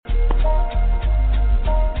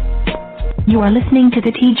You are listening to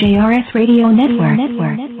the TJRS Radio Network.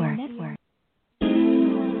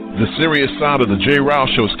 The serious side of the J-Rouse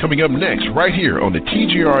Show is coming up next, right here on the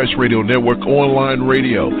TJRS Radio Network online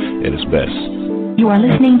radio at its best. You are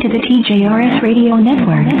listening to the TJRS Radio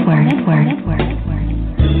Network.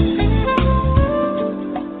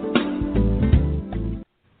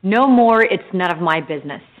 No more, it's none of my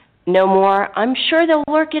business. No more, I'm sure they'll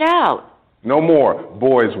work it out. No more,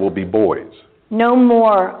 boys will be boys. No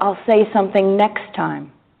more, I'll say something next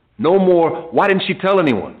time. No more, why didn't she tell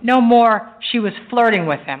anyone? No more, she was flirting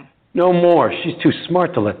with him. No more, she's too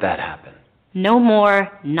smart to let that happen. No more,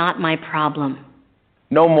 not my problem.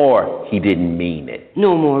 No more, he didn't mean it.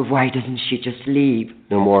 No more, why doesn't she just leave?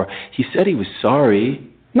 No more, he said he was sorry.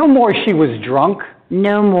 No more, she was drunk.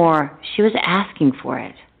 No more, she was asking for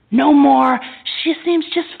it. No more, she seems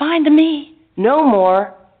just fine to me. No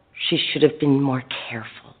more, she should have been more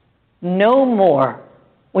careful. No more,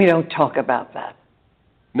 we don't talk about that.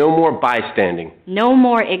 No more bystanding. No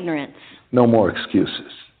more ignorance. No more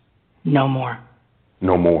excuses. No more.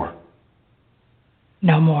 No more.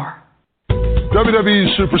 No more.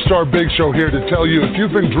 WWE Superstar Big Show here to tell you if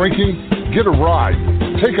you've been drinking, get a ride,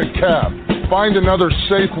 take a cab, find another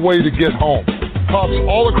safe way to get home. Cops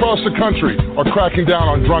all across the country are cracking down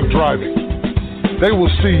on drunk driving. They will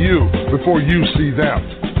see you before you see them.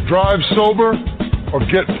 Drive sober or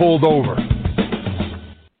get pulled over.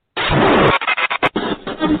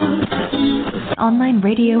 Online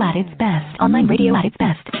radio at its best. Online radio at its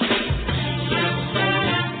best.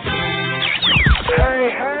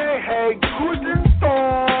 Hey, guten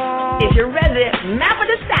Tag. Is your resident map of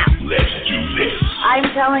the South? Let's do this.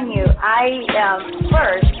 I'm telling you, I am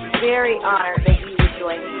first very honored that you would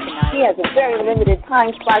join me tonight. He has a very limited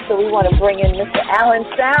time spot, so we want to bring in Mr. Alan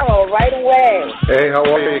Farrell right away. Hey, how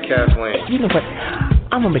are you, Kathleen? You know what?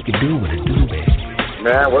 I'm going to make you do what it do, baby.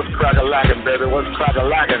 Man, what's crack-a-lackin', baby? What's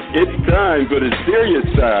crack-a-lackin'? It's time for the serious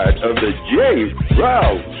side of the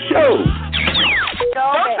J-Rouse Show.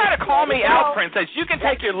 Don't try to call me out, Princess. You can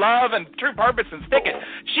take your love and true purpose and stick it.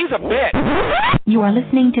 She's a bitch. You are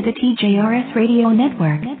listening to the TJRS Radio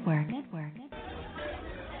Network.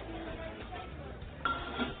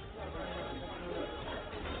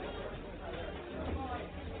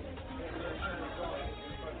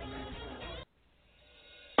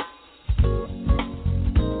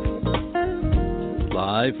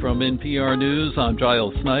 Live from NPR News, I'm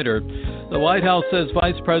Giles Snyder. The White House says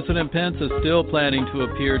Vice President Pence is still planning to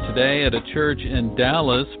appear today at a church in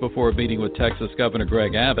Dallas before meeting with Texas Governor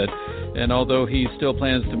Greg Abbott. And although he still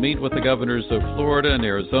plans to meet with the governors of Florida and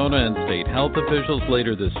Arizona and state health officials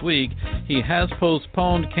later this week, he has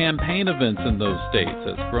postponed campaign events in those states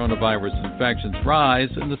as coronavirus infections rise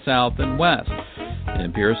in the South and West.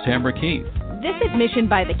 NPR's Tamara Keith. This admission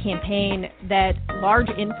by the campaign that large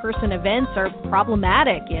in-person events are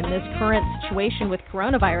problematic in this current situation with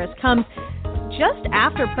coronavirus comes just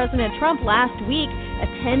after President Trump last week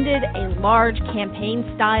attended a large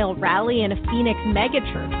campaign-style rally in a Phoenix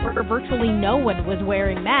megachurch where virtually no one was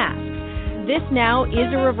wearing masks. This now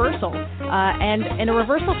is a reversal, and a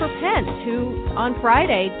reversal for Pence, who on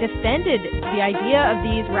Friday defended the idea of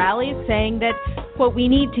these rallies, saying that, quote, we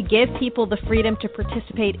need to give people the freedom to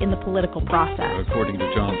participate in the political process. According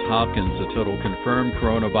to Johns Hopkins, the total confirmed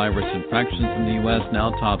coronavirus infections in the U.S. now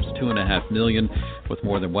tops 2.5 million, with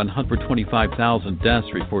more than 125,000 deaths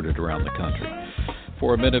reported around the country.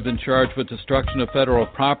 4 men have been charged with destruction of federal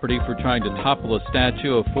property for trying to topple a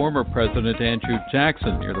statue of former President Andrew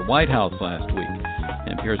Jackson near the White House last week.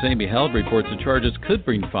 NPR's Amy Held reports the charges could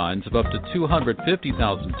bring fines of up to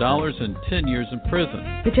 $250,000 and 10 years in prison.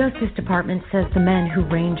 The Justice Department says the men who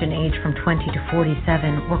range in age from 20 to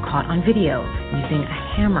 47 were caught on video using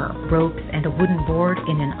a hammer, ropes, and a wooden board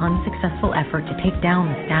in an unsuccessful effort to take down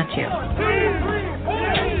the statue.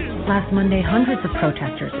 Last Monday, hundreds of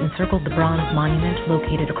protesters encircled the bronze monument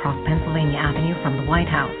located across Pennsylvania Avenue from the White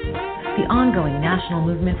House. The ongoing national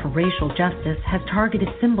movement for racial justice has targeted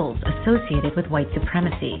symbols associated with white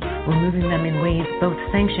supremacy, removing them in ways both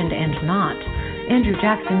sanctioned and not. Andrew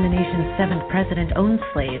Jackson, the nation's 7th president, owned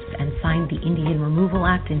slaves and signed the Indian Removal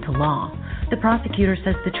Act into law. The prosecutor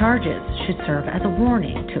says the charges should serve as a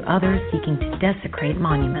warning to others seeking to desecrate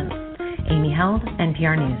monuments. Amy Held,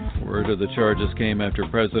 NPR News. Word of the charges came after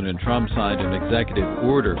President Trump signed an executive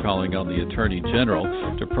order calling on the Attorney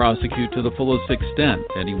General to prosecute to the fullest extent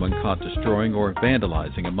anyone caught destroying or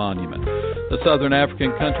vandalizing a monument. The southern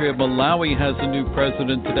African country of Malawi has a new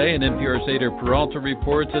president today, and NPR's Ader Peralta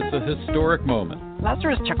reports it's a historic moment.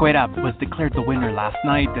 Lazarus Chakwera was declared the winner last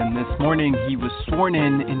night, and this morning he was sworn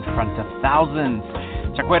in front of thousands.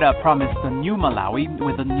 Chakwera promised a new Malawi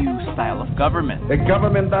with a new style of government. A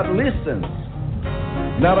government that listens,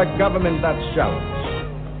 not a government that shouts.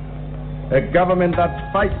 A government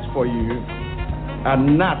that fights for you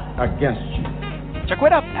and not against you.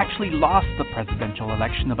 Chakwera actually lost the presidential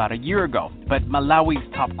election about a year ago, but Malawi's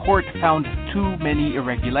top court found too many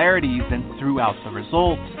irregularities and threw out the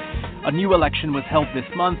results. A new election was held this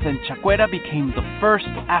month, and Chakwera became the first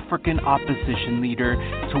African opposition leader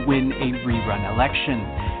to win a rerun election.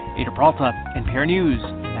 Ada Peralta, NPR News,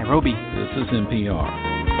 Nairobi. This is NPR.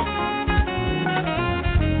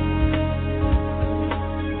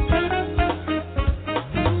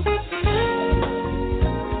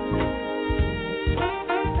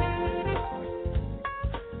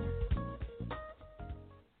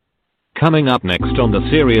 Coming up next on the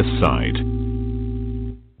Serious Side.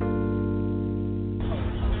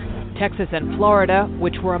 Texas and Florida,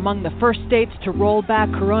 which were among the first states to roll back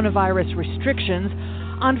coronavirus restrictions,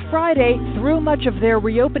 on Friday threw much of their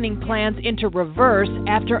reopening plans into reverse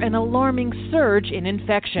after an alarming surge in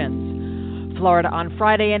infections. Florida on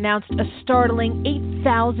Friday announced a startling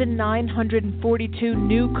 8,942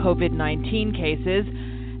 new COVID-19 cases.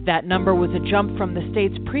 That number was a jump from the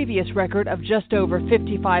state's previous record of just over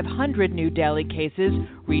 5,500 new daily cases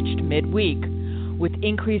reached midweek. With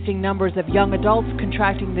increasing numbers of young adults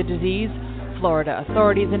contracting the disease, Florida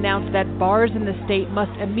authorities announced that bars in the state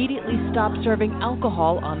must immediately stop serving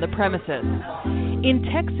alcohol on the premises. In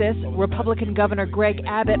Texas, Republican Governor Greg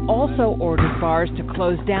Abbott also ordered bars to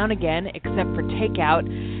close down again except for takeout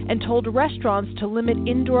and told restaurants to limit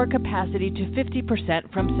indoor capacity to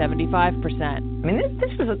 50% from 75%. I mean,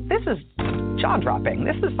 this is jaw-dropping.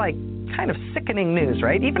 This is like kind of sickening news,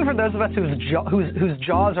 right? Even for those of us whose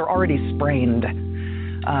jaws are already sprained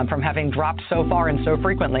from having dropped so far and so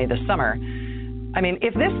frequently this summer. I mean,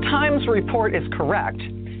 if this Times report is correct,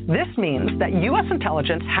 this means that U.S.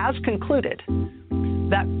 intelligence has concluded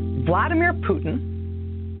that Vladimir Putin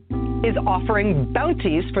is offering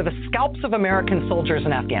bounties for the scalps of American soldiers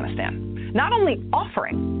in Afghanistan. Not only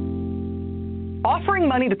offering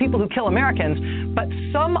money to people who kill Americans, but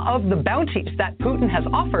some of the bounties that Putin has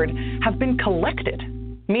offered have been collected,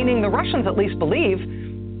 meaning the Russians at least believe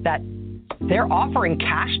that their offering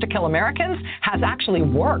cash to kill Americans has actually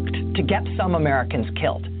worked to get some Americans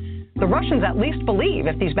killed. The Russians at least believe,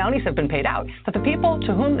 if these bounties have been paid out, that the people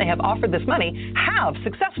to whom they have offered this money have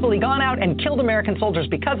successfully gone out and killed American soldiers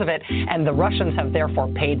because of it, and the Russians have therefore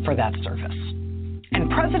paid for that service. And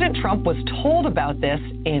President Trump was told about this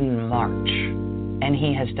in March, and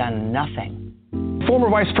he has done nothing. Former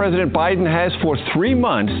Vice President Biden has for 3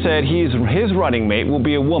 months said his running mate will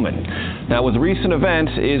be a woman. Now, with recent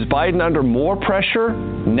events, is Biden under more pressure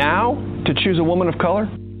now to choose a woman of color?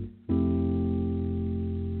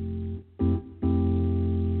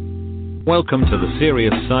 Welcome to the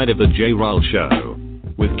Serious Side of the jrilshow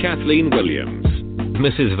with Kathleen Williams,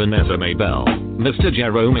 Mrs. Vanessa Maybell, Mr.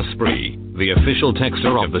 Jerome Esprit, the official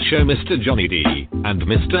texter of the show, Mr. Johnny D, and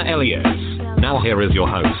Mr. Elias. Now here is your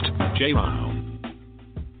host, J-Ryle.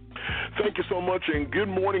 Thank you so much, and good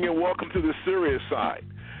morning, and welcome to the Serious Side.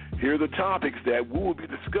 Here are the topics that we will be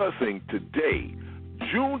discussing today,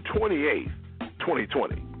 June 28th,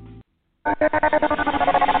 2020.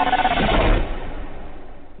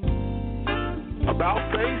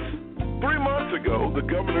 About face, 3 months ago, the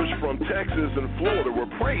governors from Texas and Florida were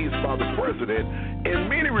praised by the president and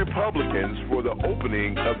many Republicans for the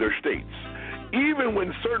opening of their states, even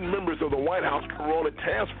when certain members of the White House Corona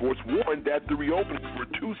Task Force warned that the reopenings were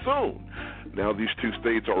too soon. Now these two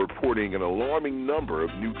states are reporting an alarming number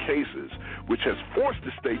of new cases, which has forced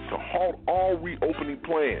the states to halt all reopening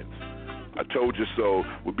plans. I told you so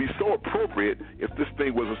would be so appropriate if this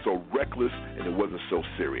thing wasn't so reckless and it wasn't so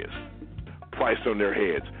serious. Price on their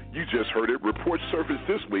heads. You just heard it. Reports surfaced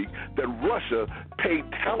this week that Russia paid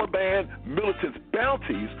Taliban militants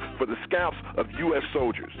bounties for the scalps of U.S.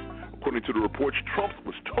 soldiers. According to the reports, Trump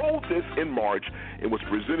was told this in March and was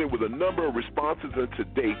presented with a number of responses, and to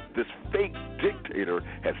date, this fake dictator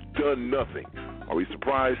has done nothing. Are we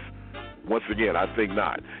surprised? Once again, I think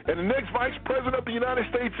not. And the next vice president of the United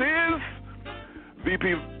States is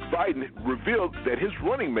VP Biden revealed that his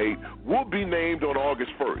running mate will be named on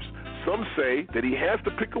August 1st. Some say that he has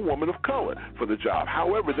to pick a woman of color for the job.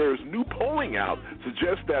 However, there is new polling out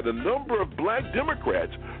suggests that a number of black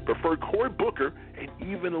Democrats prefer Cory Booker and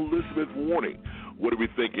even Elizabeth Warren. What are we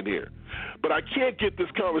thinking here? But I can't get this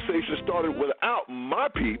conversation started without my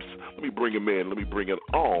peeps. Let me bring him in. Let me bring in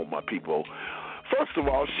all my people. First of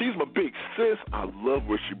all, she's my big sis. I love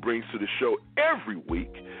what she brings to the show every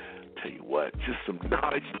week. tell you what, just some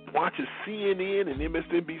knowledge. Watches CNN and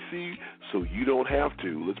MSNBC so you don't have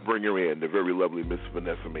to. Let's bring her in, the very lovely Miss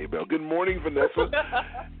Vanessa Maybell. Good morning, Vanessa.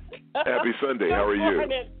 Happy Sunday. How are you?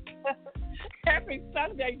 Happy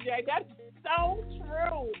Sunday, Jay. That's so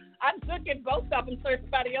true. I took in both of them so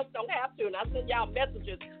everybody else don't have to, and I sent y'all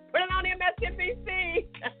messages. Put it on MSNBC.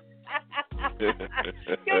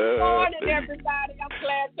 Good morning, everybody. I'm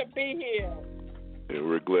glad to be here. And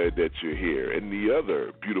we're glad that you're here. And the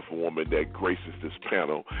other beautiful woman that graces this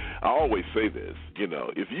panel, I always say this,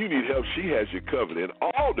 if you need help, she has you covered in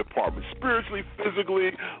all departments, spiritually,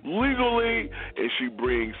 physically, legally, and she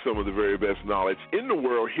brings some of the very best knowledge in the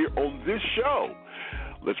world here on this show.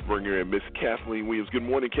 Let's bring her in, Miss Kathleen Williams. Good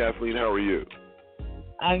morning, Kathleen. How are you?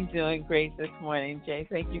 I'm doing great this morning, Jay.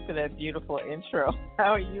 Thank you for that beautiful intro.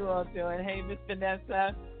 How are you all doing? Hey, Miss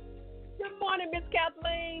Vanessa. Good morning, Miss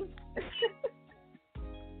Kathleen.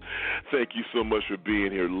 Thank you so much for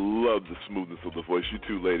being here. Love the smoothness of the voice. You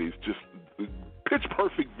two ladies, just pitch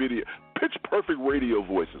perfect radio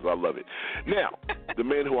voices. I love it. Now, the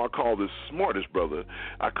man who I call the smartest brother,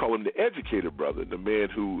 I call him the educated brother, the man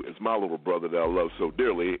who is my little brother that I love so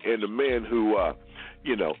dearly, and the man who,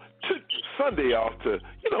 took Sunday off to,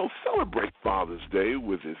 celebrate Father's Day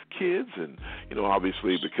with his kids. And,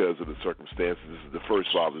 obviously because of the circumstances, this is the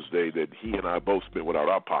first Father's Day that he and I both spent without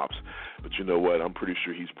our pops. But you know what? I'm pretty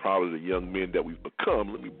sure he's proud of the young men that we've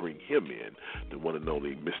become. Let me bring him in, the one and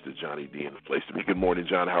only Mr. Johnny D in the place to be. Good morning,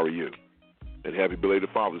 John. How are you? And happy belated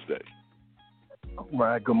Father's Day.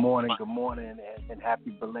 Right. Good morning, and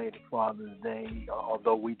happy belated Father's Day.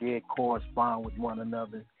 Although we did correspond with one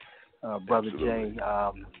another, Brother Absolutely. Jay,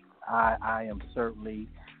 I am certainly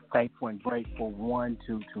thankful and grateful, one,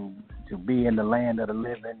 to be in the land of the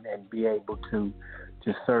living and be able to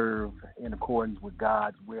serve in accordance with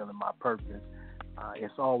God's will and my purpose.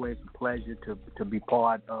 It's always a pleasure to be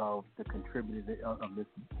part of the contributors of this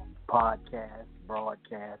broadcast.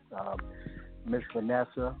 Miss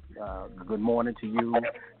Vanessa, good morning to you.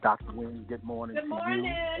 Dr. Williams, good morning to you.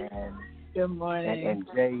 And good morning. And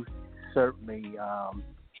Jay, certainly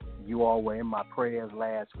you all were in my prayers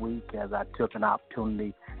last week as I took an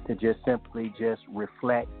opportunity to simply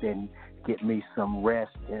reflect and get me some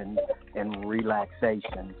rest and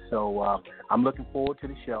relaxation. So I'm looking forward to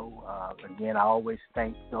the show. Again, I always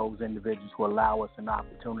thank those individuals who allow us an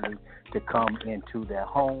opportunity to come into their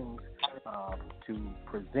homes to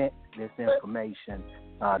present this information,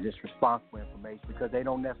 this responsible information, because they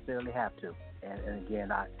don't necessarily have to. And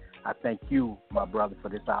again, I thank you, my brother, for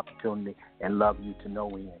this opportunity and love you to no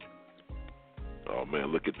end. Oh, man,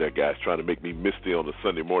 look at that, guys, trying to make me misty on a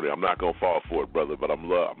Sunday morning. I'm not going to fall for it, brother, but I'm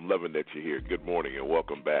loving that you're here. Good morning and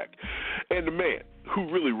welcome back. And the man who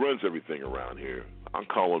really runs everything around here, I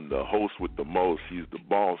call him the host with the most. He's the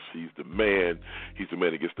boss. He's the man. He's the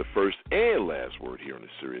man that gets the first and last word here on the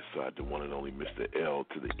serious side, the one and only Mr. L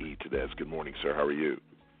to the E to the S. Good morning, sir. How are you?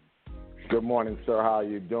 Good morning, sir. How are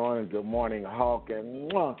you doing? Good morning, Hawk.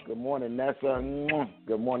 And good morning, Nessa.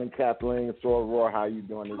 Good morning, Kathleen. Soror, how are you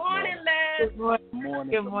doing this morning? Good morning.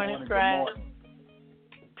 Good morning, Fred.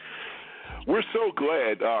 We're so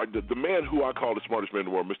glad the man who I call the smartest man in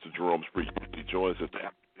the world, Mr. Jerome Spree, he joins us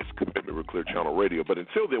at this commitment with Clear Channel Radio. But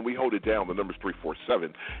until then, we hold it down. The number's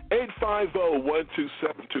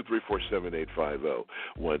 347-850-1272,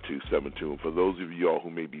 347-850-1272. And for those of you all who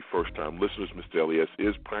may be first-time listeners, Mr. Elias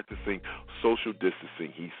is practicing social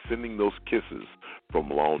distancing. He's sending those kisses from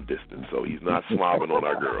long distance, so he's not slobbing on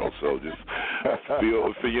our girls. So just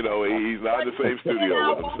feel, he's not in the same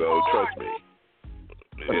studio with them, so trust me.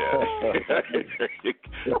 Yeah.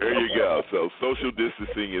 There you go. So social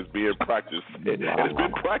distancing is being practiced. It's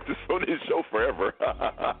been practiced on this show forever.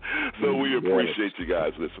 So we appreciate you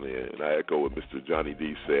guys listening. And I echo what Mr. Johnny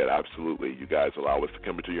D said. Absolutely. You guys allow us to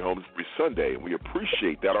come into your homes every Sunday, and we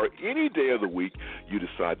appreciate that. Or any day of the week you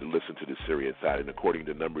decide to listen to the Serious Side. And according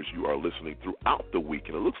to numbers, you are listening throughout the week.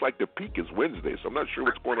 And it looks like the peak is Wednesday, so I'm not sure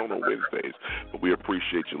what's going on Wednesdays. But we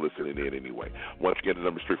appreciate you listening in anyway. Once again, the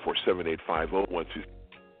number is 347-850-1272.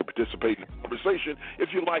 Participate in the conversation.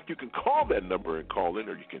 If you like, you can call that number and call in,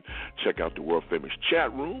 or you can check out the world-famous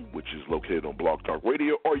chat room, which is located on Blog Talk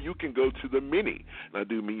Radio, or you can go to the Mini. And I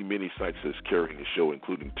do mean many sites that's carrying the show,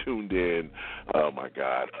 including Tuned In,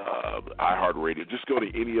 iHeartRadio. Just go to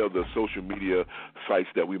any of the social media sites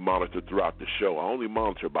that we monitor throughout the show. I only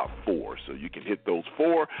monitor about 4, so you can hit those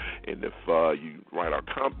 4, and if you write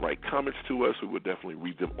comments to us, we would definitely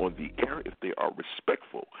read them on the air if they are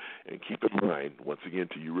respectful. And keep in mind, once again,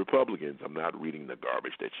 to you Republicans, I'm not reading the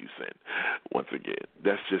garbage that you sent. Once again,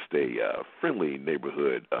 that's just a friendly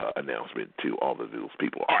neighborhood announcement to all of those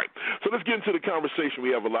people. All right, so let's get into the conversation. We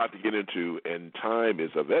have a lot to get into, and time is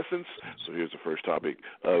of essence. So here's the first topic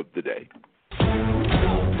of the day.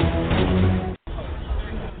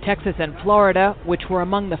 Texas and Florida, which were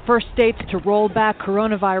among the first states to roll back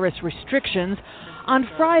coronavirus restrictions, on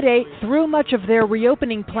Friday threw much of their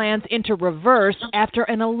reopening plans into reverse after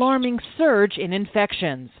an alarming surge in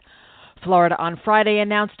infections. Florida on Friday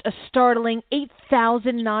announced a startling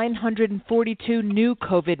 8,942 new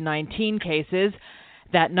COVID-19 cases.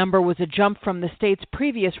 That number was a jump from the state's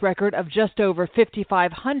previous record of just over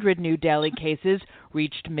 5,500 new daily cases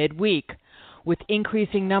reached midweek. With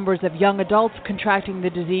increasing numbers of young adults contracting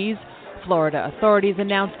the disease, Florida authorities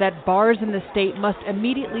announced that bars in the state must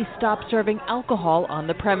immediately stop serving alcohol on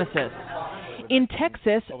the premises. In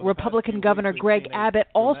Texas, Republican Governor Greg Abbott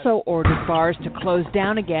also ordered bars to close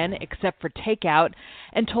down again except for takeout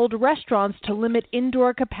and told restaurants to limit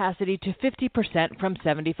indoor capacity to 50% from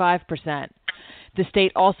 75%. The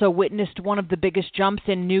state also witnessed one of the biggest jumps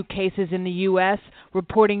in new cases in the U.S.,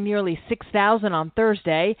 reporting nearly 6,000 on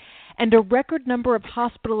Thursday, and a record number of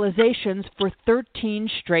hospitalizations for 13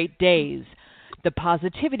 straight days. The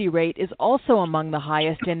positivity rate is also among the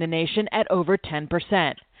highest in the nation at over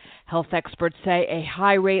 10%. Health experts say a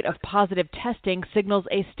high rate of positive testing signals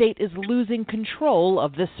a state is losing control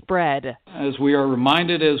of the spread. As we are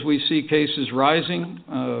reminded as we see cases rising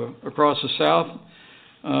across the South,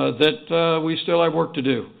 that we still have work to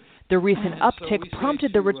do. The recent uptick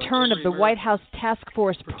prompted the return of the White House Task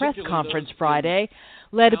Force press conference Friday,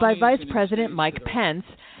 led by Vice President Mike Pence,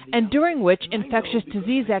 and during which infectious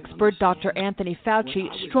disease expert Dr. Anthony Fauci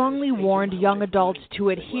strongly warned young adults to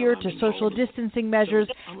adhere to social distancing measures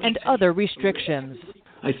and other restrictions.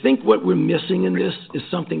 I think what we're missing in this is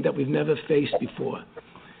something that we've never faced before,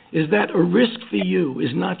 is that a risk for you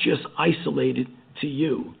is not just isolated to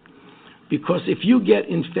you. Because if you get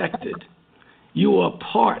infected, you are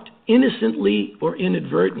part, innocently or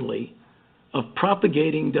inadvertently, of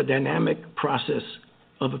propagating the dynamic process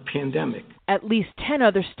of a pandemic. At least 10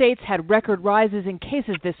 other states had record rises in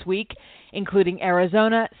cases this week, including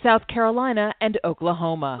Arizona, South Carolina, and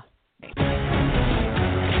Oklahoma.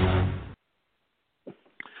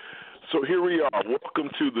 So here we are. Welcome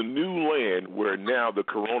to the new land where now the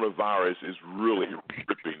coronavirus is really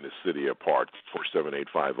ripping the city apart.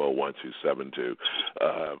 478-501-272.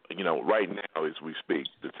 Right now as we speak,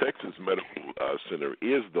 the Texas Medical Center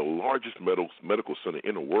is the largest medical center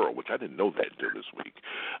in the world, which I didn't know that until this week.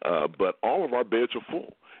 But all of our beds are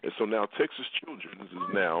full. And so now Texas Children's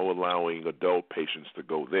is now allowing adult patients to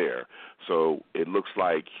go there. So it looks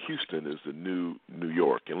like Houston is the new New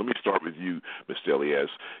York. And let me start with you, Mr. Elias.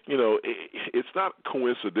 It's not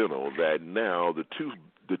coincidental that now the two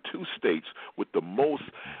states with the most,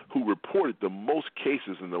 who reported the most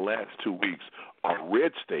cases in the last 2 weeks, are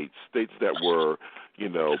red states that were,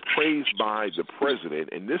 praised by the president.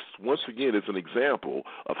 And this, once again, is an example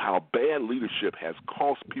of how bad leadership has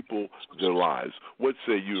cost people their lives. What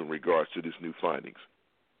say you in regards to these new findings?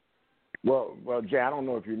 Well, Jay, I don't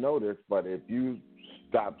know if you know this, but if you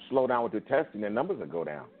slow down with the testing, the numbers will go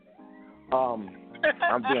down. I'm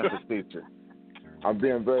being facetious. I'm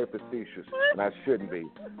being very facetious, and I shouldn't be.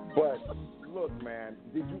 But look, man,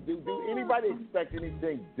 did anybody expect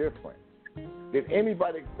anything different? Did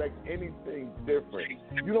anybody expect anything different?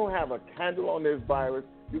 You don't have a candle on this virus.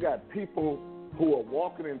 You got people who are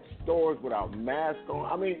walking in stores without masks on.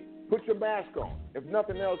 I mean, put your mask on. If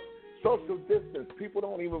nothing else, social distance. People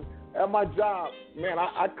don't even, at my job, man,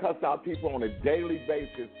 I cuss out people on a daily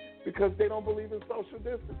basis because they don't believe in social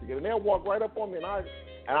distancing. And they'll walk right up on me, and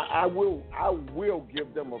I will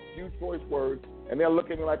give them a few choice words, and they'll look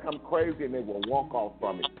at me like I'm crazy, and they will walk off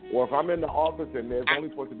from me. Or if I'm in the office and there's only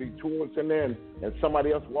supposed to be 2 of us in there, and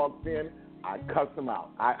somebody else walks in, I cuss them out.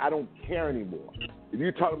 I don't care anymore. If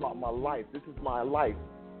you're talking about my life, this is my life.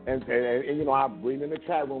 And I'm reading in the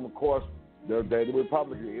chat room, of course, the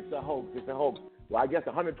Republicans, it's a hoax. Well, I guess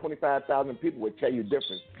 125,000 people would tell you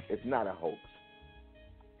different. It's not a hoax.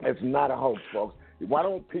 It's not a hoax, folks. Why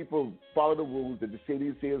don't people follow the rules that the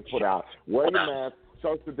CDC has put out? Wear your mask,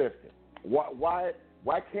 social distance. Why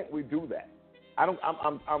can't we do that? I'm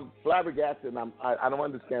flabbergasted, and I don't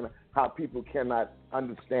understand how people cannot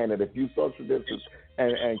understand that if you social distance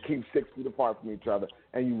and keep 6 feet apart from each other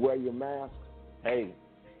and you wear your mask, hey,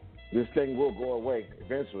 this thing will go away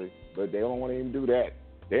eventually. But they don't want to even do that.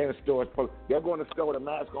 They're in the store. They're going to the store with a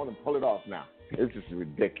mask on and pull it off now. It's just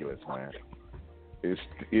ridiculous, man. It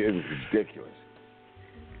is ridiculous.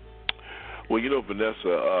 Well,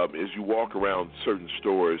 Vanessa, as you walk around certain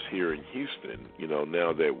stores here in Houston,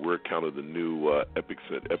 now that we're kind of the new epic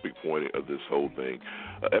point of this whole thing,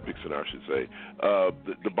 epicenter, I should say,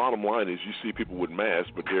 the bottom line is you see people with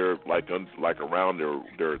masks, but they're like around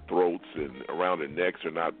their throats and around their necks.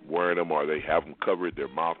 They're not wearing them, or they have them covered, their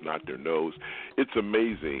mouth, not their nose. It's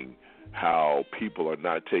amazing how people are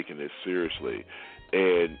not taking this seriously.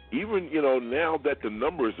 And even, now that the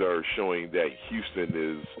numbers are showing that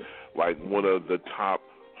Houston is like one of the top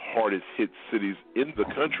hardest hit cities in the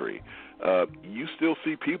country, you still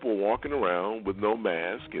see people walking around with no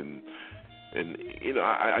mask, and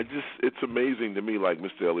I just, it's amazing to me, like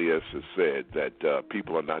Mr. Elias has said, that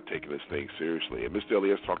people are not taking this thing seriously. And Mr.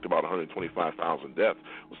 Elias talked about 125,000 deaths.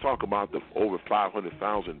 Let's talk about the over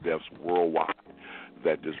 500,000 deaths worldwide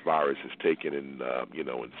that this virus has taken in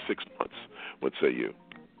 6 months. What say you?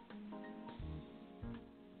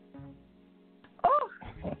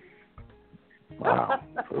 Wow.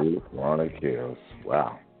 Food, water kills.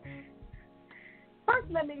 Wow. First,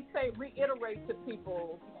 let me reiterate to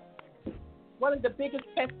people, one of the biggest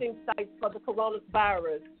testing sites for the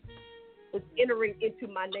coronavirus is entering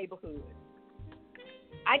into my neighborhood.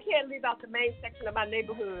 I can't leave out the main section of my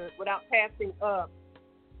neighborhood without passing up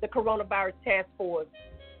the coronavirus task force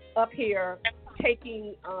up here,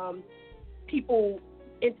 taking people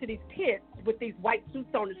into these pits with these white suits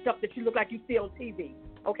on and stuff that you look like you see on TV,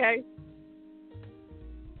 okay?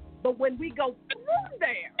 But when we go through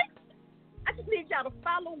there, I just need y'all to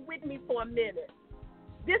follow with me for a minute.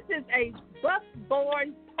 This is a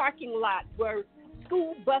bus-borne parking lot where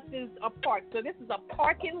school buses are parked. So this is a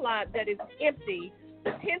parking lot that is empty.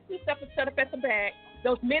 The tents and stuff are set up at the back.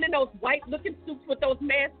 Those men in those white-looking suits with those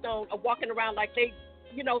masks on are walking around like they,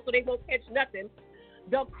 so they won't catch nothing.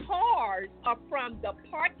 The cars are from the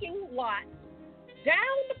parking lot,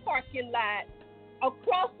 down the parking lot,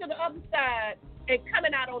 across to the other side, and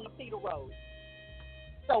coming out on the feeder road.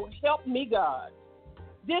 So help me God.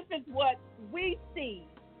 This is what we see,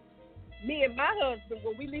 me and my husband,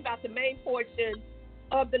 when we leave out the main portion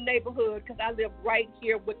of the neighborhood, because I live right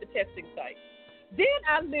here with the testing site. Then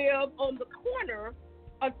I live on the corner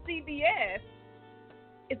of CVS.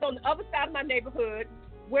 It's on the other side of my neighborhood,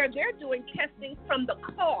 where they're doing testing from the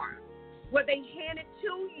car, where they hand it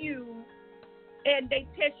to you and they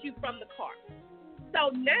test you from the car.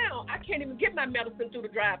 So now I can't even get my medicine through the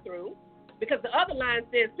drive-thru because the other line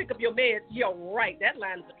says pick up your meds. You're right, that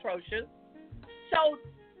line is atrocious. So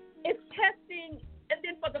it's testing, and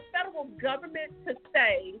then for the federal government to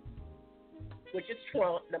say, which is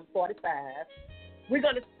Trump, number 45, we're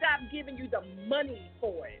going to stop giving you the money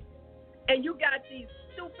for it. And you got these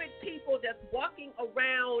stupid people that's walking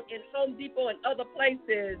around in Home Depot and other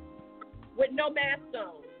places with no mask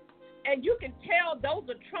on. And you can tell those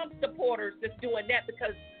are Trump supporters that's doing that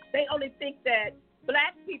because they only think that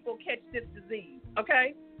black people catch this disease,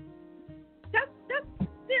 okay? That's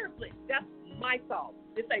seriously, that's my thought.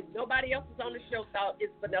 This ain't nobody else's on the show thought, it's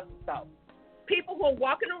Vanessa's thought. People who are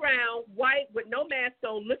walking around white with no mask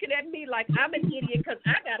on looking at me like I'm an idiot because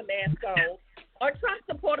I got a mask on, are Trump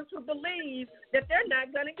supporters who believe that they're not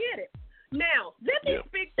going to get it. Now, let me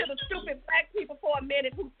speak to the stupid black people for a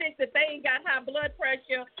minute who think that they ain't got high blood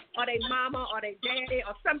pressure, or their mama or their daddy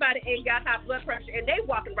or somebody ain't got high blood pressure, and they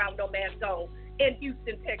walking around with no mask on in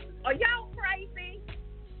Houston, Texas. Are y'all crazy?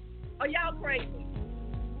 Are y'all crazy?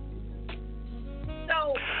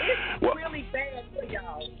 So it's really bad for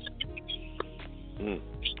y'all.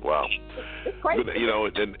 Wow. It's crazy.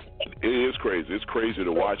 And it is crazy. It's crazy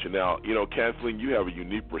to watch. And now, Kathleen, you have a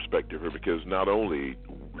unique perspective here because not only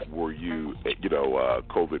were you,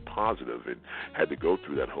 COVID positive and had to go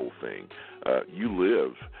through that whole thing, you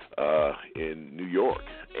live in New York.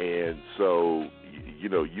 And so,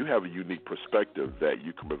 you have a unique perspective that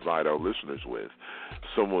you can provide our listeners with.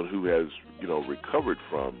 Someone who has, recovered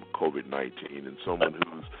from COVID-19 and someone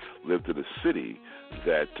who's lived in a city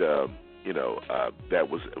that, that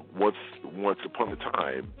was once upon a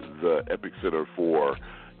time the epicenter for,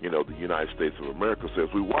 the United States of America. So as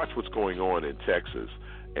we watch what's going on in Texas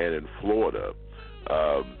and in Florida,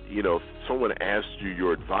 if someone asked you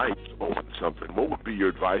your advice on something, what would be your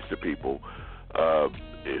advice to people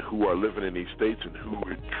who are living in these states and who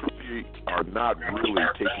truly are not really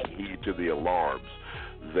taking heed to the alarms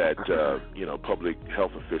that, public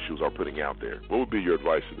health officials are putting out there? What would be your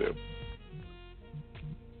advice to them?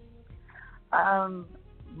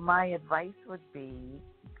 My advice would be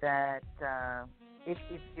that if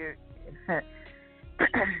you're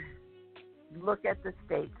look at the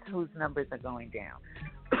states whose numbers are going down.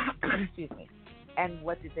 Excuse me. And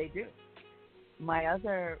what did they do? my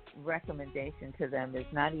other recommendation to them is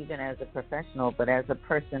not even as a professional, but as a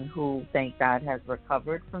person who, thank God, has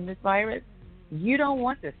recovered from this virus. You don't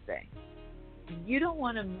want this thing. You don't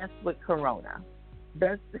want to mess with Corona.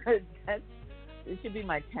 It should be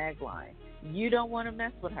my tagline. You don't want to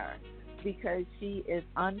mess with her because she is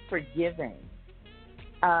unforgiving.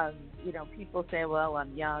 People say, well,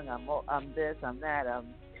 I'm young, I'm this, I'm that, I'm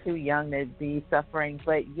too young to be suffering,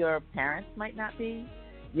 but your parents might not be,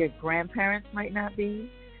 your grandparents might not be,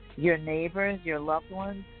 your neighbors, your loved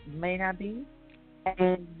ones may not be,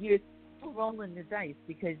 and you're still rolling the dice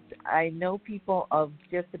because I know people of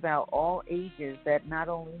just about all ages that not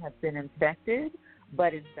only have been infected,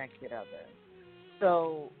 but infected others.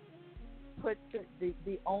 So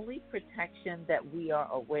the only protection that we are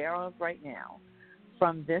aware of right now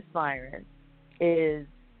from this virus is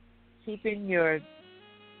keeping yourself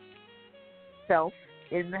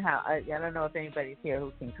in the house. I don't know if anybody's here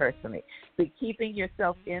who can curse for me, but keeping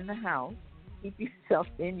yourself in the house, keep yourself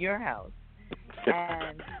in your house,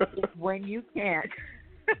 and when you can't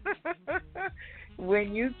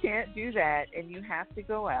do that and you have to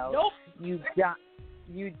go out, you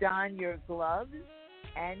don your gloves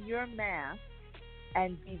and your mask,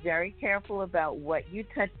 and be very careful about what you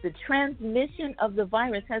touch. The transmission of the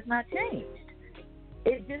virus has not changed.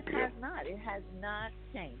 It just has not. It has not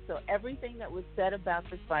changed. So everything that was said about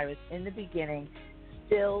this virus in the beginning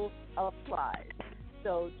still applies.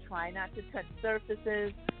 So try not to touch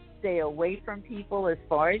surfaces. Stay away from people as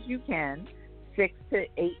far as you can, 6 to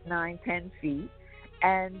 8, 9, 10 feet,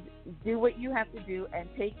 and do what you have to do and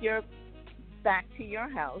take your back to your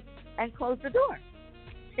house and close the door.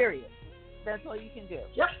 Period. That's all you can do.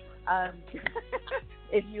 Yep.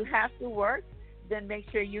 If you have to work, then make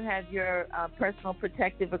sure you have your personal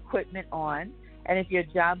protective equipment on. And if your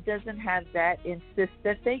job doesn't have that, insist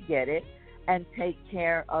that they get it and take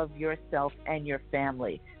care of yourself and your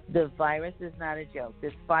family. The virus is not a joke.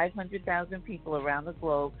 There's 500,000 people around the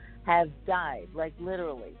globe have died, like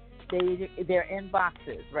literally. They're in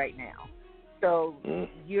boxes right now. So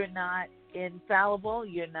you're not infallible.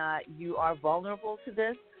 You are vulnerable to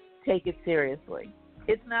this. Take it seriously.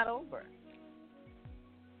 It's not over.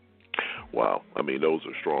 Wow. I mean, those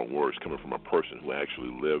are strong words coming from a person who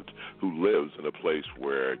actually lives in a place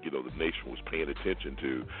where, the nation was paying attention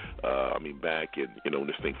to, back in, when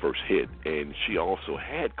this thing first hit. And she also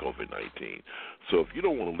had COVID-19. So if you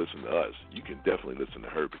don't want to listen to us, you can definitely listen to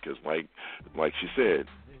her because like she said,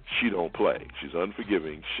 she don't play. She's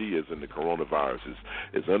unforgiving. She is in the coronavirus,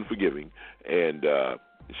 is unforgiving, and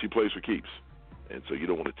she plays for keeps. And so you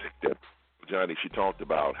don't want to take that. Johnny, she talked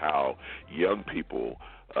about how young people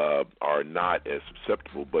are not as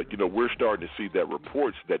susceptible, but, we're starting to see that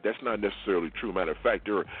reports that's not necessarily true. Matter of fact,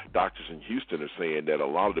 there are doctors in Houston are saying that a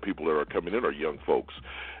lot of the people that are coming in are young folks.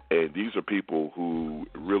 And these are people who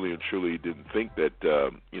really and truly didn't think that,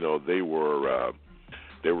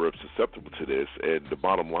 they were susceptible to this, and the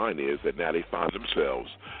bottom line is that now they find themselves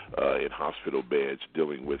in hospital beds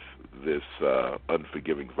dealing with this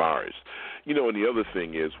unforgiving virus. And the other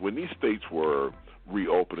thing is when these states were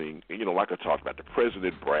reopening, like I talked about, the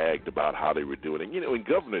president bragged about how they were doing it. And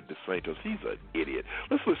Governor DeSantis, he's an idiot.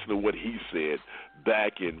 Let's listen to what he said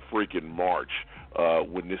back in freaking March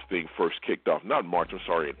when this thing first kicked off. Not March, I'm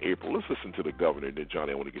sorry, in April. Let's listen to the governor, and then,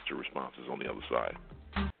 Johnny, I want to get your responses on the other side.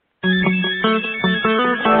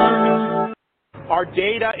 Our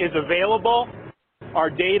data is available. Our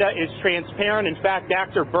data is transparent. In fact,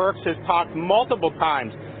 Dr. Birx has talked multiple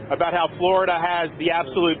times about how Florida has the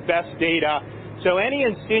absolute best data. So any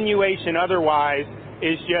insinuation otherwise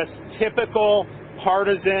is just typical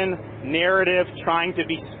partisan narrative trying to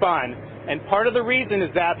be spun. And part of the reason is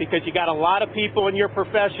that because you got a lot of people in your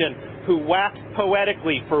profession who waxed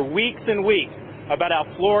poetically for weeks and weeks about how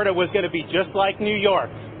Florida was going to be just like New York.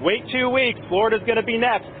 Wait 2 weeks, Florida's going to be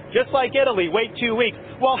next. Just like Italy, wait 2 weeks.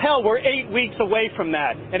 Well, hell, we're 8 weeks away from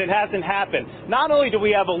that, and it hasn't happened. Not only do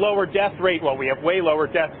we have a lower death rate, well, we have way lower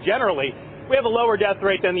deaths generally. We have a lower death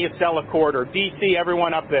rate than the Acela Corridor, D.C.,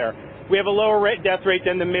 everyone up there. We have a lower death rate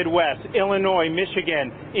than the Midwest, Illinois,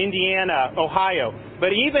 Michigan, Indiana, Ohio.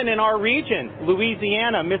 But even in our region,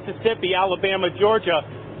 Louisiana, Mississippi, Alabama, Georgia,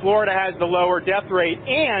 Florida has the lower death rate.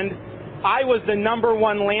 And I was the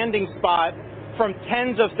 #1 landing spot from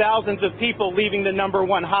tens of thousands of people leaving the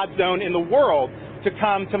 #1 hot zone in the world to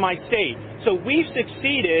come to my state. So we've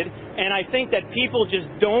succeeded, and I think that people just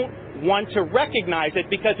don't want to recognize it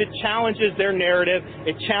because it challenges their narrative,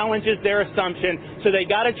 it challenges their assumption, so they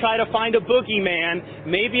got to try to find a boogeyman.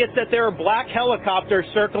 Maybe it's that there are black helicopters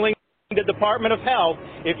circling the Department of Health.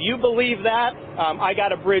 If you believe that, I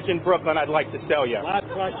got a bridge in Brooklyn I'd like to sell you. Last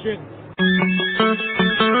question.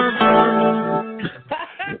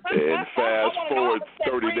 And fast forward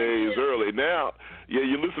 30 days early. Now, yeah,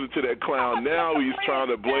 you're listening to that clown. Now he's trying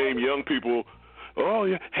to blame young people. Oh,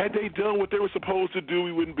 yeah, had they done what they were supposed to do,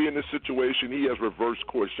 we wouldn't be in this situation. He has reversed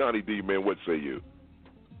course. Shawnee D, man, what say you?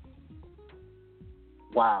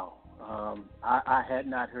 Wow. I had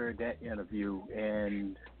not heard that interview,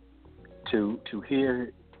 and to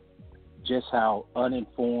hear just how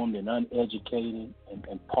uninformed and uneducated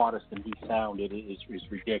and partisan he sounded is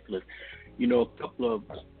ridiculous. You know, a couple of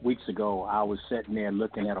weeks ago, I was sitting there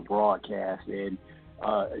looking at a broadcast, and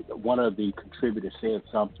one of the contributors said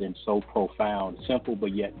something so profound, simple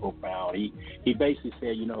but yet profound. He basically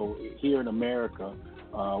said, you know, here in America,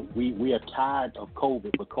 we are tired of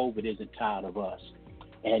COVID, but COVID isn't tired of us.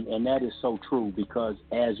 And that is so true, because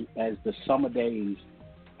as the summer days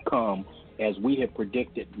come, as we have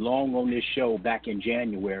predicted long on this show back in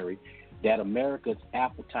January, that America's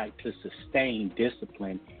appetite to sustain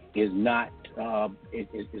discipline is not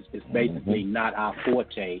is basically not our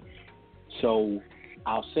forte. So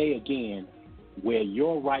I'll say again, where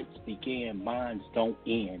your rights begin, mine don't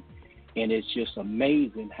end. And it's just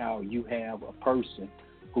amazing how you have a person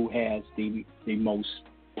who has the most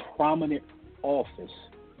prominent office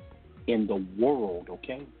in the world,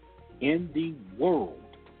 okay? In the world,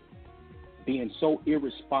 being so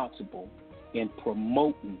irresponsible in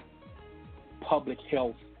promoting public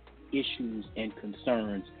health issues and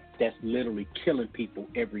concerns that's literally killing people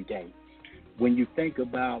every day. When you think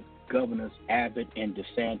about Governors Abbott and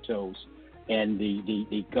DeSantis and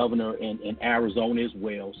the governor in Arizona as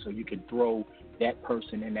well, so you can throw that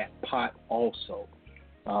person in that pot also,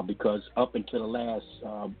 because up until the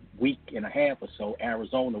last week and a half or so,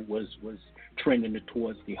 Arizona was trending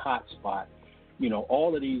towards the hot spot. You know,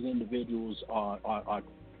 all of these individuals are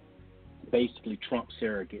basically Trump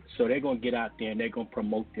surrogates. So they're going to get out there and they're going to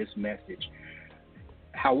promote this message.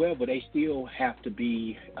 However, they still have to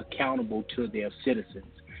be accountable to their citizens.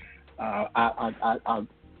 I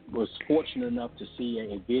was fortunate enough to see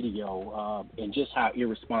a video and just how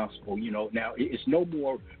irresponsible, you know, now it's no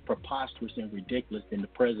more preposterous and ridiculous than the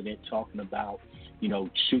president talking about, you know,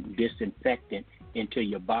 shooting disinfectant into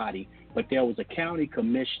your body. But there was a county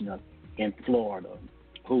commissioner in Florida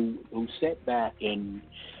who sat back, and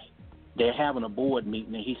they're having a board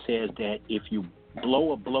meeting, and he says that if you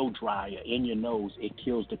blow a blow dryer in your nose, it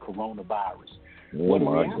kills the coronavirus. Well, the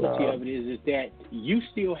reality of it is that you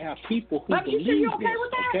still have people who believe this,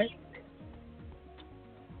 okay?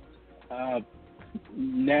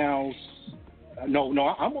 Now, no,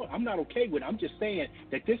 I'm not okay with it. I'm just saying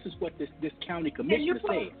that this is what this county commissioner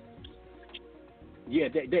said. Yeah,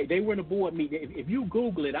 they were in a board meeting. If you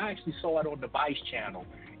Google it, I actually saw it on the Vice channel.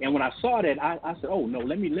 And when I saw that, I said, oh, no,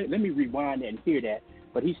 let me rewind that and hear that.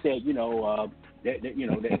 But he said, you know, that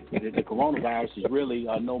the coronavirus is really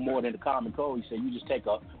no more than the common cold. He said you just take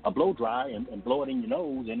a blow dryer and blow it in your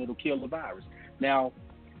nose and it'll kill the virus. Now,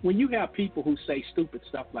 when you have people who say stupid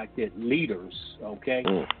stuff like this, leaders, okay,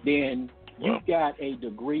 then you've got a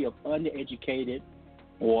degree of uneducated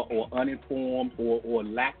or uninformed or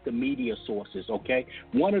lack the media sources, okay?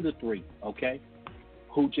 One of the three, okay,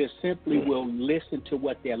 who just simply will listen to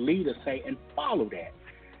what their leaders say and follow that.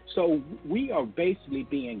 So we are basically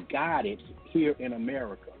being guided here in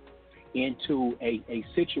America into a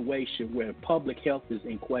situation where public health is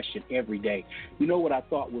in question every day. You know what I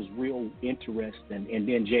thought was real interesting, and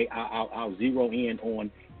then, Jay, I'll zero in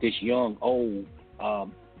on this young-old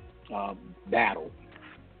battle.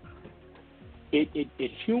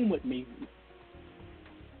 It humored me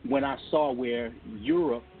when I saw where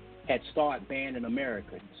Europe had started banning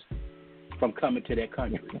Americans from coming to their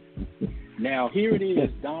country. Now, here it is,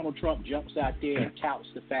 Donald Trump jumps out there and touts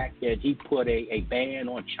the fact that he put a ban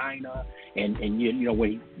on China, and you know,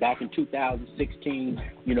 when back in 2016,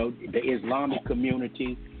 you know, the Islamic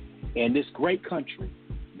community and this great country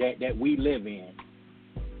that we live in,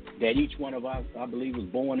 that each one of us, I believe, was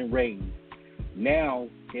born and raised. Now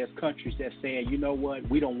there's countries that say, you know what,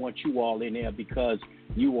 we don't want you all in there because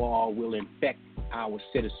you all will infect our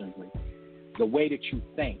citizenry. The way that you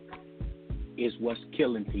think is what's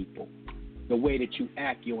killing people. The way that you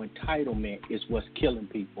act, your entitlement, is what's killing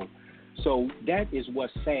people. So that is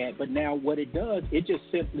what's sad. But now what it does, it just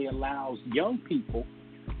simply allows young people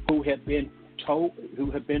who have been told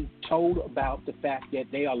about the fact that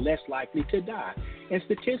they are less likely to die. And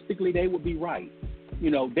statistically, they would be right. You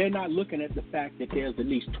know, they're not looking at the fact that there's at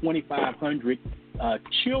least 2,500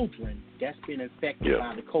 children that's been infected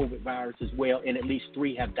by the COVID virus as well, and at least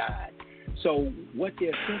 3 have died. So what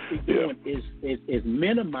they're simply doing is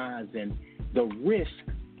minimizing the risk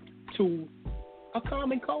to a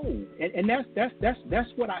common cold, and that's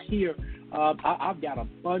what I hear. I've got a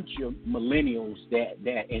bunch of millennials that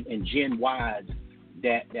and Gen Ys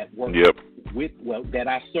that work with that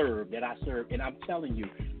I serve, and I'm telling you,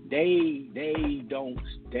 they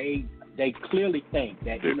clearly think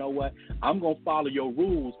that, you know what, I'm gonna follow your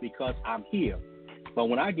rules because I'm here. But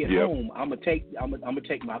when I get home, I'm gonna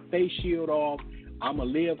take my face shield off. I'm gonna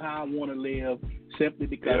live how I want to live, simply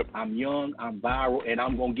because I'm young, I'm viral, and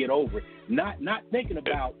I'm gonna get over it. Not thinking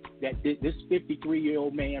about that this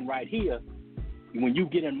 53-year-old man right here. When you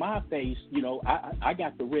get in my face, you know, I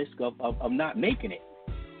got the risk of not making it.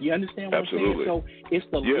 You understand what I'm saying? So it's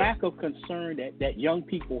the lack of concern that young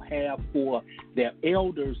people have for their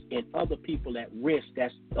elders and other people at risk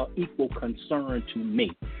that's equal concern to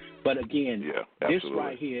me. But again, this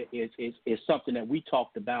right here is something that we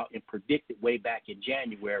talked about and predicted way back in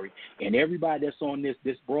January. And everybody that's on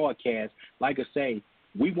this broadcast, like I say,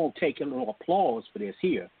 we won't take no applause for this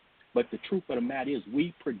here. But the truth of the matter is,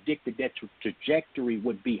 we predicted that trajectory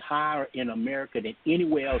would be higher in America than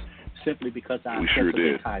anywhere else, simply because of our sense of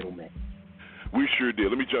entitlement. We sure did.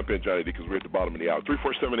 Let me jump in, Johnny, because we're at the bottom of the hour.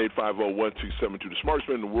 347-850-1272. The smartest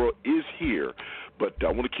man in the world is here, but I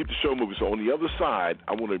want to keep the show moving. So on the other side,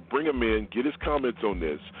 I want to bring him in, get his comments on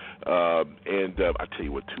this, and I tell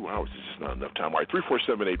you what, 2 hours is just not enough time. All right,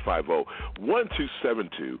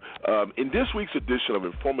 347-850-1272. In this week's edition of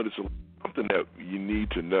Informative, something that you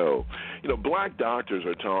need to know. You know, black doctors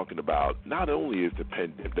are talking about not only is the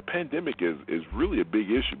pandemic is really a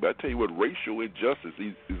big issue, but I tell you what, racial injustice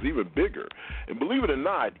is even bigger. And believe it or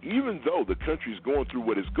not, even though the country's going through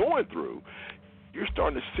what it's going through, you're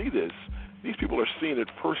starting to see this. These people are seeing it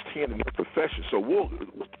firsthand in their profession. So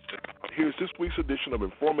here's this week's edition of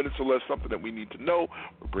Informative Celeste, something that we need to know.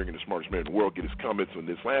 We're bringing the smartest man in the world, get his comments on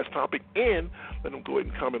this last topic, and let him go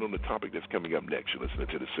ahead and comment on the topic that's coming up next. You're listening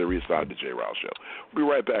to the Serious Side of the J. Riles Show. We'll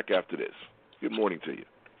be right back after this. Good morning to you.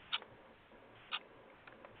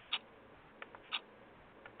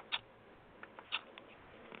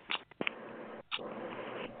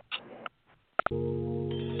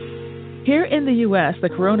 Here in the U.S., the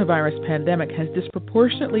coronavirus pandemic has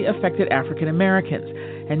disproportionately affected African Americans,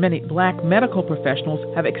 and many black medical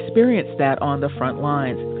professionals have experienced that on the front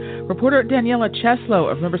lines. Reporter Daniela Cheslow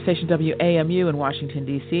of member station WAMU in Washington,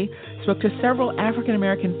 D.C., spoke to several African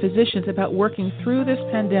American physicians about working through this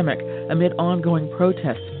pandemic amid ongoing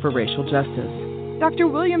protests for racial justice. Dr.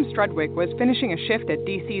 William Strudwick was finishing a shift at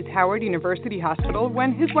D.C.'s Howard University Hospital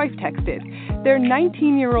when his wife texted. Their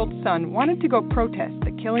 19-year-old son wanted to go protest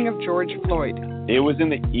the killing of George Floyd. It was in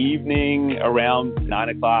the evening around 9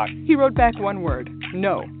 o'clock. He wrote back one word,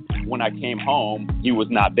 no. When I came home, he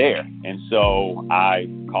was not there. And so I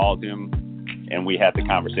called him and we had the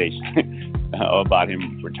conversation about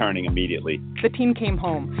him returning immediately. The team came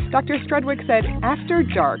home. Dr. Strudwick said after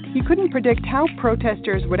dark, he couldn't predict how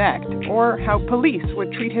protesters would act or how police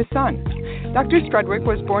would treat his son. Dr. Strudwick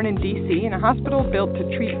was born in D.C. in a hospital built to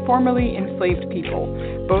treat formerly enslaved people.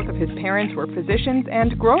 Both of his parents were physicians,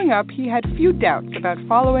 and growing up, he had few doubts about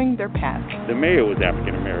following their paths. The mayor was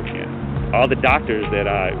African American. All the doctors that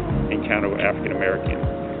I encountered were African American.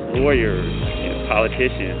 Lawyers and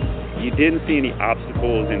politicians. You didn't see any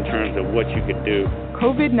obstacles in terms of what you could do.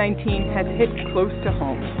 COVID-19 has hit close to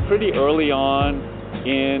home. Pretty early on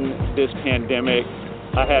in this pandemic,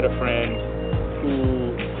 I had a friend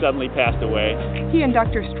who suddenly passed away. He and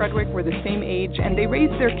Dr. Strudwick were the same age, and they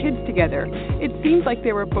raised their kids together. It seemed like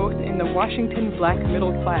they were both in the Washington black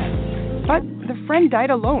middle class. But the friend died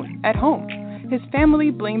alone at home. His family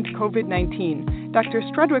blamed COVID-19. Dr.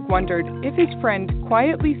 Strudwick wondered if his friend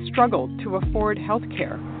quietly struggled to afford health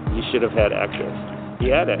care. He should have had access. He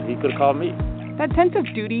had it. He could have called me. That sense of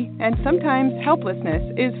duty and sometimes helplessness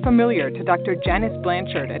is familiar to Dr. Janice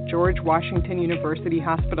Blanchard at George Washington University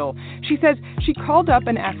Hospital. She says she called up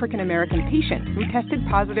an African-American patient who tested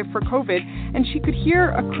positive for COVID, and she could hear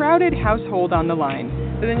a crowded household on the line.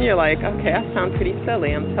 So then you're like, okay, I sound pretty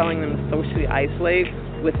silly. I'm telling them to socially isolate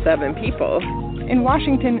with 7 people. In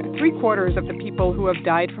Washington, 3/4 of the people who have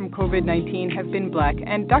died from COVID-19 have been black,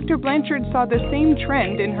 and Dr. Blanchard saw the same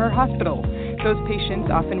trend in her hospital. Those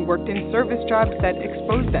patients often worked in service jobs that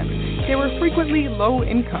exposed them. They were frequently low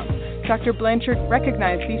income. Dr. Blanchard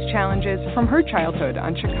recognized these challenges from her childhood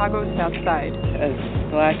on Chicago's South Side. As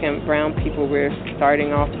black and brown people, we're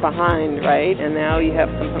starting off behind, right? And now you have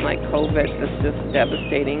something like COVID that's just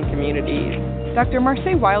devastating communities. Dr.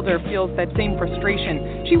 Marcy Wilder feels that same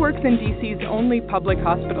frustration. She works in D.C.'s only public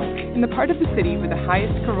hospital, in the part of the city with the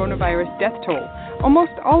highest coronavirus death toll.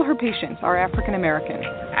 Almost all her patients are African American.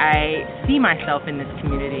 I see myself in this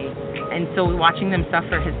community, and so watching them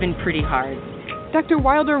suffer has been pretty hard. Dr.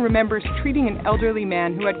 Wilder remembers treating an elderly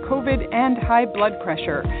man who had COVID and high blood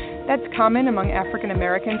pressure. That's common among African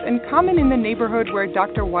Americans and common in the neighborhood where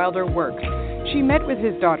Dr. Wilder works. She met with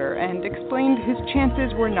his daughter and explained his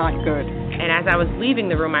chances were not good. And as I was leaving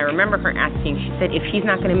the room, I remember her asking, she said, if he's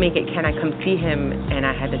not going to make it, can I come see him? And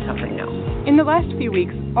I had to tell her no. In the last few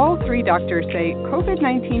weeks, all 3 doctors say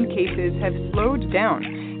COVID-19 cases have slowed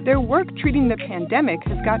down. Their work treating the pandemic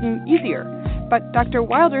has gotten easier. But Dr.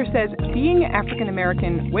 Wilder says being African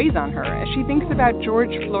American weighs on her as she thinks about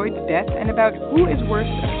George Floyd's death and about who is worst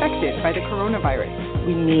affected by the coronavirus.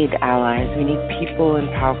 We need allies. We need people in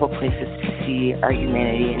powerful places to see our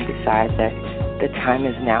humanity and decide that the time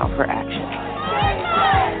is now for action.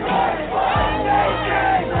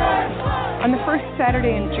 On the first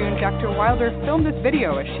Saturday in June, Dr. Wilder filmed this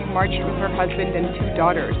video as she marched with her husband and 2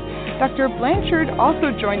 daughters. Dr. Blanchard also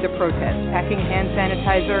joined the protest, packing hand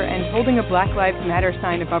sanitizer and holding a Black Lives Matter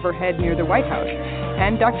sign above her head near the White House.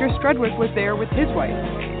 And Dr. Strudwick was there with his wife.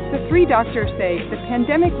 The 3 doctors say the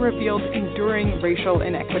pandemic revealed enduring racial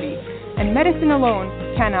inequity, and medicine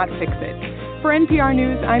alone cannot fix it. For NPR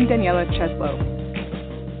News, I'm Daniela Cheslow.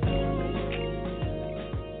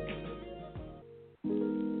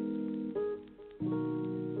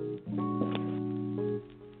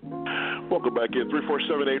 Welcome back in,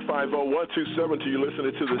 347-850-1272. You're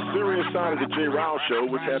listening to the Serious Side of the J-Ryle Show,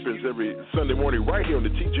 which happens every Sunday morning right here on the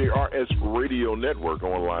TJRS Radio Network,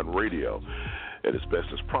 online radio. And as best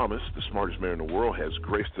as promised, the smartest man in the world has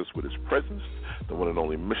graced us with his presence, the one and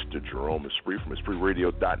only Mr. Jerome Esprit from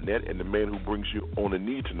EspritRadio.net, and the man who brings you on a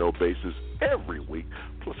need-to-know basis every week,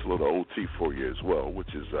 plus a little OT for you as well,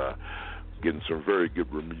 which is getting some very good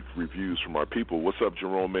reviews from our people. What's up,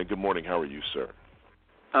 Jerome, man? Good morning. How are you, sir?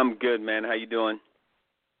 I'm good, man. How you doing?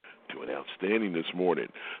 Doing outstanding this morning.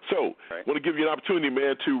 So, I want to give you an opportunity,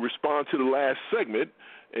 man, to respond to the last segment,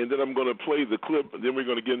 and then I'm going to play the clip, and then we're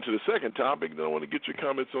going to get into the second topic, and then I want to get your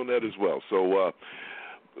comments on that as well. So,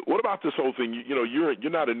 what about this whole thing? You know, you're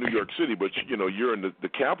not in New York City, but, you know, you're in the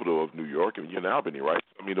capital of New York, and you're in Albany, right?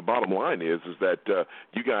 I mean, the bottom line is that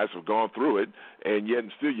you guys have gone through it, and yet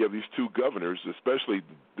still you have these 2 governors, especially,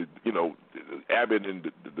 Abbott and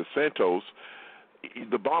DeSantis.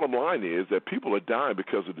 The bottom line is that people are dying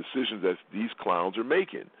because of decisions that these clowns are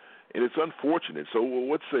making, and it's unfortunate. So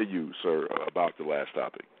what say you, sir, about the last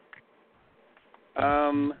topic?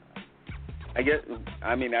 I guess,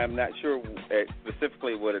 I mean, I'm not sure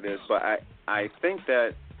specifically what it is, but I think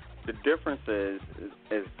that the difference is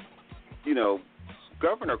you know,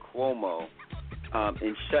 Governor Cuomo,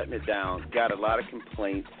 in shutting it down, got a lot of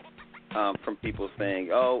complaints from people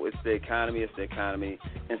saying, oh, it's the economy.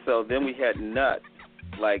 And so then we had nuts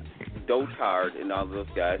like Dotard and all those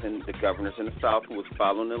guys and the governors in the South who was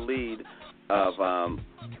following the lead of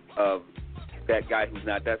that guy who's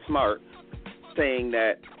not that smart, saying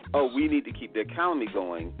that, oh, we need to keep the economy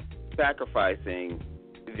going, sacrificing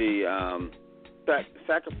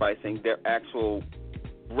their actual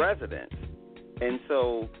residents. And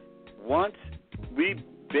so once we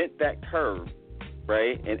bent that curve,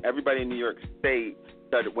 right, and everybody in New York State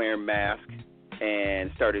started wearing masks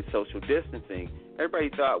and started social distancing, everybody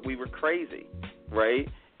thought we were crazy, right?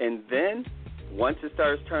 And then once it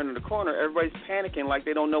starts turning the corner, everybody's panicking like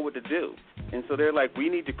they don't know what to do. And so they're like, we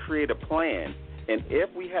need to create a plan. And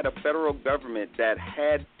if we had a federal government that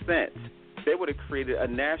had sense, they would have created a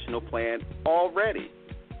national plan already.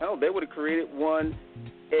 Hell, they would have created one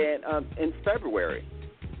in February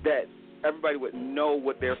that everybody would know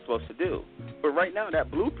what they're supposed to do. But right now,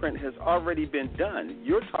 that blueprint has already been done.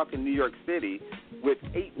 You're talking New York City with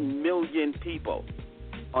 8 million people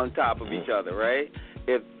on top of each other, right?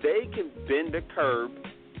 If they can bend the curve,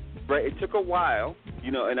 right, it took a while,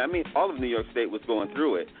 you know, and I mean all of New York State was going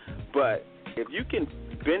through it, but if you can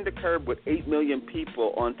bend the curve with 8 million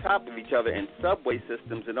people on top of each other and subway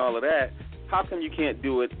systems and all of that, how come you can't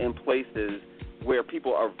do it in places where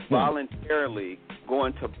people are voluntarily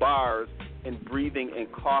going to bars and breathing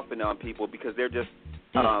and coughing on people because they're just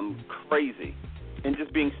crazy and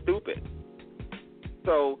just being stupid?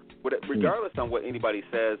 So regardless on what anybody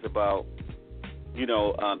says about, you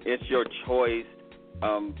know, it's your choice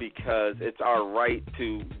because it's our right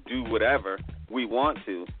to do whatever we want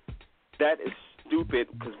to, that is stupid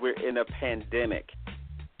because we're in a pandemic.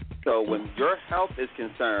 So when your health is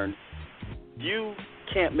concerned, you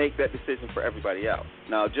can't make that decision for everybody else.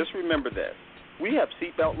 Now, just remember this. We have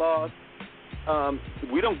seatbelt laws.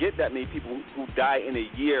 We don't get that many people who die in a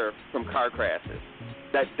year from car crashes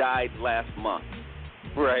that died last month,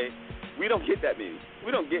 right? We don't get that many.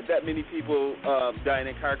 We don't get that many people dying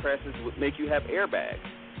in car crashes that make you have airbags,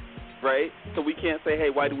 right? So we can't say, hey,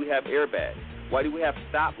 why do we have airbags? Why do we have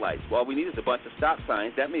stoplights? Well, we need is a bunch of stop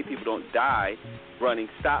signs. That many people don't die running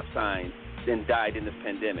stop signs than died in this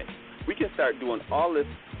pandemic. We can start doing all this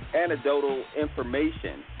anecdotal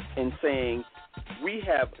information and saying we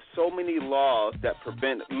have so many laws that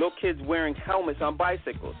prevent little kids wearing helmets on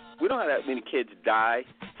bicycles. We don't have that many kids die,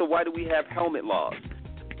 so why do we have helmet laws?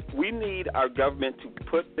 We need our government to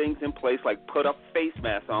put things in place like put a face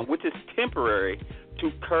mask on, which is temporary, to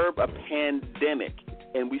curb a pandemic.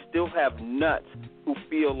 And we still have nuts who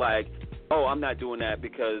feel like, oh, I'm not doing that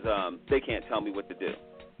because they can't tell me what to do.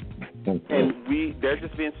 And they're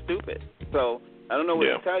just being stupid. So I don't know what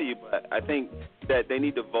to tell you, but I think that they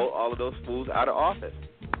need to vote all of those fools out of office.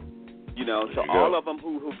 You know, so all of them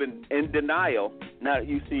who've been in denial, now that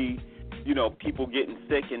you see, you know, people getting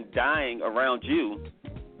sick and dying around you.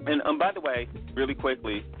 And by the way, really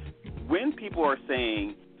quickly, when people are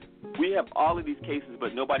saying we have all of these cases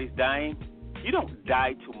but nobody's dying, you don't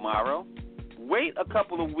die tomorrow. Wait a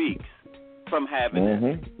couple of weeks from having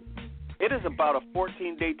it. It is about a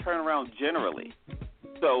 14-day turnaround generally.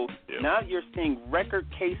 So now you're seeing record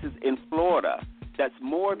cases in Florida. That's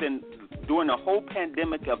more than during the whole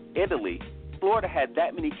pandemic of Italy. Florida had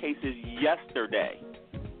that many cases yesterday.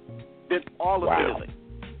 Then all of Italy.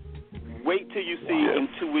 Wait till you see in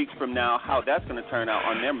 2 weeks from now how that's going to turn out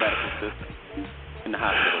on their medical system in the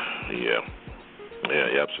hospital.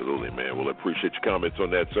 Yeah, absolutely, man. Well, I appreciate your comments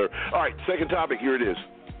on that, sir. All right, second topic. Here it is.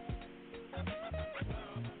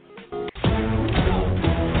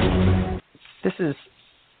 This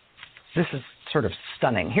is sort of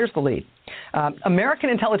stunning. Here's the lead. American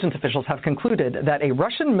intelligence officials have concluded that a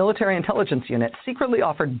Russian military intelligence unit secretly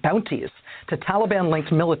offered bounties to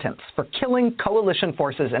Taliban-linked militants for killing coalition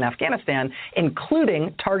forces in Afghanistan,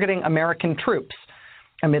 including targeting American troops,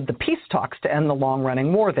 amid the peace talks to end the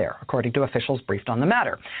long-running war there, according to officials briefed on the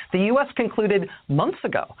matter. The U.S. concluded months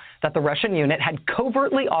ago that the Russian unit had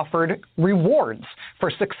covertly offered rewards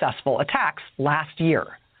for successful attacks last year.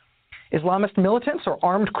 Islamist militants or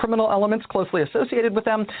armed criminal elements closely associated with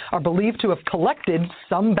them are believed to have collected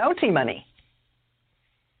some bounty money.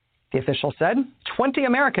 The official said 20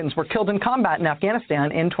 Americans were killed in combat in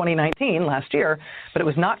Afghanistan in 2019, last year, but it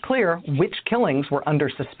was not clear which killings were under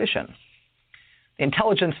suspicion. The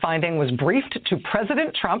intelligence finding was briefed to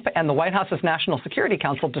President Trump, and the White House's National Security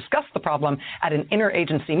Council discussed the problem at an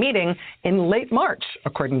interagency meeting in late March,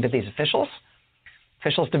 according to these officials.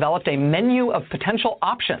 Officials developed a menu of potential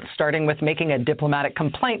options, starting with making a diplomatic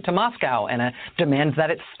complaint to Moscow and a demand that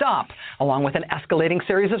it stop, along with an escalating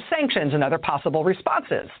series of sanctions and other possible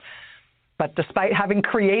responses. But despite having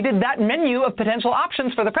created that menu of potential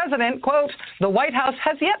options for the president, quote, the White House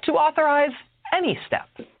has yet to authorize any step.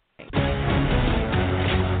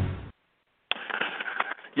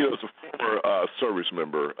 You know, as a former service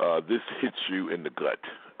member, this hits you in the gut.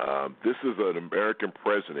 This is an American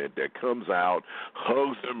president that comes out,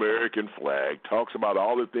 hugs the American flag, talks about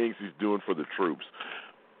all the things he's doing for the troops.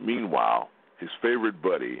 Meanwhile, his favorite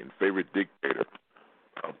buddy and favorite dictator,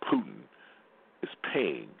 Putin, is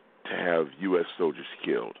paying to have U.S. soldiers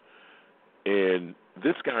killed. And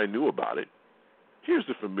this guy knew about it. Here's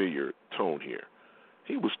the familiar tone here.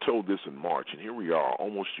 He was told this in March, and here we are,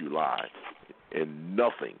 almost July, and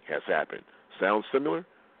nothing has happened. Sounds similar?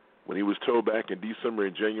 When he was told back in December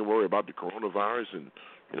and January about the coronavirus, and,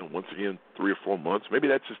 you know, once again, 3 or 4 months, maybe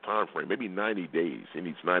that's his time frame, maybe 90 days. He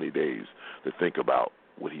needs 90 days to think about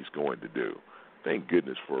what he's going to do. Thank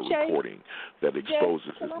goodness for a reporting that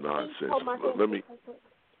exposes his nonsense. Let me,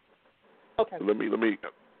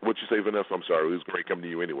 what you say, Vanessa? I'm sorry, it was great coming to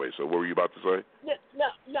you anyway, so what were you about to say?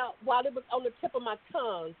 No, while it was on the tip of my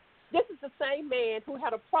tongue, this is the same man who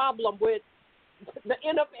had a problem with the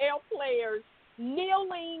NFL players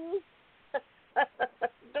kneeling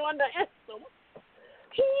during the anthem.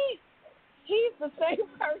 He's the same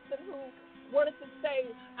person who wanted to say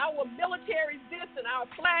our military is this and our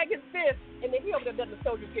flag is this, and then he over there letting the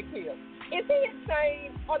soldiers get killed. Is he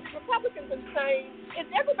insane? Are the Republicans insane? Is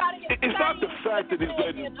everybody insane? It's not the fact that he's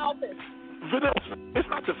letting Vanessa, it's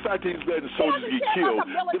not the fact that he's letting soldiers get killed.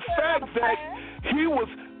 The fact that he was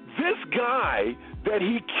this guy that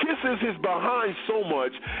he kisses his behind so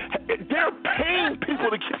much, they're paying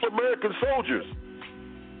people to kill American soldiers.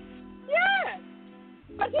 Yes.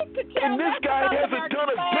 But he could and this guy hasn't done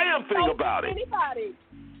a damn thing about it. Anybody.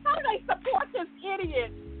 How do they support this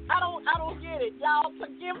idiot? I don't get it. Y'all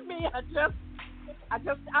forgive me.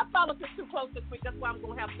 I followed this too close this week. That's why I'm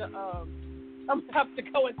gonna have to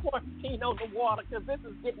go and quarantine on the water because this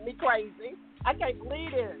is getting me crazy. I can't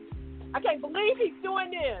believe it. I can't believe he's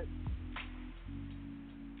doing this.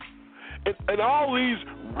 And all these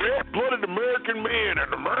red-blooded American men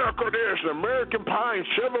and America this and American Pie and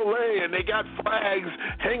Chevrolet, and they got flags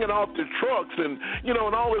hanging off the trucks and,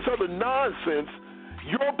 and all this other nonsense.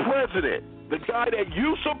 Your president, the guy that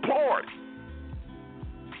you support,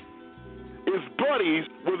 is buddies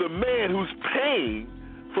with a man who's paying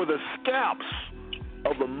for the scalps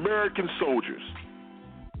of American soldiers.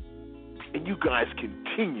 And you guys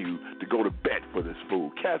continue to go to bat for this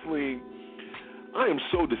fool. Kathleen, I am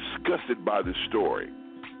so disgusted by this story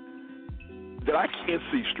that I can't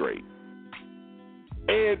see straight.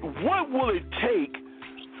 And what will it take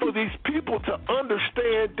for these people to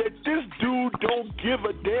understand that this dude don't give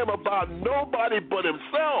a damn about nobody but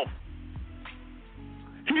himself?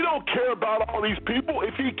 He don't care about all these people.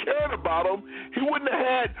 If he cared about them, he wouldn't have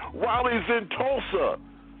had rallies in Tulsa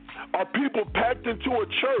or people packed into a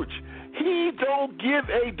church. He don't give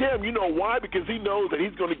a damn. You know why? Because he knows that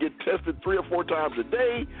he's going to get tested 3 or 4 times a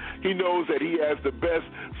day. He knows that he has the best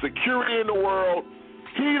security in the world.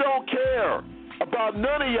 He don't care about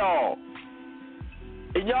none of y'all.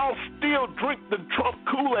 And y'all still drink the Trump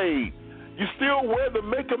Kool-Aid. You still wear the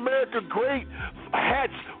Make America Great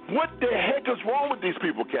hats. What the heck is wrong with these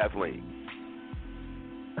people, Kathleen?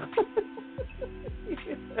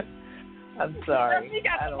 I'm sorry.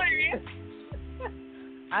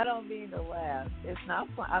 I don't mean to laugh. It's not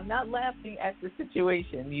fun. I'm not laughing at the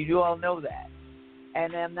situation. You all know that.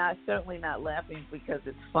 And I'm certainly not laughing because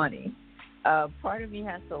it's funny. Part of me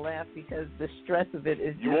has to laugh because the stress of it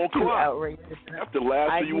is just too outrageous. You have to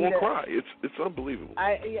laugh so you won't cry. It's unbelievable.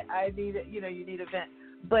 I need it. You need a vent.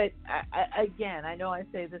 But again, I know I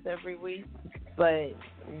say this every week, but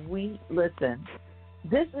listen.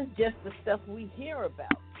 This is just the stuff we hear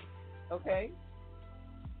about. Okay.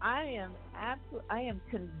 I am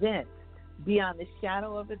convinced beyond the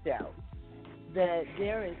shadow of a doubt that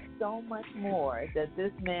there is so much more that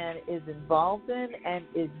this man is involved in and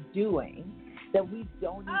is doing that we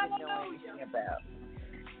don't even know anything about.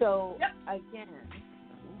 So again,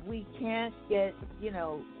 we can't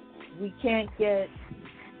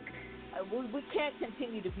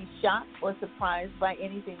continue to be shocked or surprised by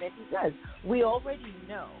anything that he does. We already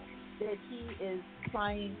know that he is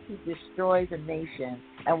trying to destroy the nation,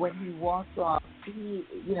 and when he walks off,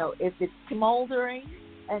 if it's smoldering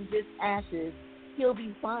and just ashes, he'll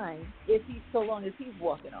be fine so long as he's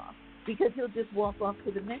walking off, because he'll just walk off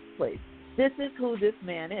to the next place. This is who this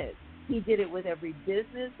man is. He did it with every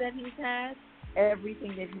business that he's had,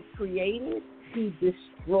 everything that he created, he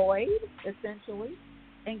destroyed essentially.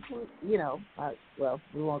 We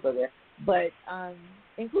won't go there, but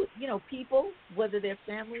include people, whether they're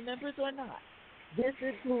family members or not. This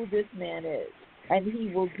is who this man is, and he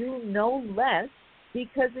will do no less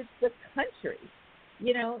because it's the country.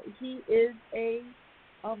 He is a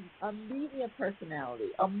media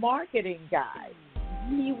personality, a marketing guy.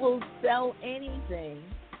 He will sell anything,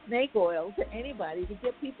 snake oil, to anybody to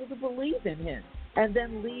get people to believe in him, and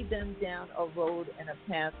then lead them down a road and a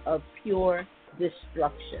path of pure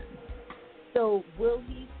destruction. So will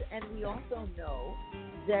he? And we also know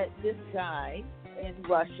that this guy in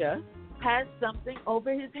Russia has something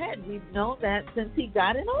over his head. We've known that since he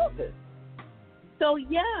got in office. So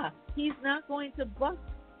yeah, he's not going to bust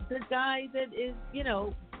the guy that is,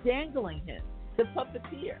 dangling him, the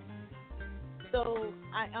puppeteer. So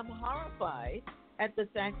I'm horrified at the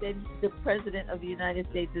fact that the President of the United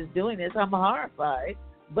States is doing this. I'm horrified,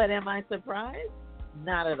 but am I surprised?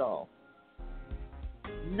 Not at all.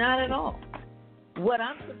 Not at all. What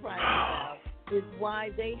I'm surprised about is why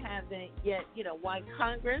they haven't yet, why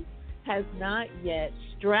Congress has not yet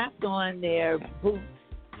strapped on their boots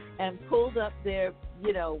and pulled up their,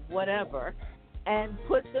 whatever, and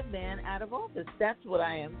put the man out of office. That's what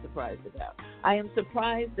I am surprised about. I am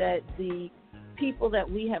surprised that the people that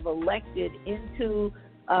we have elected into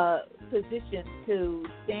position to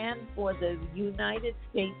stand for the United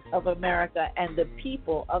States of America and the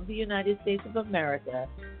people of the United States of America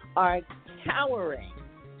are cowering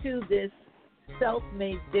to this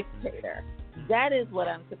self-made dictator. That is what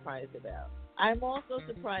I'm surprised about. I'm also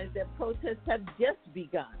surprised that protests have just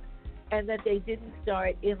begun and that they didn't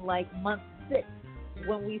start in month 6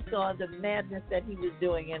 when we saw the madness that he was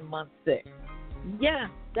doing in month 6. Yeah,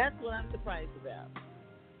 that's what I'm surprised about.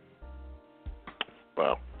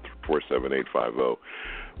 Wow. 47850-1272,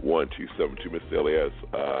 Mr. Elias.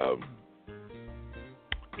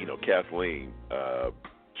 Kathleen,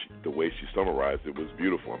 the way she summarized it was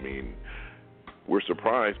beautiful. I mean, we're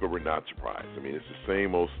surprised, but we're not surprised. I mean, it's the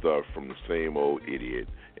same old stuff from the same old idiot,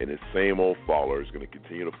 and his same old follower is going to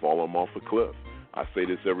continue to fall him off a cliff. I say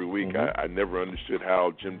this every week. Mm-hmm. I never understood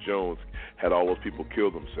how Jim Jones had all those people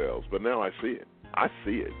kill themselves, but now I see it. I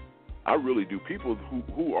see it. I really do. People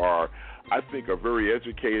who are, I think, are very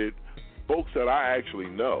educated, folks that I actually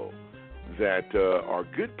know that are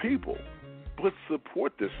good people, but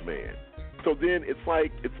support this man. So then it's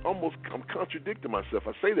like, it's almost, I'm contradicting myself.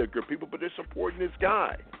 I say they're good people, but they're supporting this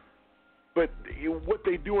guy. But what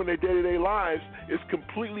they do in their day-to-day lives is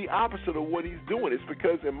completely opposite of what he's doing. It's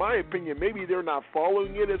because, in my opinion, maybe they're not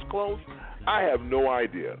following it as close. I have no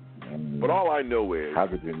idea. But all I know is, how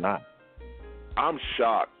could you not? I'm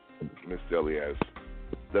shocked, Mr. Elias,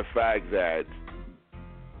 the fact that,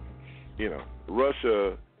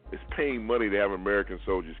 Russia is paying money to have American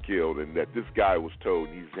soldiers killed, and that this guy was told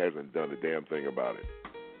he hasn't done a damn thing about it.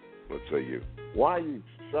 What say you? Why are you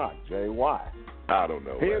shocked, Jay? Why? I don't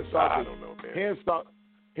know. I don't know, man.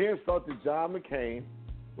 He insulted John McCain,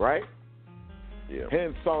 right? Yeah. He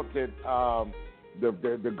insulted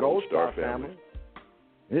the Gold Star family.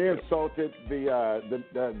 He insulted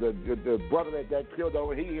the brother that killed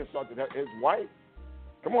over. He insulted his wife.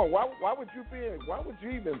 Come on, why would you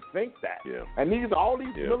even think that? Yeah. And all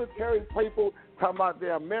these military people talking about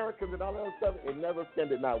they're Americans and all that other stuff. It never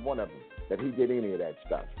offended not one of them that he did any of that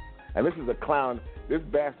stuff. And this is a clown. This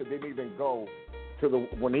bastard didn't even go to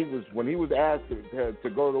when he was asked to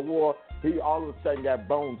go to the war. He all of a sudden got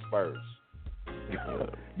bone spurs.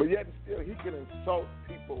 But yet still he can insult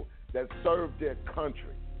people that serve their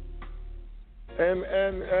country.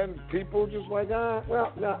 And people just like,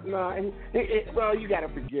 well, you got to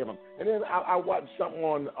forgive him. And then I watched something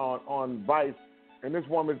on Vice, and this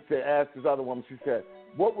woman asked this other woman, she said,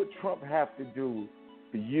 what would Trump have to do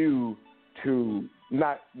for you to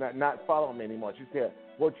not follow him anymore? She said,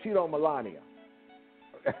 well, cheat on Melania.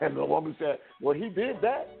 And the woman said, well, he did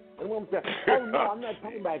that. And the woman said, oh, no, I'm not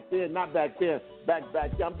talking back then, not back then, back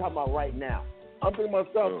then. I'm talking about right now. I'm thinking to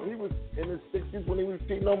myself, he was in his 60s when he was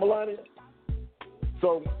cheating on Melania.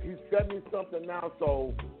 So he's 70-something now,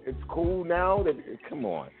 so it's cool now. Come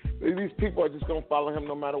on. These people are just going to follow him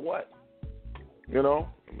no matter what. I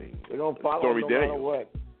mean, they're going to follow him no matter what.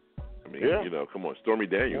 I mean, come on, Stormy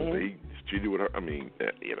Daniels, he cheated with her. I mean,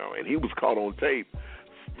 and he was caught on tape,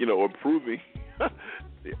 approving.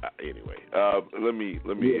 Anyway, let me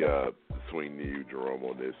swing to you, Jerome,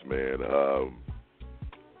 on this, man.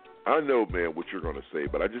 I know, man, what you're going to say,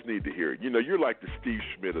 but I just need to hear it. You're like the Steve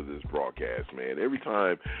Schmidt of this broadcast, man. Every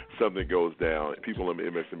time something goes down, people on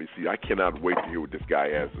MSNBC, I cannot wait to hear what this guy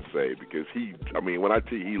has to say because when I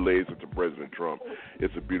tell you he lays into President Trump,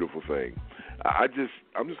 it's a beautiful thing.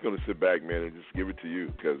 I'm just going to sit back, man, and just give it to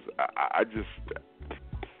you because I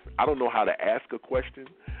don't know how to ask a question.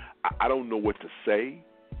 I don't know what to say.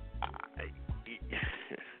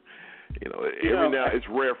 Every now it's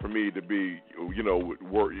rare for me to be,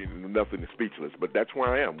 nothing speechless, but that's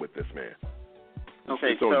where I am with this man.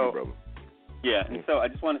 Okay, so you, brother. Yeah, and so I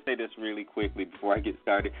just want to say this really quickly before I get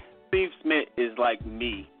started. Steve Smith is like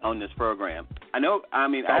me on this program. I know. I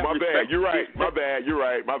mean, my bad. You're right. My bad. You're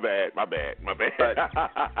right. My bad. But,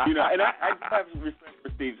 and I have respect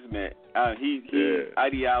for Steve Smith. His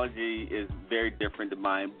ideology is very different to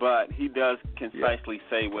mine, but he does concisely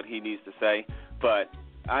say what he needs to say. But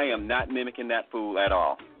I am not mimicking that fool at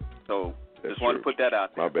all. So just want to put that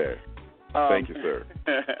out there. My bad. Thank you, sir.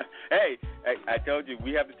 Hey, I told you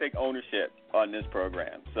we have to take ownership on this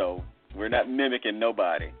program. So we're not mimicking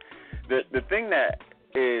nobody. The thing that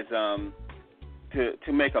is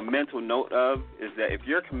to make a mental note of is that if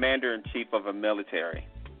you're commander-in-chief of a military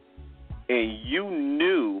and you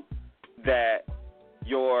knew that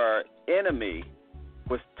your enemy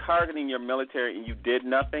was targeting your military and you did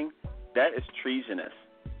nothing, that is treasonous.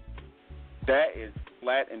 That is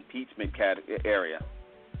flat impeachment area.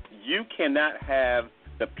 You cannot have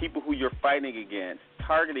the people who you're fighting against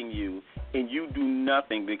targeting you and you do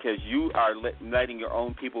nothing because you are letting your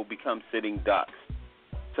own people become sitting ducks.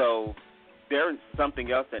 So there's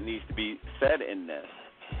something else that needs to be said in this.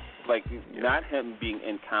 Like, not him being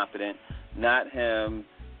incompetent, not him,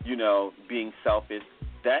 being selfish.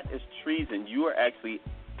 That is treason. You are actually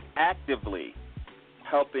actively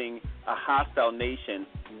helping a hostile nation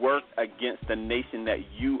work against the nation that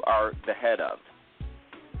you are the head of.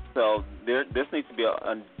 So this needs to be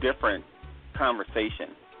a different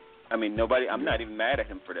conversation. I mean, I'm not even mad at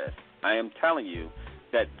him for this. I am telling you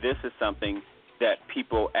that this is something that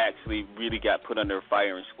people actually really got put under a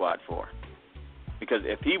firing squad for. Because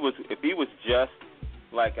if he was just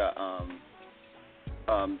like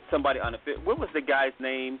somebody on the field, what was the guy's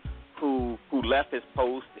name who left his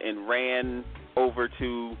post and ran over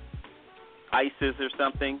to ISIS or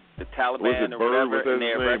something, the Taliban or whatever? Was that his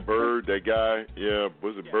name? Bird, that guy? Yeah,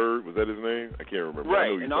 was it Bird? Was that his name? I can't remember.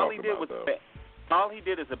 Right, I know and all he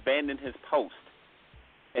did is abandon his post.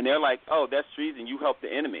 And they're like, oh, that's treason. You helped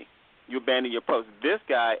the enemy. you abandon your post. This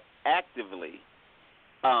guy actively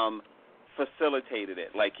facilitated it.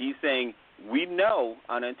 Like he's saying, we know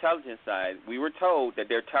on the intelligence side, we were told that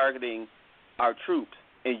they're targeting our troops,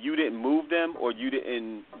 and you didn't move them or you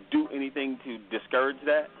didn't do anything to discourage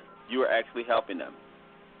that. You were actually helping them.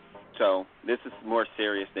 So this is more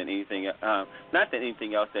serious than anything, not than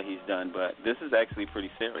anything else that he's done, but this is actually pretty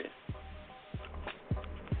serious.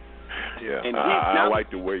 Yeah, and I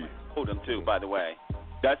like the way you told him too. By the way,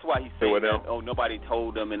 that's why he's saying that. Oh, nobody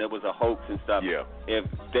told them, and it was a hoax and stuff. Yeah. If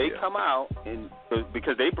they come out and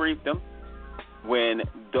because they briefed them, when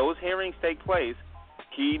those hearings take place,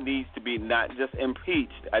 he needs to be not just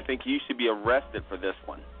impeached. I think he should be arrested for this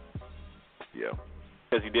one. Yeah.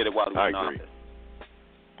 Because he did it while he was in office.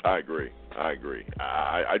 I agree. It'd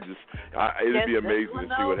be amazing to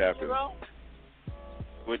see what happens.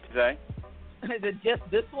 What'd you say? Is it just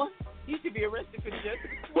this one? He should be arrested for just this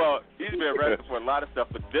one. Well, he should be arrested for a lot of stuff,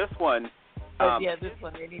 but this one... this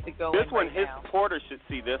one, they need to go This in one, right his now. supporters should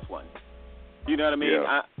see this one. You know what I mean?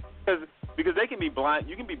 Yeah. Because they can be blind.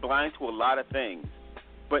 You can be blind to a lot of things.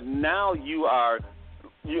 But now you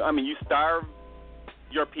starve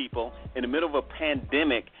your people in the middle of a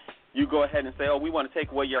pandemic. You go ahead and say, we want to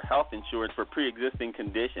take away your health insurance for pre-existing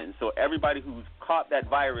conditions. So everybody who's caught that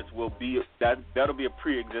virus that'll be a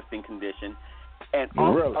pre-existing condition. And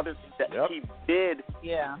all the other things that he did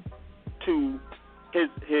to his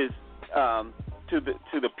to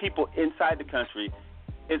the people inside the country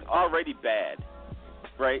is already bad.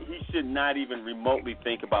 Right? He should not even remotely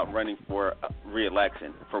think about running for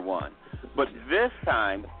re-election, for one. But this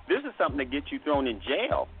time, this is something that gets you thrown in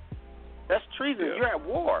jail. That's treason. Yeah. You're at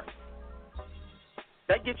war.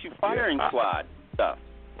 That gets you firing squad stuff.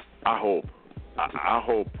 I hope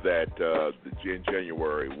that in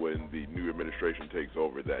January, when the new administration takes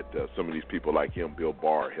over, that some of these people like him, Bill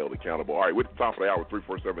Barr, are held accountable. All right, we're at the top of the hour,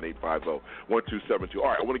 347-850-1272. All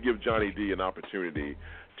right, I want to give Johnny D an opportunity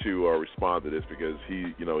to respond to this because he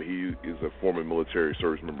is a former military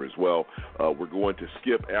service member as well. We're going to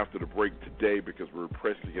skip after the break today because we're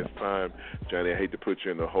pressed against time. Johnny, I hate to put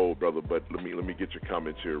you in the hole, brother, but let me get your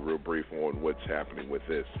comments here real brief on what's happening with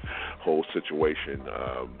this whole situation.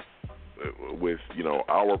 With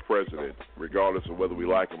our president, regardless of whether we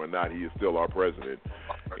like him or not, he is still our president.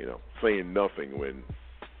 Saying nothing when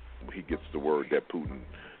he gets the word that Putin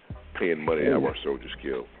paying money to have our soldiers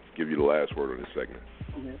killed. Give you the last word on this segment.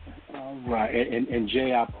 All right, and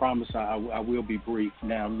Jay, I promise I will be brief.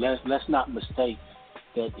 Now, let's not mistake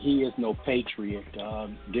that he is no patriot.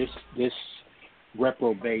 This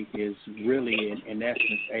reprobate is really, in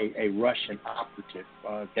essence, a Russian operative.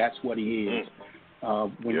 That's what he is.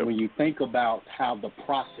 When you think about how the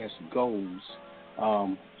process goes,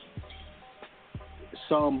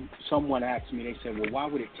 someone asked me, they said, well, why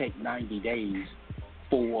would it take 90 days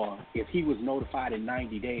if he was notified in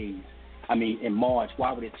 90 days, in March,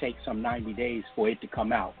 why would it take some 90 days for it to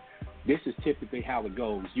come out? This is typically how it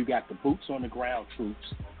goes. You got the boots on the ground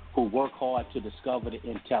troops who work hard to discover the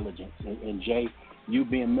intelligence. And Jay, you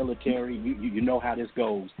being military, you know how this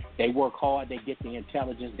goes. They work hard, they get the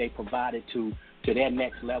intelligence, they provide it to their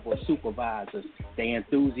next level of supervisors. They're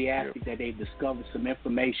enthusiastic that they've discovered some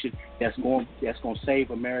information that's going to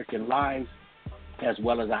save American lives as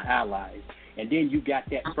well as our allies. And then you got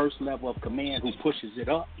that first level of command who pushes it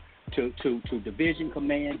up to division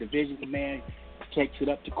command. Division command takes it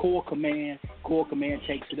up to Corps command. Corps command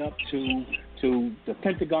takes it up to the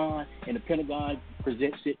Pentagon, and the Pentagon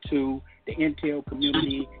presents it to the intel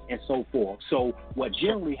community and so forth. So what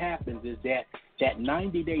generally happens is that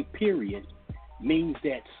 90-day period means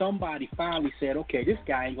that somebody finally said, okay, this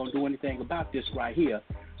guy ain't going to do anything about this right here.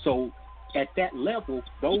 So at that level,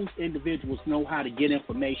 those individuals know how to get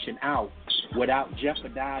information out without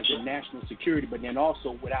jeopardizing national security, but then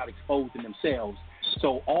also without exposing themselves.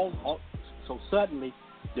 So suddenly,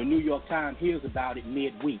 the New York Times hears about it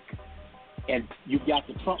midweek. And you've got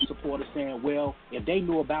the Trump supporters saying, well, if they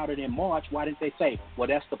knew about it in March, why didn't they say? Well,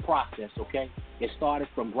 that's the process, okay? It started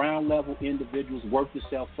from ground level individuals, worked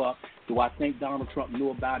itself up. Do I think Donald Trump knew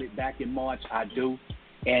about it back in March? I do.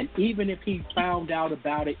 And even if he found out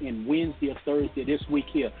about it in Wednesday or Thursday this week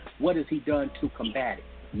here, what has he done to combat it?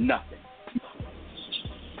 Nothing.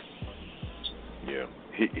 Yeah,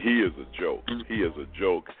 he is a joke. He is a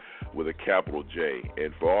joke with a capital J.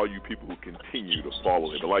 And for all you people who continue to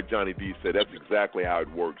follow him, and like Johnny D said, that's exactly how it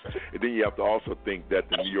works. And then you have to also think that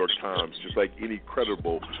the New York Times, just like any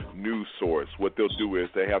credible news source, what they'll do is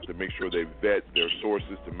they have to make sure they vet their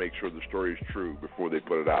sources to make sure the story is true before they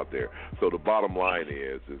put it out there. So the bottom line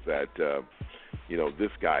is that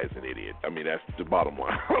this guy is an idiot. I mean, that's the bottom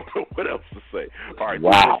line. I don't know what else to say. All right,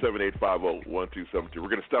 wow. 217-850-1272. We're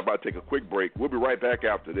going to stop by and take a quick break. We'll be right back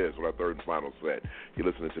after this with our third and final set. You're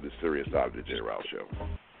listening to the Serious Side of the J. Riles Show.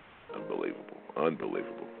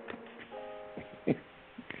 Unbelievable.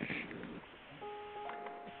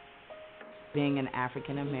 Being an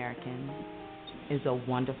African American is a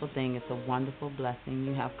wonderful thing. It's a wonderful blessing.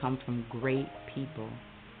 You have come from great people.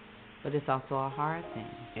 But it's also a hard thing.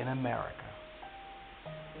 In America,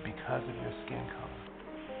 because of your skin color,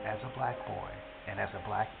 as a black boy and as a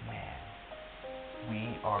black man,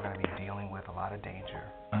 we are going to be dealing with a lot of danger.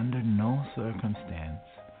 Under no circumstance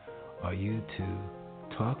are you to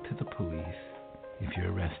talk to the police if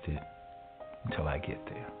you're arrested until I get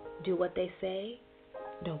there. Do what they say.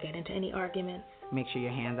 Don't get into any arguments. Make sure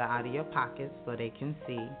your hands are out of your pockets so they can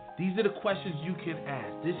see. These are the questions you can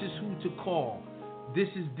ask. This is who to call. This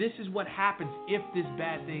is what happens if this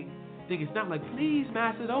bad thing. It's not like, please,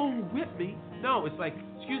 master, don't whip me. No, it's like,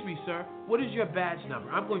 excuse me, sir, what is your badge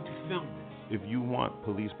number? I'm going to film this. If you want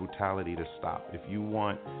police brutality to stop, if you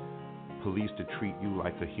want police to treat you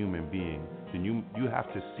like a human being, then you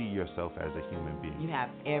have to see yourself as a human being. You have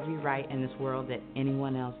every right in this world that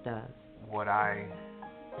anyone else does. What I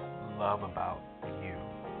love about you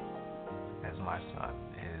as my son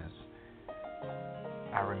is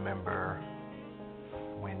I remember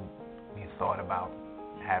when we thought about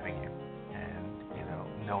having you and,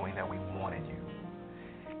 knowing that we wanted you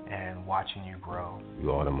and watching you grow.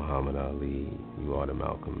 You are the Muhammad Ali, you are the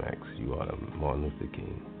Malcolm X, you are the Martin Luther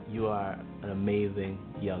King. You are an amazing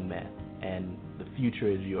young man, and the future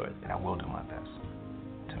is yours. And I will do my best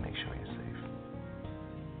to make sure you're safe.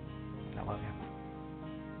 I love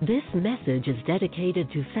you. This message is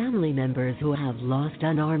dedicated to family members who have lost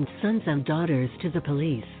unarmed sons and daughters to the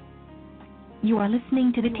police. You are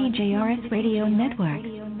listening to the TJRS Radio Network.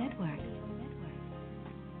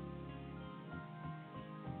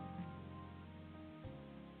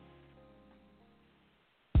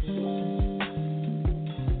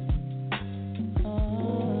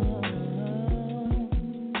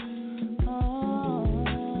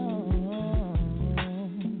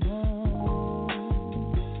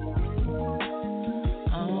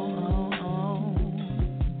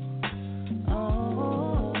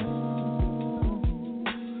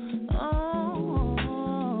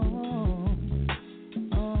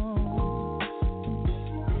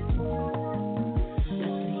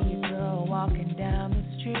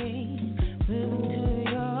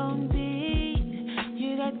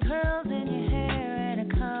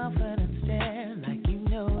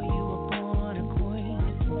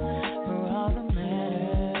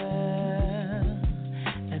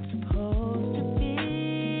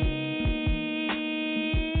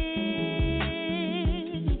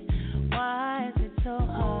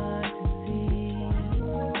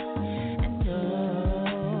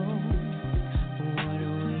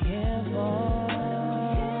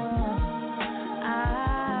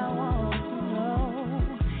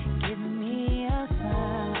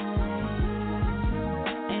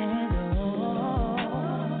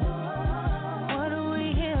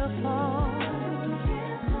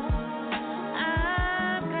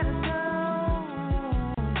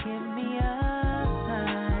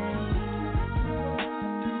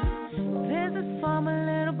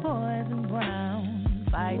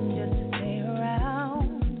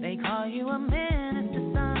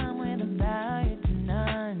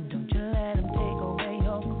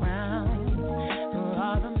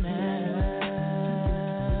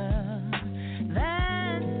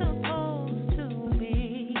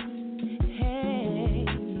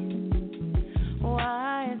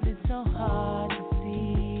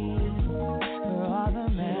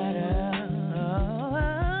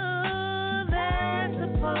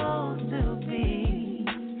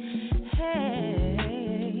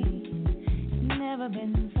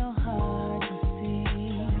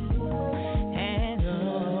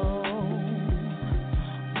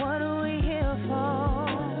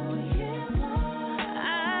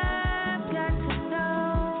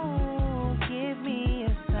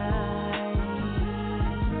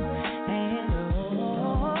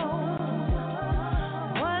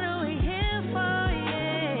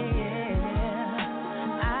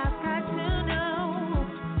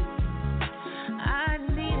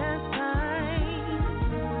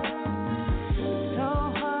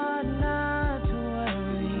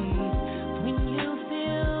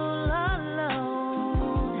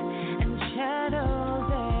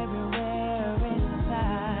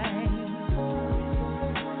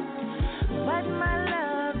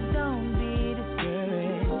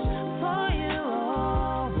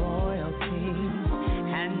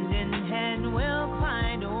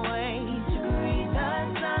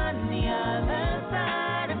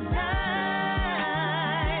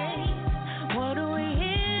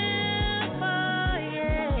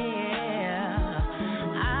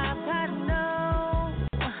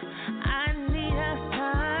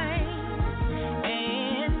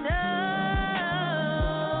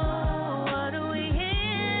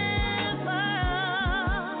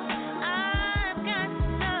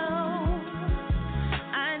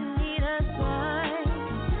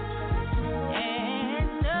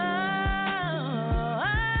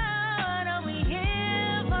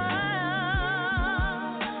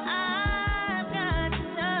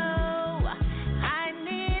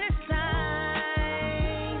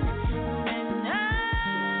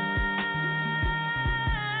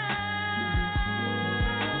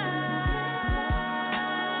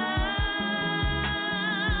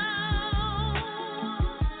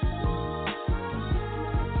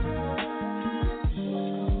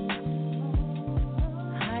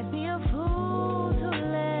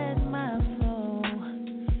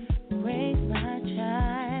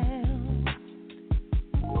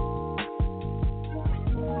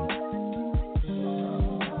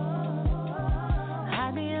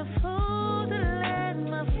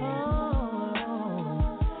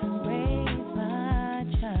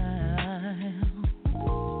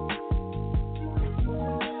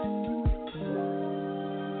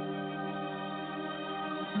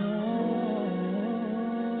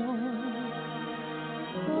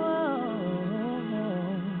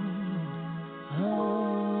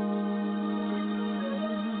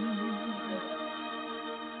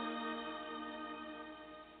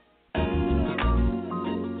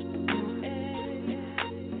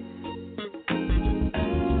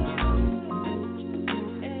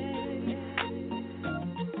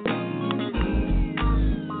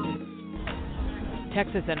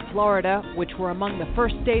 Texas and Florida, which were among the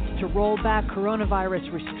first states to roll back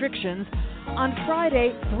coronavirus restrictions, on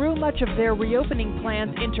Friday threw much of their reopening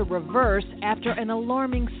plans into reverse after an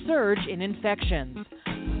alarming surge in infections.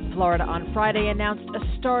 Florida on Friday announced a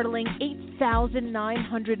startling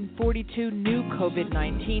 8,942 new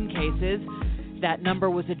COVID-19 cases. That number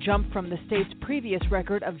was a jump from the state's previous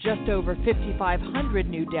record of just over 5,500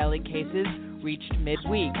 new daily cases reached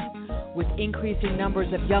midweek. With increasing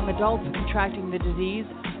numbers of young adults contracting the disease,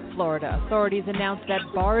 Florida authorities announced that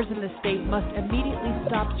bars in the state must immediately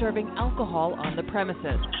stop serving alcohol on the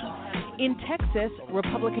premises. In Texas,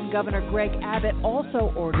 Republican Governor Greg Abbott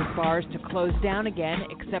also ordered bars to close down again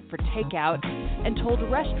except for takeout and told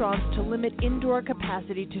restaurants to limit indoor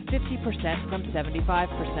capacity to 50% from 75%.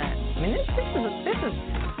 I mean, this is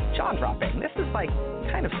jaw-dropping. This is like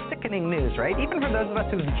kind of sickening news, right? Even for those of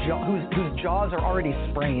us whose jaws are already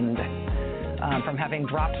sprained from having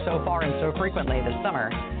dropped so far and so frequently this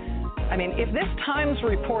summer. I mean, if this Times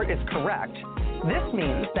report is correct, this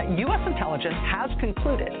means that U.S. intelligence has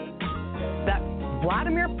concluded that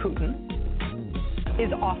Vladimir Putin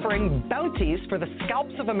is offering bounties for the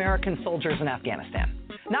scalps of American soldiers in Afghanistan.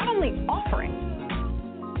 Not only offering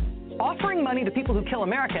money to people who kill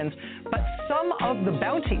Americans, but some of the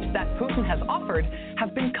bounties that Putin has offered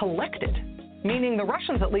have been collected, meaning the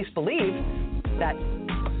Russians at least believe that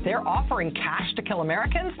their offering cash to kill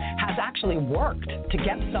Americans has actually worked to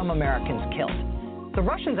get some Americans killed. The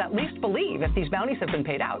Russians at least believe, if these bounties have been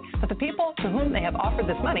paid out, that the people to whom they have offered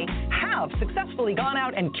this money have successfully gone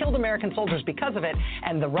out and killed American soldiers because of it,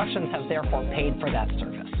 and the Russians have therefore paid for that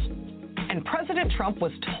service. And President Trump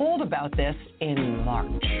was told about this in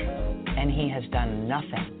March, and he has done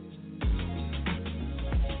nothing.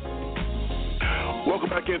 Welcome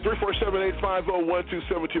back in,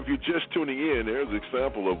 347-850-1272. If you're just tuning in, there's an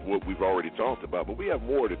example of what we've already talked about, but we have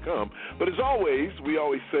more to come. But as always, we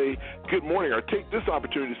always say good morning. I take this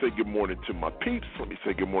opportunity to say good morning to my peeps. Let me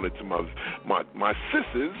say good morning to my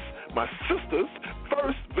sisters.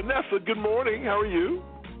 First, Vanessa, good morning. How are you?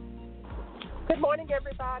 Good morning,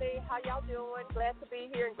 everybody. How y'all doing? Glad to be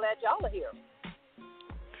here and glad y'all are here.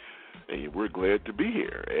 And we're glad to be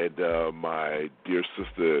here. And my dear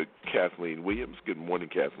sister, Kathleen Williams. Good morning,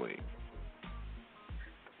 Kathleen.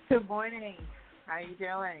 Good morning. How are you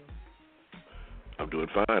doing? I'm doing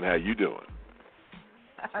fine. How you doing?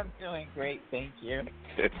 I'm doing great, thank you.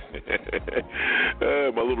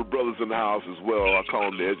 My little brother's in the house as well. I call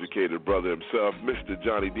him the educated brother himself, Mr.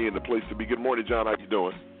 Johnny D, in the place to be. Good morning, John. How you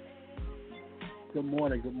doing? Good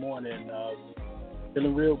morning.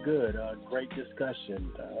 Feeling real good. Great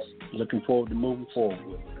discussion. Looking forward to moving forward.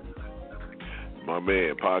 My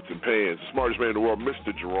man, Pots and Pans, smartest man in the world,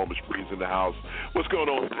 Mr. Jerome Spree's in the house. What's going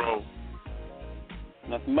on, Jerome?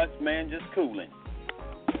 Nothing much, man, just cooling.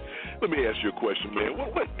 Let me ask you a question, man.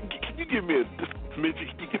 What can you give me a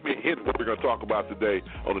hint of what we're going to talk about today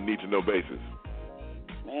on a need-to-know basis?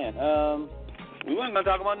 Man, we weren't going to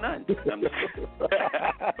talk about nothing.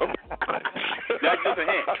 That's just a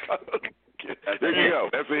hint. There you go.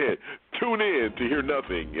 That's it. Tune in to hear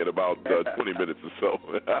nothing in about 20 minutes or so.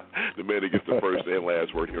 The man that gets the first and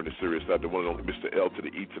last word here on the Seriouside, the one and only Mr. L to the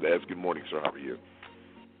E to the S. Good morning, sir. How are you?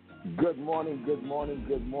 Good morning,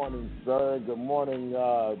 sir. Good morning,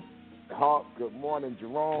 Hawk. Good morning,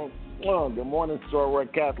 Jerome. Good morning, Soror,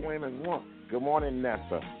 Kathleen, and good morning,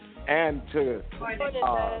 Nessa. And to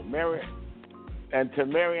Mary and to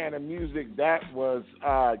Mariana Music, that was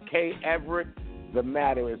Kay Everett. The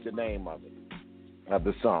Matter is the name of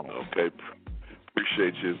the song. Okay.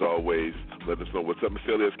 Appreciate you as always. Let us know what's up.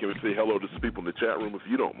 Mr. Elias, can we say hello to some people in the chat room if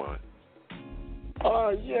you don't mind?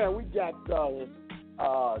 Yeah, we got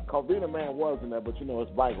Calvina Man was in there, but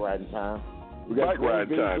it's bike riding time. We got bike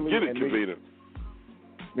riding time. Get it, Calvina.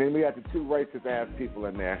 Then we got the two racist ass people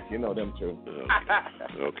in there. You know them too.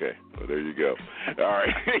 Okay. Well, there you go. All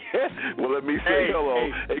right. Well, let me say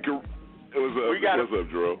hello. Hey, what's up,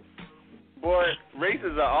 Jerome? Boy,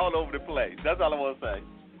 races are all over the place. That's all I want to say.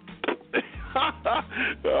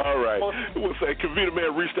 All right. We'll say Kavita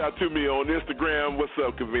Man reached out to me on Instagram. What's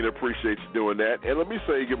up, Kavita? Appreciate you doing that. And let me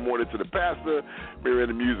say good morning to the pastor.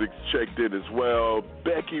 Mariana Music checked in as well.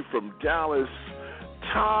 Becky from Dallas.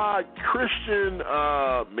 Todd, Christian,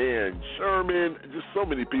 Sherman, just so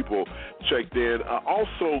many people checked in.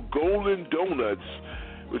 Also, Golden Donuts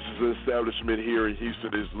which is an establishment here in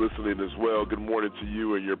Houston, is listening as well. Good morning to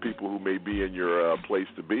you and your people who may be in your place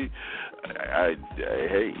to be.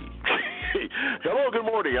 Hey. Hello, good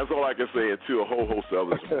morning. That's all I can say. And to a whole host of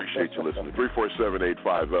others, appreciate you listening.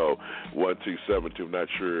 347-850-1272. Not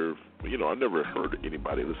sure, I never heard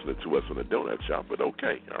anybody listening to us in a donut shop, but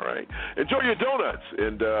okay, all right. Enjoy your donuts,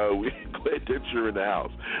 and we're glad that you're in the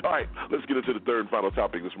house. All right, let's get into the third and final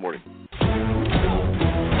topic this morning.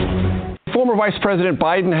 Former Vice President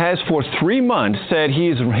Biden has for 3 months said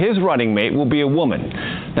his running mate will be a woman.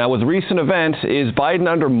 Now, with recent events, is Biden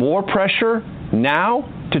under more pressure now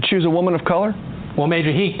to choose a woman of color? Well,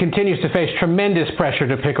 Major, he continues to face tremendous pressure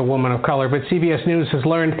to pick a woman of color, but CBS News has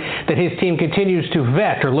learned that his team continues to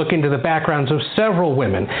vet or look into the backgrounds of several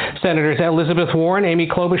women. Senators Elizabeth Warren, Amy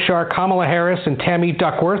Klobuchar, Kamala Harris, and Tammy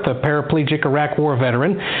Duckworth, a paraplegic Iraq War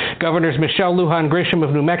veteran. Governors Michelle Lujan Grisham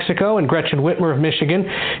of New Mexico and Gretchen Whitmer of Michigan.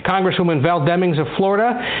 Congresswoman Val Demings of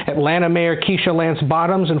Florida. Atlanta Mayor Keisha Lance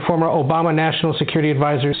Bottoms and former Obama National Security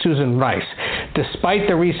Advisor Susan Rice. Despite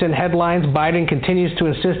the recent headlines, Biden continues to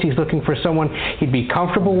insist he's looking for someone he'd be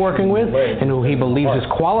comfortable working with and who he believes is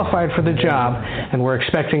qualified for the job, and we're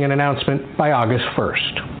expecting an announcement by August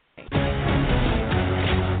 1st.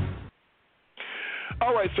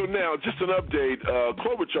 All right, so now just an update.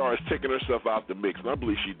 Klobuchar has taken herself out the mix, and I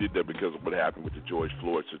believe she did that because of what happened with the George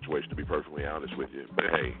Floyd situation, to be perfectly honest with you. But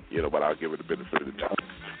hey, but I'll give her the benefit of the doubt.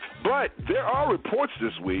 But there are reports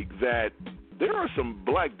this week that there are some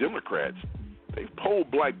black Democrats. They've polled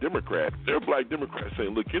black Democrats. There are black Democrats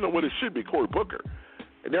saying, look, you know what, it should be Cory Booker.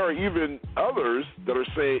 And there are even others that are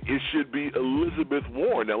saying it should be Elizabeth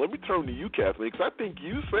Warren. Now, let me turn to you, Kathleen, because I think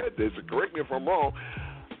you said this, and correct me if I'm wrong.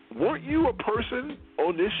 Weren't you a person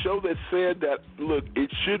on this show that said that, look, it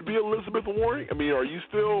should be Elizabeth Warren? I mean, are you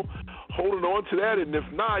still holding on to that? And if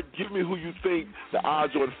not, give me who you think the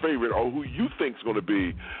odds-on favorite or who you think is going to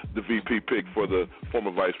be the VP pick for the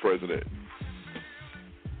former vice president.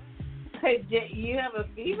 Hey, you have a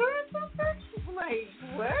fever or something? Like,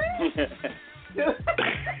 what?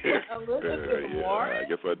 Elizabeth Warren? I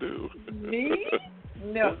guess I do. Me?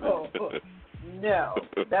 No.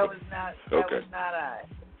 That was not I.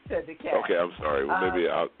 Said the cat. Okay, I'm sorry. Well, maybe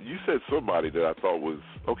you said somebody that I thought was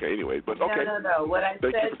okay. Anyway, but okay. No. What I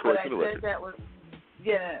said that was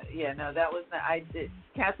that was not. I did.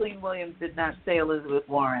 Kathleen Williams did not say Elizabeth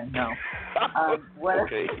Warren. No.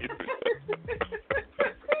 Okay.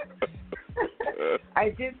 I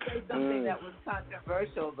did say something that was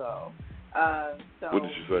controversial, though. What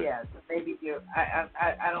did you say? Yeah, so maybe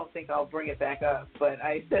I don't think I'll bring it back up, but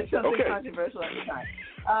I said something controversial at the time.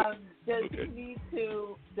 Does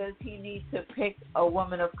he need to pick a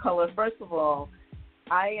woman of color? First of all,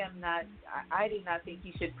 I do not think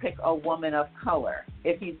he should pick a woman of color.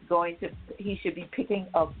 If he's going to, he should be picking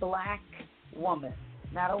a black woman,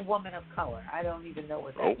 not a woman of color. I don't even know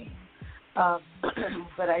what that means.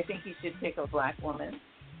 But I think he should pick a black woman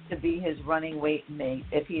to be his running mate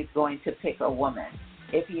if he is going to pick a woman.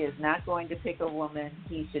 If he is not going to pick a woman,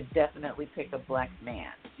 he should definitely pick a black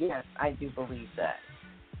man. Yes, I do believe that.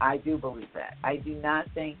 I do not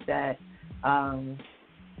think that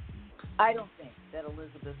I don't think that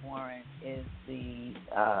Elizabeth Warren is the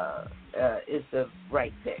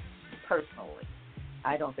right pick, personally.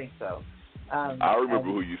 I don't think so. I remember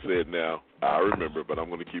who you said now. I remember, but I'm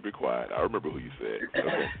going to keep it quiet. I remember who you said.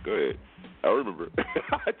 Okay, go ahead. I remember.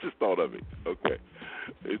 I just thought of it. Okay.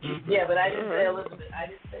 Yeah, but I didn't say Elizabeth. I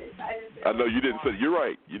didn't say I know you didn't say. You're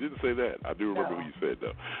right. You didn't say that. I do remember who you said,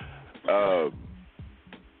 though.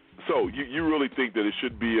 So you really think that it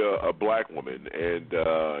should be a black woman, and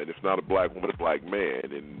if not a black woman, a black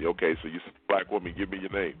man. And okay, so you said black woman. Give me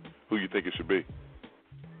your name. Who you think it should be?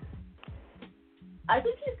 I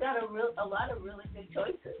think he's got a lot of really good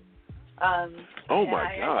choices. Oh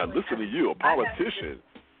my God! Listen to you, a politician.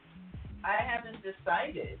 I haven't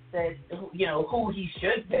decided that who he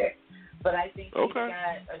should pick, but I think he's got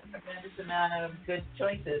a tremendous amount of good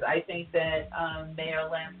choices. I think that Mayor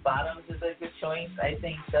Lance Bottoms is a good choice. I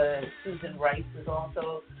think Susan Rice is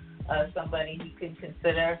also somebody he can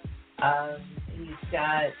consider. He's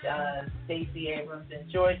got Stacey Abrams in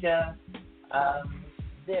Georgia.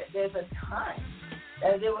 There's a ton.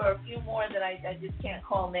 There were a few more that I just can't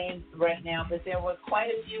call names right now, but there were quite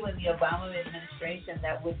a few in the Obama administration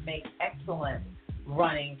that would make excellent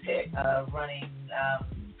running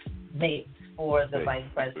mates for the vice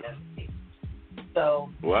presidency. So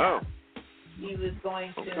wow, he was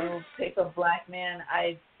going to pick a black man.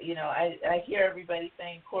 I hear everybody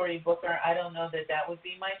saying Cory Booker. I don't know that would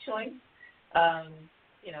be my choice. But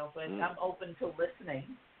I'm open to listening.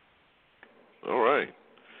 All right.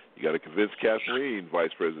 You got to convince Kathleen,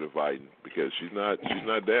 Vice President Biden, because she's not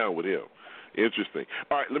down with him. Interesting.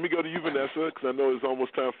 All right, let me go to you, Vanessa, because I know it's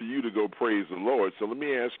almost time for you to go praise the Lord. So let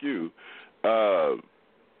me ask you,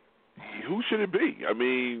 who should it be? I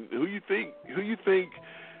mean, who you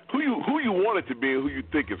want it to be, and who you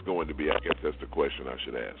think it's going to be? I guess that's the question I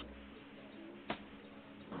should ask.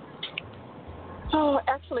 Oh,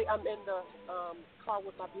 actually, I'm in the car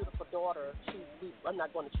with my beautiful daughter. I'm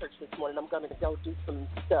not going to church this morning. I'm going to go do some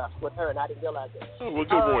stuff with her, and I didn't realize it. Oh, well,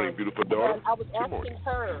 good morning, beautiful daughter. I was asking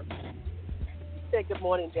her. She said, "Good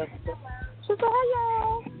morning, Jessica." She said, "Hey,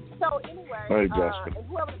 y'all." So anyway, hey, Jessica. And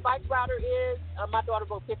whoever the bike rider is, my daughter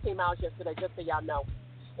rode 15 miles yesterday, just so y'all know.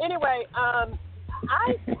 Anyway, I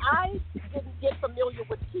didn't get familiar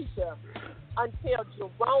with Keisha until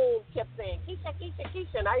Jerome kept saying, Keisha, Keisha,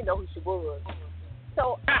 Keisha, and I didn't know who she was.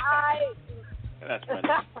 So That's funny.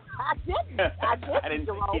 I didn't,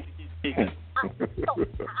 Jerome. So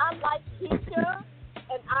I like Keisha,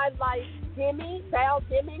 and I like Demi, Val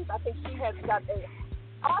Demings. I think she has got an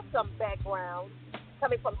awesome background,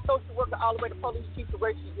 coming from social worker all the way to police chief to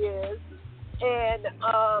where she is. And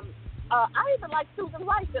I even like Susan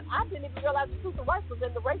Rice, and I didn't even realize that Susan Rice was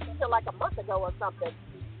in the race until like a month ago or something.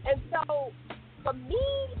 And so, for me,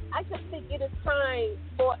 I just think it is time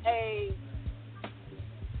for a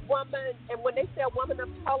woman, and when they say a woman of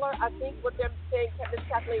color, I think what they're saying, Ms.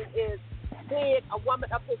 Kathleen, is being a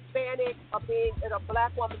woman of Hispanic or being a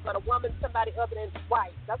black woman, but a woman, somebody other than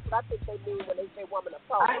white. That's what I think they mean when they say woman of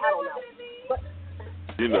color. I don't know. But,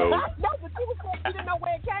 you know. No, but you didn't know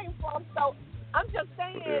where it came from. So I'm just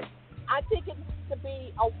saying, I think it needs to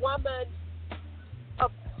be a woman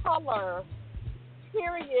of color,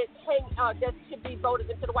 period, that should be voted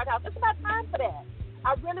into the White House. It's about time for that.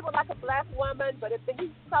 I really would like a black woman, but if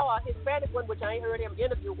he saw a Hispanic one, which I ain't heard him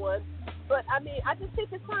interview one, but I mean, I just think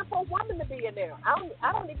it's time for a woman to be in there.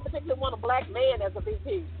 I don't even particularly want a black man as a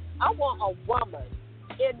VP. I want a woman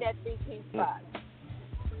in that VP spot.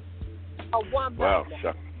 A woman. Wow,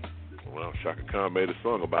 Shaka Khan made a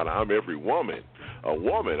song about it. I'm every woman. A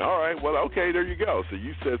woman. All right. Well, okay, there you go. So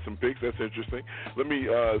you said some picks. That's interesting. Let me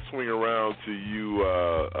swing around to you,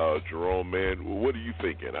 Jerome, man. What are you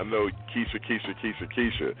thinking? I know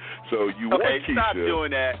Keisha. So you want Keisha. Stop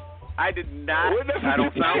doing that. I did not. I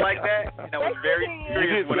don't sound like that. And I was very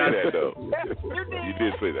serious when I said that, though. You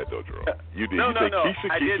did say that, though, Jerome. You did. No.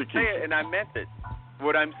 Keisha, I did say Keisha. it, and I meant it.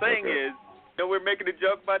 What I'm saying is, we're making a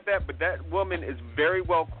joke about that, but that woman is very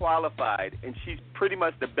well qualified, and she's pretty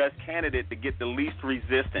much the best candidate to get the least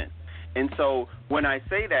resistance. And so when I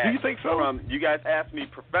say that, do you think so? You guys ask me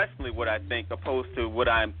professionally what I think, opposed to what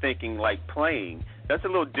I'm thinking like playing. That's a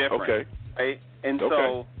little different, okay? Right? And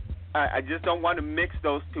so I just don't want to mix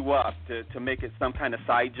those two up to make it some kind of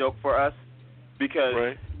side joke for us,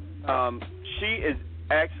 because she is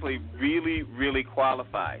actually really, really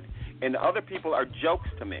qualified, and the other people are jokes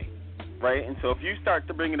to me. Right, and so if you start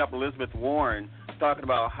to bringing up Elizabeth Warren, talking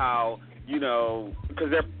about how,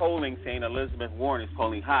 because they're polling saying Elizabeth Warren is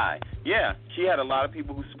polling high. Yeah, she had a lot of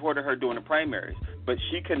people who supported her during the primaries, but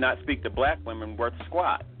she could not speak to black women worth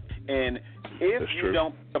squat. And if you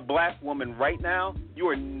don't a black woman right now, you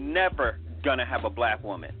are never going to have a black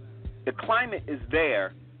woman. The climate is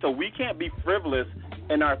there, so we can't be frivolous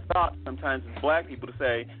in our thoughts sometimes as black people to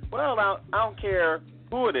say, well, I don't care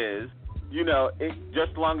who it is.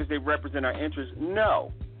 Just as long as they represent our interests.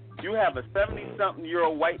 No. You have a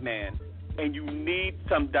 70-something-year-old white man, and you need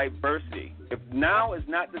some diversity. If now is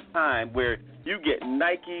not the time where you get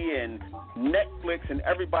Nike and Netflix and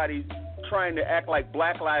everybody trying to act like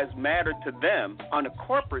Black Lives Matter to them on the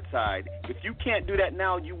corporate side, if you can't do that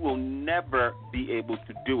now, you will never be able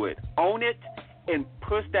to do it. Own it and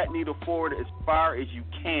push that needle forward as far as you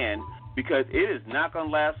can, because it is not going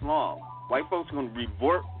to last long. White folks are going to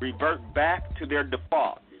revert back to their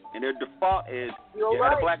default. And their default is, you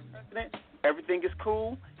had a black president, everything is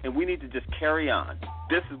cool, and we need to just carry on.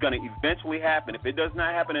 This is going to eventually happen. If it does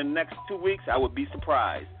not happen in the next 2 weeks, I would be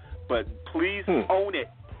surprised. But please own it,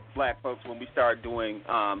 black folks, when we start doing,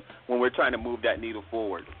 when we're trying to move that needle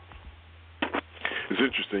forward. It's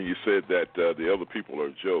interesting you said that the other people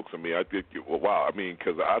are jokes. I mean, I think,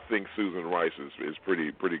 because I think Susan Rice is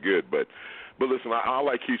pretty good, but listen, I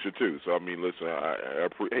like Keisha too. So I mean, listen,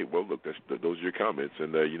 hey, well, look, those are your comments,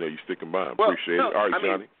 and you stick them by. Appreciate it. All right,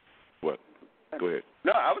 Johnny. What? Go ahead.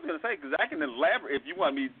 No, I was going to say, because I can elaborate. If you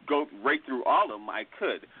want me to go right through all of them, I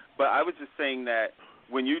could. But I was just saying that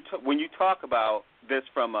when you talk about this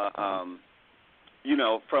from a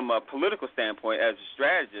from a political standpoint as a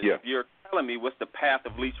strategist, if you're telling me what's the path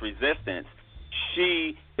of least resistance,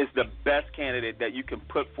 she is the best candidate that you can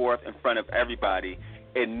put forth in front of everybody.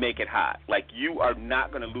 and make it hot. Like, you are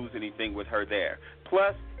not going to lose anything with her there.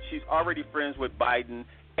 Plus, she's already friends with Biden,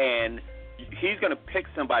 and he's going to pick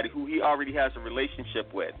somebody who he already has a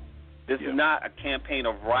relationship with. This is not a campaign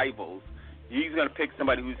of rivals. He's going to pick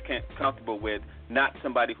somebody who's comfortable with, not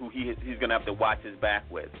somebody who he's going to have to watch his back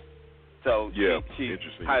with. So she's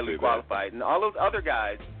highly qualified. And all those other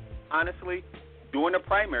guys, honestly, during the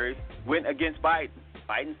primaries, went against Biden.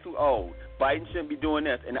 Biden's too old. Biden shouldn't be doing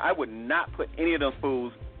this. And I would not put any of them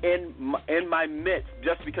fools in my midst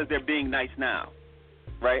just because they're being nice now.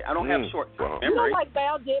 Right? I don't have short-term memory. You don't like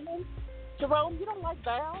Val Demings? Jerome, you don't like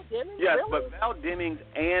Val Demings? Yes, really? but Val Demings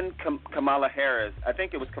and Kamala Harris, I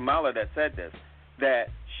think it was Kamala that said this, that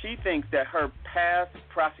she thinks that her past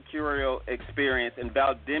prosecutorial experience and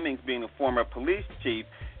Val Demings being a former police chief,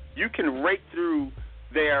 you can rake through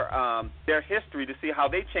their history to see how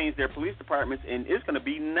they changed their police departments, and it's going to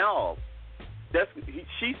be null.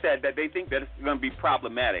 She said that they think that it's going to be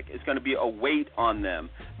problematic. It's going to be a weight on them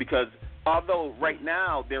because although right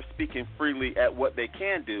now they're speaking freely at what they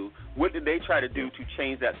can do, what did they try to do to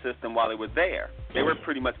change that system while they were there? They were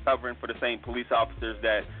pretty much covering for the same police officers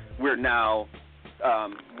that we're now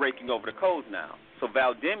raking over the coals now. So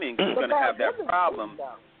Val Demings is going to have that problem.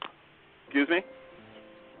 Excuse me?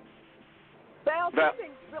 Val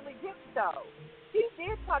Demings really did so. She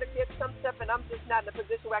did try to get some stuff, and I'm just not in a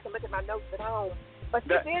position where I can look at my notes at home. But she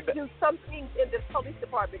did do some things in the police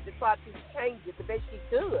department to try to change it the best she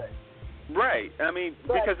could. Right. I mean,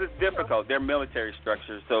 because it's difficult. They're military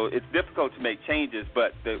structures, so it's difficult to make changes.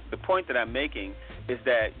 But the point that I'm making is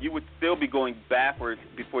that you would still be going backwards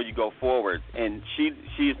before you go forwards, and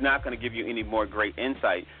she is not going to give you any more great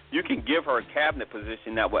insight. You can give her a cabinet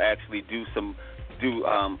position that will actually do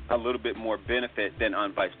a little bit more benefit than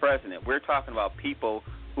on vice president. We're talking about people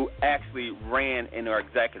who actually ran and are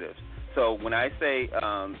executives. So when I say,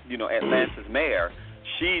 Atlanta's mayor,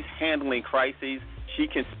 she's handling crises. She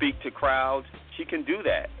can speak to crowds. She can do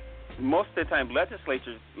that. Most of the time,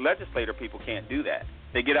 legislator people can't do that.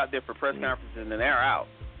 They get out there for press conferences and then they're out.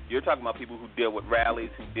 You're talking about people who deal with rallies,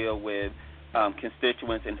 who deal with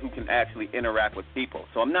constituents, and who can actually interact with people.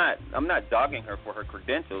 So I'm not dogging her for her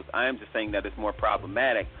credentials. I am just saying that it's more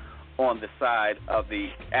problematic on the side of the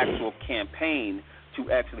actual campaign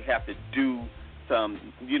to actually have to do some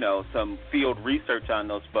field research on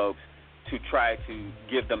those folks to try to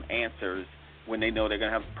give them answers when they know they're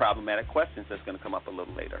going to have problematic questions that's going to come up a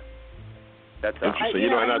little later. That's interesting.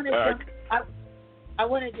 I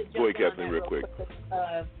wanted to jump go ahead, in Kathleen, on that real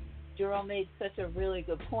quick. Jerome made such a really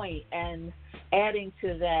good point, and adding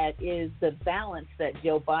to that is the balance that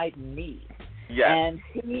Joe Biden needs. Yes. And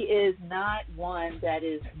he is not one that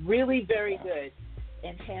is really very good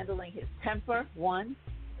in handling his temper, one,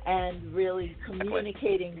 and really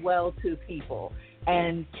communicating well to people.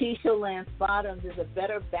 And Keisha Lance Bottoms is a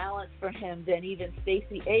better balance for him than even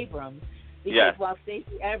Stacey Abrams, because while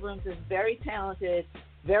Stacey Abrams is very talented,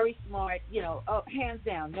 very smart, hands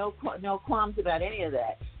down, no qualms about any of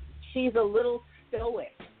that, she's a little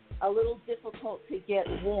stoic, a little difficult to get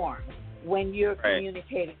warm when you're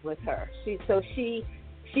communicating with her. She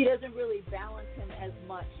doesn't really balance him as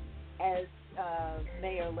much as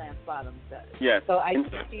Mayor Lance Bottoms does. Yes. So I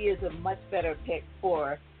think she is a much better pick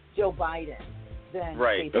for Joe Biden than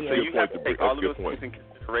right. Stacey So you have to take all of those point. things in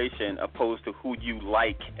consideration opposed to who you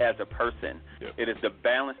like as a person. Yep. It is the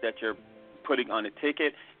balance that you're putting on the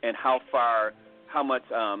ticket and how much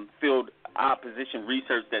field opposition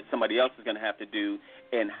research that somebody else is going to have to do,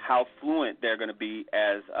 and how fluent they're going to be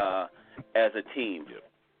as a team. Yep.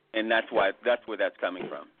 And that's where that's coming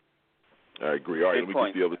from. I agree. All right, Good let me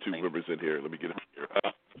point. get the other two members in here. Let me get them here.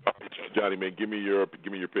 Johnny, man, give me your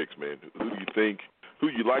picks, man. Who do you think? Who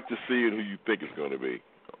you like to see and who you think is going to be,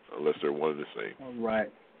 unless they're one and the same. All right.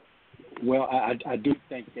 Well, I do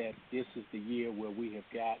think that this is the year where we have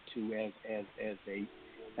got to,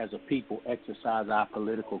 as a people, exercise our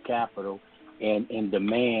political capital and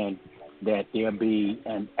demand that there be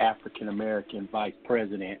an African American vice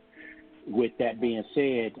president. With that being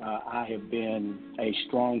said, I have been a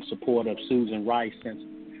strong supporter of Susan Rice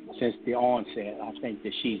since the onset. I think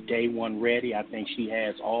that she's day one ready. I think she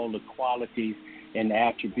has all the qualities and the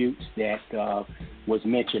attributes that was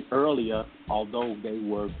mentioned earlier, although they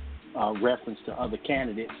were referenced to other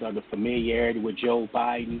candidates. The familiarity with Joe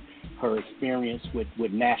Biden, her experience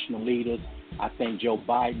with national leaders. I think Joe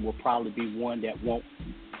Biden will probably be one that won't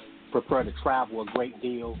prefer to travel a great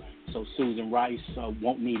deal. So Susan Rice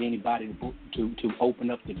won't need anybody to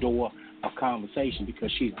open up the door of conversation because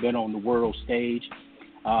she's been on the world stage.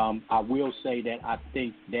 I will say that I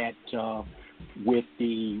think that with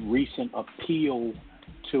the recent appeal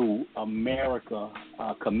to America,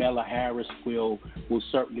 Kamala Harris will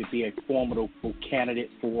certainly be a formidable candidate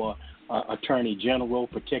for Attorney General,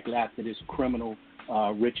 particularly after this criminal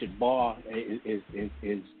Richard Barr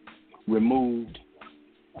is removed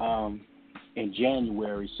in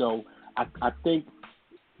January. So I think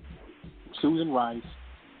Susan Rice,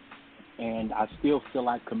 and I still feel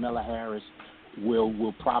like Kamala Harris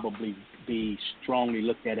will probably be strongly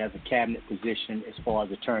looked at as a cabinet position as far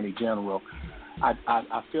as Attorney General.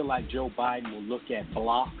 I feel like Joe Biden will look at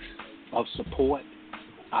blocks of support.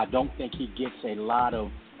 I don't think he gets a lot of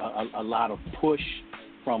push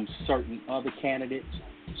from certain other candidates.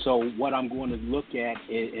 So what I'm going to look at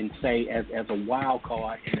and say as a wild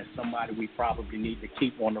card and as somebody we probably need to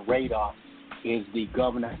keep on the radar is the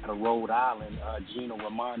governor of Rhode Island, Gina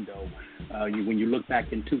Raimondo. When you look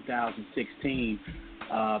back in 2016,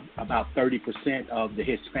 about 30% of the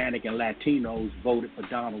Hispanic and Latinos voted for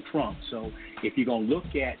Donald Trump. So if you're going to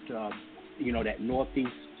look at, that Northeast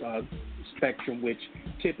spectrum, which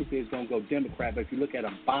typically is going to go Democrat, but if you look at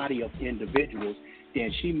a body of individuals, then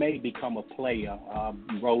she may become a player.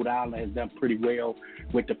 Rhode Island has done pretty well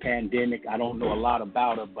with the pandemic. I don't know a lot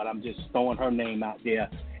about her, but I'm just throwing her name out there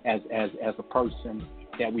as a person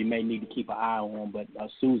that we may need to keep an eye on. But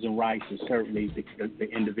Susan Rice is certainly the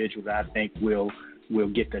individual that I think will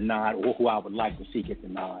get the nod, or who I would like to see get the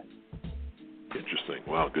nod. Interesting.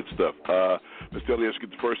 Wow, good stuff. Mr. Elias, get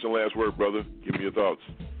the first and last word, brother. Give me your thoughts.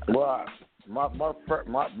 Well, my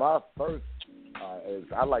first is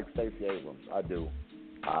I like Stacey Abrams. I do.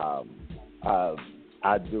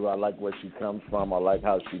 I do. I like where she comes from. I like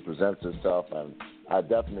how she presents herself, and I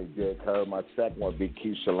definitely dig her. My second would be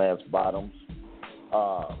Keisha Lance Bottoms.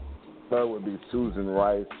 Third would be Susan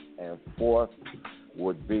Rice, and fourth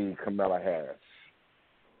would be Kamala Harris.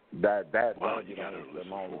 Wow, you got to listen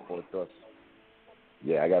for four.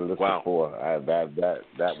 Yeah, I got to listen for four.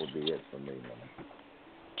 That would be it for me, man.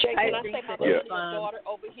 Jay, can I say my little daughter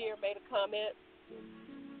over here made a comment?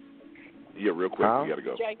 Yeah, real quick. Huh? You got to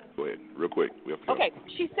go. Jay? Go ahead, real quick. We have to go. Okay,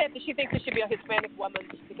 she said that she thinks it should be a Hispanic woman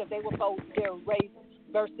because they were both their race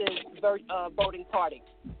versus voting party.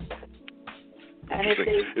 And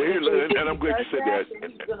I'm glad you said that.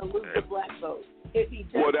 He's going to lose the black vote.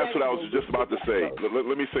 Well, that's what I was just about to say.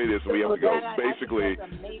 Let me say this, and we have to go. Basically,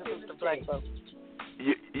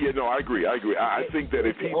 I agree. I think that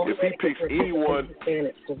if he picks anyone,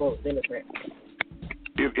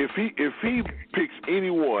 if he picks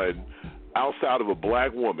anyone outside of a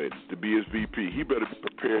black woman to be his VP, he better be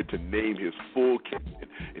prepared to name his full cabinet,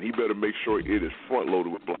 and he better make sure it is front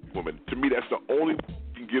loaded with black women. To me, that's the only way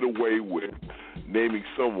you can get away with naming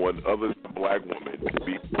someone other than a black woman to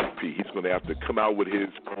be VP. He's going to have to come out with his.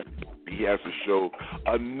 He has to show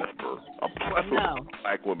a plethora of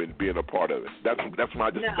black women being a part of it. That's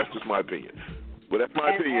just my opinion. But that's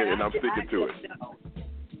my opinion, and I'm sticking to it.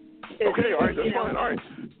 Okay, all right, that's fine. All right.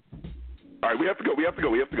 All right, we have to go.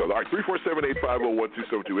 All right,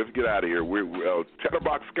 347-850-1272. We have to get out of here.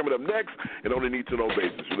 Chatterbox is coming up next, and on a need-to-know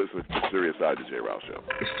basis, you're listening to Seriouside, the J-Ril Show.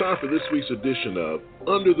 It's time for this week's edition of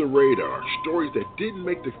Under the Radar, stories that didn't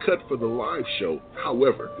make the cut for the live show.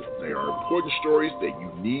 However, they are important stories that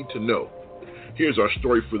you need to know. Here's our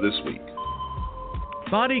story for this week.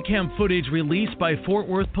 Body cam footage released by Fort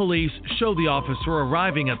Worth police show the officer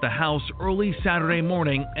arriving at the house early Saturday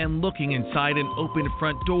morning and looking inside an open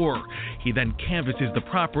front door. He then canvasses the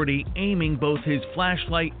property, aiming both his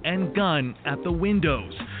flashlight and gun at the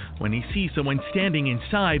windows. When he sees someone standing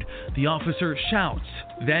inside, the officer shouts,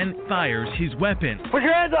 then fires his weapon. Put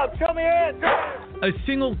your hands up! Show me your hands! A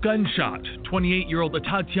single gunshot. 28-year-old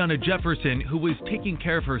Tatiana Jefferson, who was taking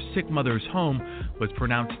care of her sick mother's home, was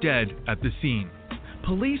pronounced dead at the scene.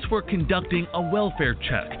 Police were conducting a welfare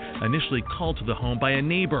check, initially called to the home by a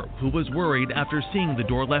neighbor who was worried after seeing the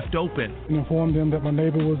door left open. I informed them that my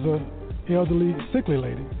neighbor was an elderly, sickly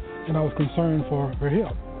lady, and I was concerned for her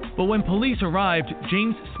health. But when police arrived,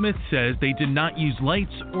 James Smith says they did not use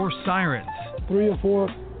lights or sirens. 3 or 4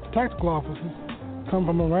 tactical officers come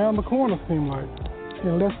from around the corner, seemed like.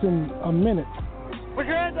 In less than a minute,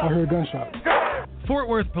 I heard gunshots. Fort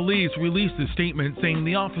Worth police released a statement saying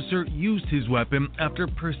the officer used his weapon after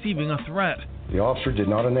perceiving a threat. The officer did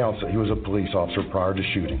not announce that he was a police officer prior to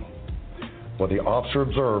shooting. What the officer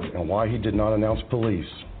observed and why he did not announce police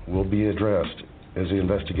will be addressed as the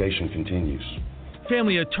investigation continues.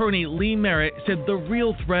 Family attorney Lee Merritt said the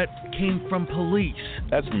real threat came from police.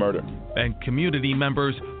 That's murder. And community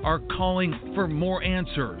members are calling for more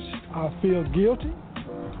answers. I feel guilty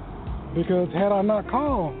because had I not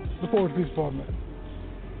called the Fort Worth Police Department,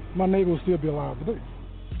 my neighbor would still be alive today.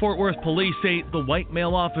 Fort Worth police say the white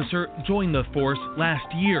male officer joined the force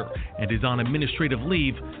last year and is on administrative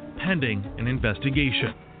leave pending an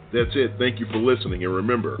investigation. That's it. Thank you for listening. And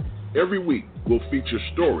remember, every week we'll feature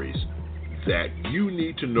stories that you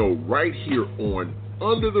need to know right here on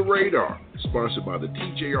Under the Radar, sponsored by the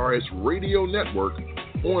TJRS Radio Network,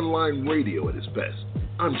 online radio at its best.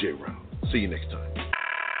 I'm jrilshow. See you next time.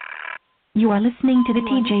 You are listening to the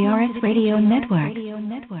TJRS Radio Network.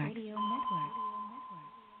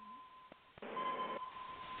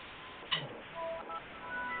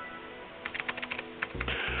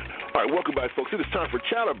 All right, welcome back, folks. It is time for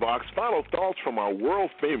Chatterbox. Final thoughts from our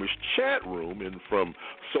world-famous chat room and from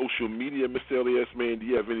social media. Mr. Elias, man, do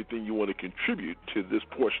you have anything you want to contribute to this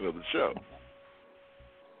portion of the show?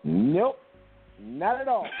 Nope, not at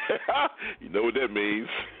all. You know what that means.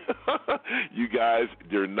 You guys,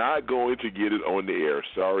 they're not going to get it on the air.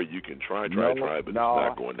 Sorry, you can try, but it's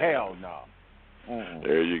not going to happen. Hell no. Mm-mm.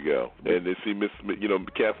 There you go. And they see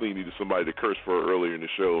Kathleen needed somebody to curse for her earlier in the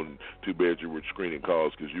show, and too bad you were screening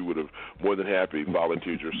calls because you would have more than happy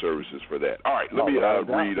volunteered your services for that. All right, let me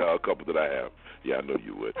read a couple that I have. Yeah, I know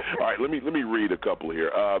you would. All right, let me read a couple here.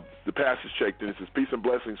 The passage checked in. It says, "Peace and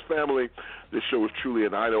blessings, family. This show is truly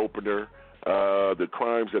an eye-opener. The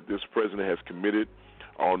crimes that this president has committed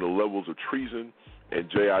are on the levels of treason. And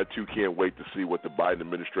Jay, I too can't wait to see what the Biden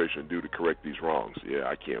administration do to correct these wrongs." Yeah,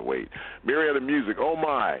 I can't wait. Mariana Music, oh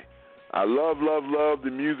my. I love the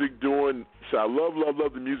music the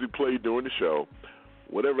music played during the show.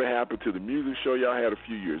 Whatever happened to the music show y'all had a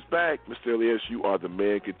few years back, Mr. Elias, you are the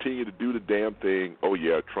man. Continue to do the damn thing. Oh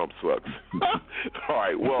yeah, Trump sucks. All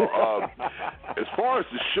right, well, as far as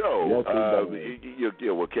the show,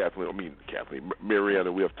 Kathleen,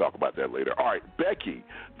 Mariana, we'll have to talk about that later. All right, Becky,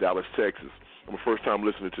 Dallas, Texas. I'm a first-time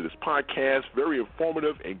listener to this podcast. Very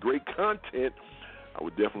informative and great content. I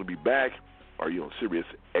would definitely be back. Are you on Sirius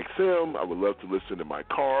XM? I would love to listen in my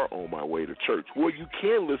car on my way to church. Well, you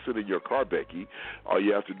can listen in your car, Becky. All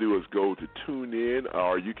you have to do is go to TuneIn,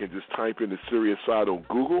 or you can just type in the Seriouside on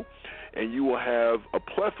Google, and you will have a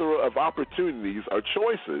plethora of opportunities or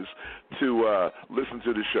choices to listen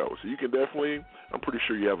to the show. So you can definitely, I'm pretty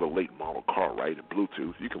sure you have a late model car, right, and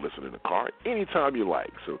Bluetooth. You can listen in the car anytime you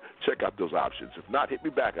like. So check out those options. If not, hit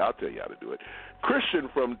me back. I'll tell you how to do it. Christian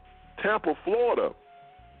from Tampa, Florida.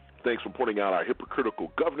 Thanks for pointing out our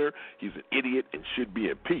hypocritical governor. He's an idiot and should be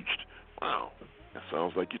impeached. Wow. That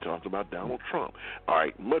sounds like you talked about Donald Trump. All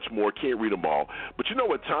right, much more. Can't read them all. But you know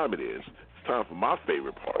what time it is. It's time for my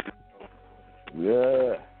favorite part.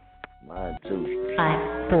 Yeah, mine too.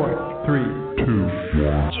 5, 4, 3, 2, 1.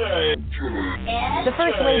 The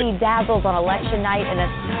First Lady dazzles on election night in a...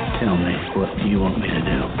 Tell me, what do you want me to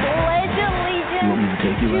do? Pledge allegiance You want me to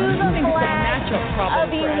take you to out? the flag of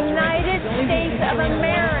the United States of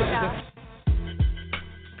America.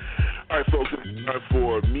 All right, folks, it's time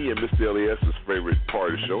for me and Mr. Elias's favorite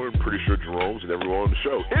part of the show, and I'm pretty sure Jerome's and everyone on the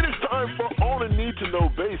show. It is time for On a Need-to-Know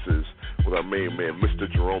Basis with our main man,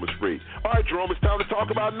 Mr. Jerome Esprit. All right, Jerome, it's time to talk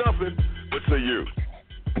about nothing. What say you?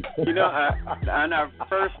 You know, on our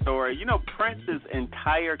first story, you know, Prince's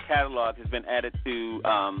entire catalog has been added to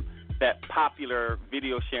that popular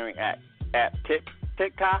video sharing app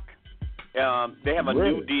TikTok. They have a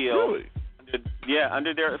new deal. Really?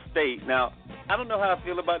 Under their estate. Now, I don't know how I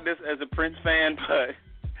feel about this as a Prince fan, but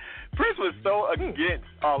Prince was so against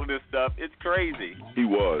all of this stuff. It's crazy. He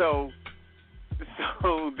was. So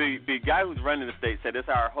the guy who's running the estate said it's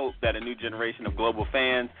our hope that a new generation of global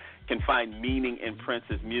fans can find meaning in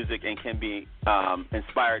Prince's music and can be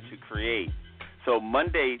inspired to create. So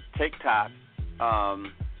Monday, TikTok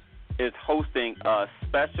is hosting a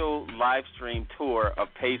special live stream tour of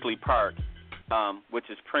Paisley Park, which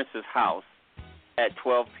is Prince's house, at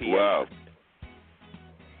 12 p.m. Wow.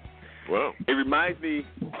 Wow. It reminds me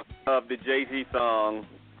of the Jay-Z song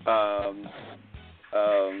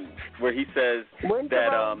where he says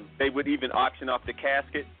that they would even auction off the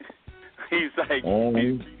casket. He's like,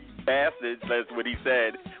 these bastards, that's what he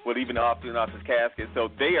said, would even auction off his casket. So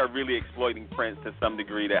they are really exploiting Prince to some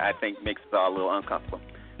degree that I think makes us all a little uncomfortable.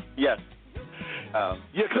 Yes.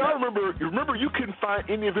 Because I remember you couldn't find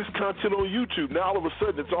any of his content on YouTube. Now all of a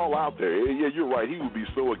sudden it's all out there. Yeah, you're right. He would be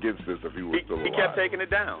so against this if he was still alive. He kept taking it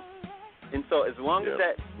down. And so as long as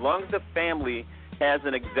the family has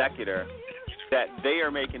an executor that they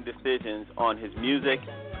are making decisions on his music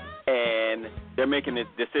and they're making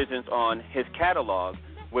decisions on his catalog,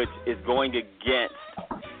 which is going against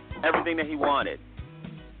everything that he wanted.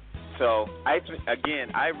 So I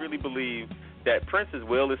really believe that Prince's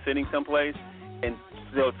will is sitting someplace, and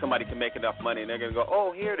so somebody can make enough money, and they're going to go,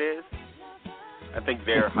 oh, here it is. I think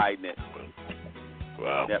they're hiding it.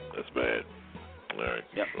 Wow, That's bad. All right.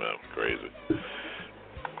 Yep. Well, crazy.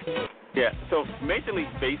 Yeah, so Major League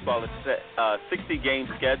Baseball is set 60-game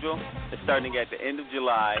schedule. It's starting at the end of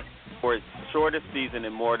July for its shortest season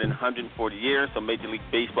in more than 140 years. So Major League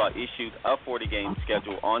Baseball issued a 40-game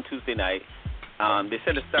schedule on Tuesday night. They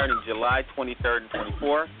said it's starting July 23rd and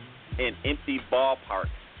 24th in empty ballparks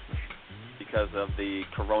because of the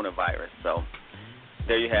coronavirus. So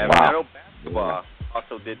there you have it. I know basketball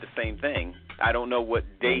also did the same thing. I don't know what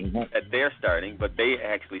date that they're starting, but they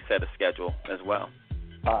actually set a schedule as well.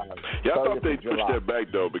 I thought they pushed that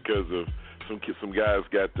back though because of some guys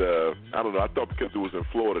got I don't know. I thought because it was in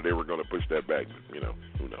Florida they were going to push that back. You know,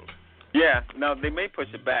 who knows? Yeah, no, they may push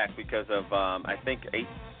it back because of I think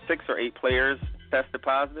 6 or 8 players tested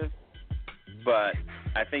positive, but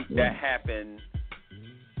I think that happened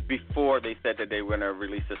before they said that they were going to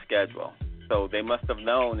release a schedule. So they must have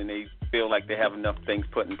known, and they feel like they have enough things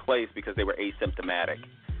put in place because they were asymptomatic.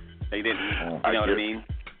 They didn't, you know what I mean?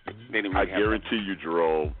 They didn't really I guarantee you,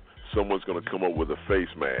 Jerome, someone's going to come up with a face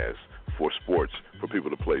mask for sports, for people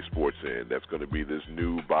to play sports in. That's going to be this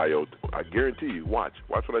new bio. I guarantee you. Watch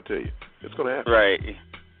what I tell you. It's going to happen. Right.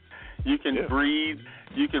 You can breathe.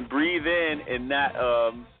 You can breathe in and not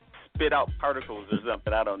spit out particles or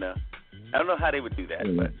something. I don't know how they would do that,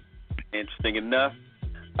 but interesting enough.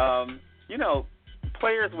 You know,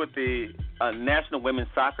 players with the National Women's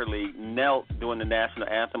Soccer League knelt during the national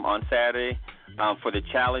anthem on Saturday for the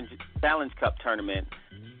Challenge Cup tournament,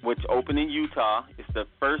 which opened in Utah. It's the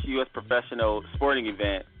first U.S. professional sporting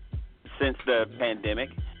event since the pandemic,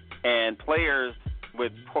 and players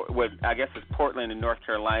with I guess it's Portland and North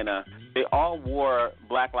Carolina, they all wore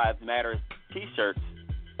Black Lives Matter T-shirts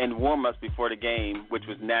and warm-ups before the game, which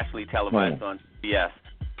was nationally televised on CBS.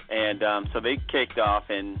 And so they kicked off,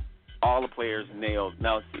 and all the players nailed.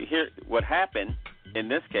 Now, see, here, what happened in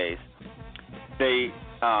this case, they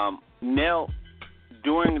knelt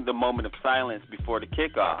during the moment of silence before the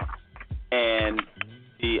kickoff, and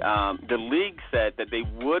the league said that they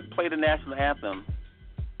would play the national anthem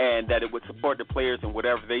and that it would support the players in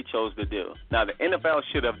whatever they chose to do. Now, the NFL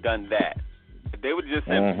should have done that. If they would just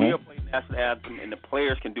say, we'll play the national anthem and the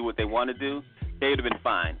players can do what they want to do, they would have been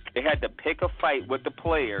fine. They had to pick a fight with the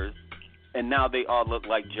players, and now they all look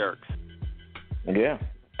like jerks. Yeah.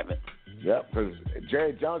 Yep, because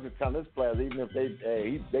Jerry Jones is telling his players, even if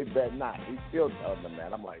they bet not, he's still telling them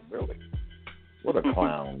that. I'm like, really? What a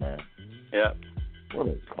clown, man. Yeah. What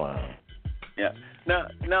a clown. Yeah. Now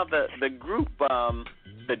the group,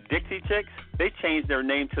 the Dixie Chicks, they changed their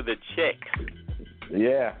name to the Chicks.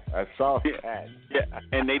 Yeah, I saw that. Yeah,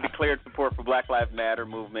 and they declared support for Black Lives Matter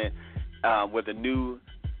movement with a new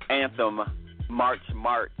anthem, March.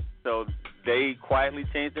 So they quietly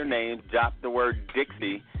changed their name, dropped the word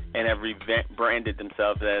Dixie, and have rebranded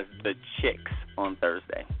themselves as the Chicks on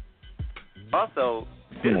Thursday. Also,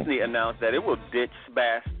 Disney announced that it will ditch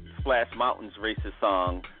Splash Mountain's racist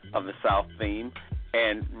song of the South theme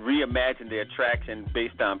and reimagine the attraction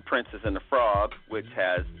based on Princess and the Frog, which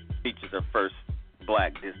features the first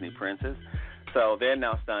black Disney princess. So they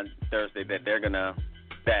announced on Thursday that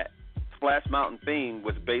that Splash Mountain theme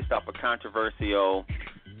was based off a controversial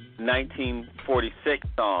 1946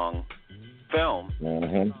 film.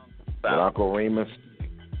 Uncle Remus.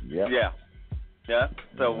 Yep. Yeah.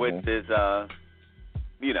 So which is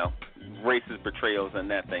racist portrayals and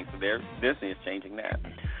that thing. So Disney is changing that.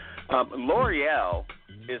 L'Oreal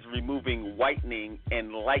is removing whitening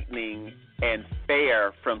and lightening and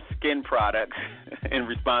fair from skin products in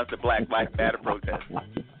response to Black Lives Matter protests.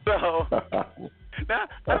 So now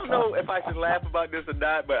I don't know if I should laugh about this or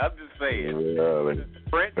not, but I'm just saying.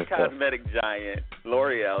 French cosmetic giant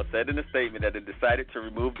L'Oreal said in a statement that it decided to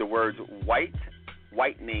remove the words white,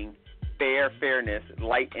 whitening, fairness,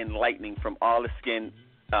 light, and lightening from all the skin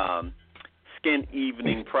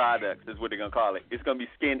evening products is what they're going to call it. It's going to be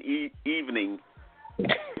skin evening.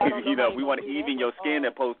 We want to even your skin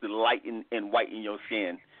opposed to lighten and whiten your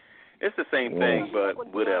skin. It's the same thing, but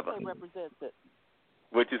whatever. Beyonce represents it.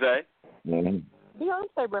 What you say?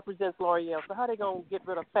 Beyonce represents L'Oreal, so how are they going to get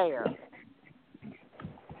rid of fair?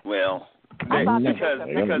 Well,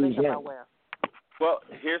 well,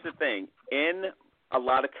 here's the thing. In a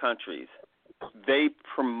lot of countries, they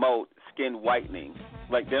promote skin whitening.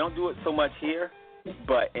 Like, they don't do it so much here,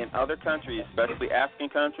 but in other countries, especially African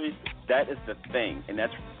countries, that is the thing, and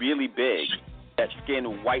that's really big, that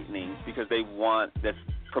skin whitening, because that's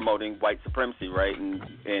promoting white supremacy, right?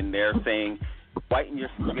 And they're saying, whiten your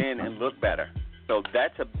skin and look better. So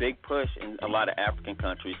that's a big push in a lot of African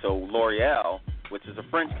countries. So L'Oreal, which is a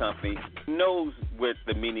French company, knows what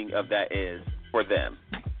the meaning of that is for them.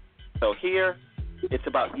 So here, it's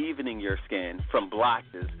about evening your skin from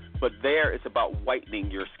blotches, but there it's about whitening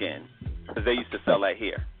your skin because they used to sell that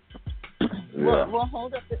here. Well,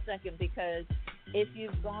 hold up a second, because if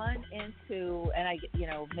you've gone into, and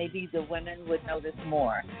maybe the women would know this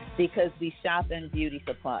more because we shop in beauty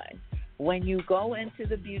supplies. When you go into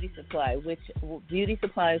the beauty supplies,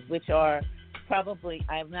 which are probably,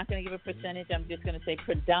 I'm not going to give a percentage, I'm just going to say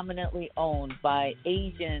predominantly owned by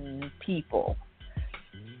Asian people,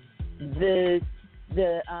 the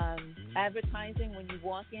advertising when you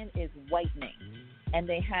walk in is whitening, and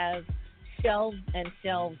they have shelves and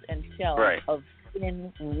shelves and shelves of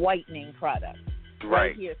skin whitening products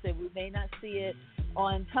right here. So we may not see it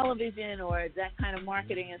on television or that kind of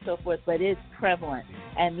marketing and so forth, but it's prevalent.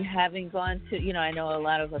 And having gone to, I know a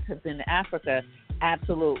lot of us have been to Africa.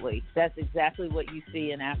 Absolutely, that's exactly what you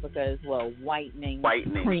see in Africa as well. Whitening.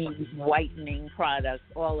 Cream, whitening products,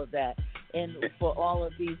 all of that, and for all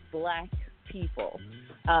of these black people.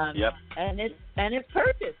 Yep. And it's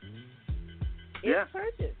purchased. It's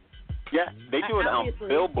purchased. Yeah, they do it on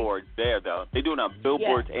billboards there, though. They do it on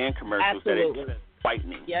billboards and commercials. Absolutely. That it's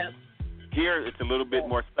whitening. Yep. Here, it's a little bit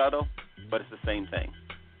more subtle, but it's the same thing.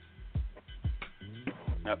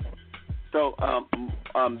 Yep. So,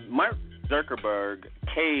 Mark Zuckerberg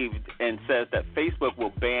caved and says that Facebook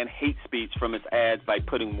will ban hate speech from its ads by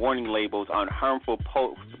putting warning labels on harmful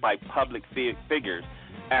posts by public figures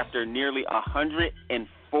after nearly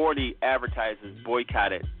 140 advertisers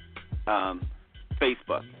boycotted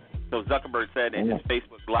Facebook. So Zuckerberg said in his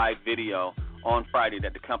Facebook Live video on Friday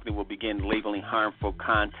that the company will begin labeling harmful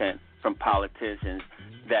content from politicians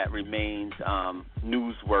that remains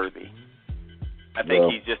newsworthy. I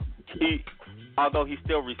think although he's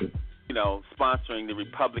still sponsoring the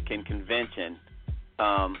Republican convention,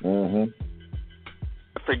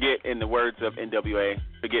 forget, in the words of NWA,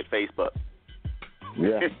 forget Facebook.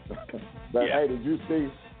 Yeah. But hey, did you see,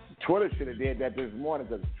 Twitter should have did that this morning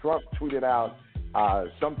because Trump tweeted out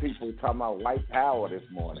some people talking about white power this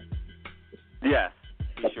morning. Yes,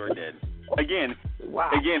 he sure did. Again,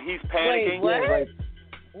 he's panicking. Wait,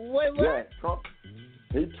 what? Yeah, Trump.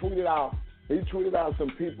 He tweeted out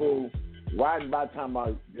some people riding by talking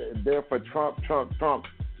about they're for Trump,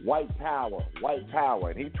 white power,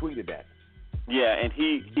 and he tweeted that. Yeah, and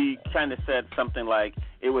he kind of said something like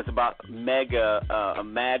it was about a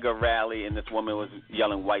MAGA rally, and this woman was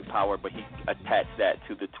yelling white power, but he attached that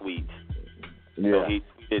to the tweet. Yeah. So he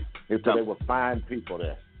tweeted. He said they were fine people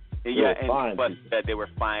there. But that they were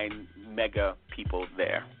fine mega people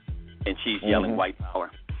there, and she's yelling white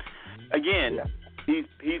power. Again, he's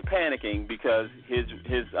panicking because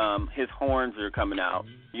his horns are coming out.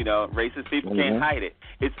 Racist people can't hide it.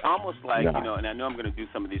 It's almost like and I know I'm going to do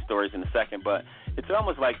some of these stories in a second, but it's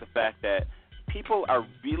almost like the fact that people are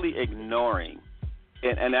really ignoring,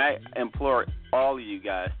 and I implore all of you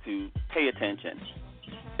guys to pay attention.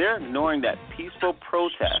 They're ignoring that peaceful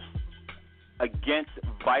protest against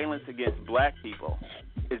violence against black people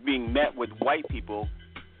is being met with white people,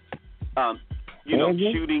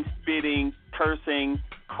 shooting, spitting, cursing,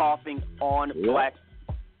 coughing on black.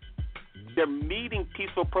 They're meeting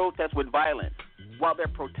peaceful protests with violence while they're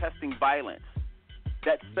protesting violence.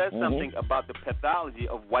 That says something about the pathology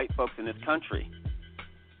of white folks in this country.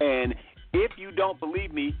 And if you don't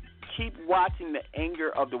believe me, keep watching the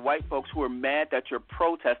anger of the white folks who are mad that you're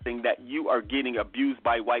protesting that you are getting abused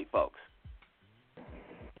by white folks.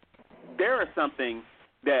 There is something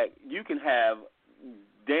that you can have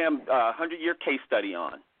 100-year case study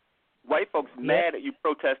on. White folks mad at you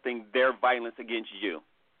protesting their violence against you.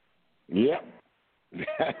 Yep.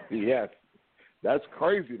 Yes. That's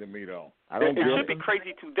crazy to me, though. It should be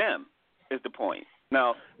crazy to them, is the point.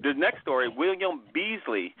 Now, the next story, William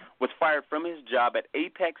Beasley was fired from his job at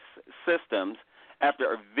Apex Systems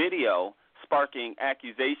after a video sparking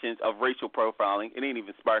accusations of racial profiling. It ain't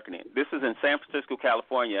even sparking it. This is in San Francisco,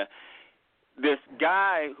 California. This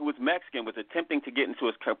guy who was Mexican was attempting to get into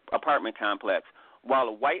his apartment complex while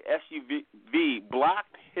a white SUV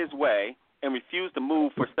blocked his way and refused to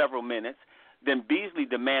move for several minutes. Then Beasley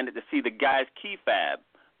demanded to see the guy's key fob,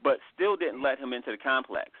 but still didn't let him into the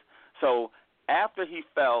complex. So after he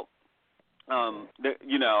felt,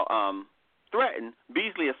 threatened,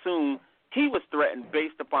 Beasley assumed he was threatened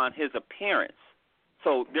based upon his appearance.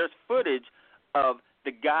 So there's footage of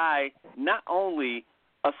the guy not only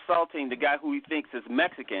assaulting the guy who he thinks is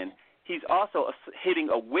Mexican, he's also hitting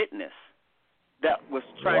a witness that was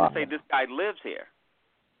trying to say this guy lives here.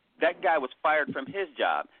 That guy was fired from his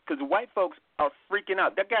job because the white folks are freaking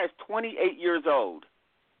out. That guy is 28 years old,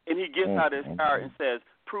 and he gets out of his car and says,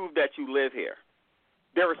 "Prove that you live here."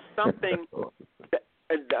 There is something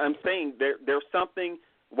I'm saying there's something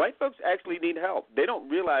white folks actually need help. They don't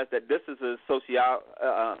realize that this is a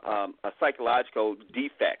psychological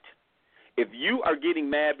defect. If you are getting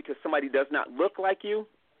mad because somebody does not look like you,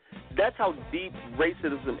 that's how deep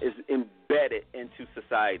racism is embedded into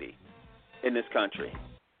society in this country.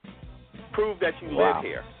 Prove that you live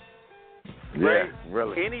here. Yeah, right?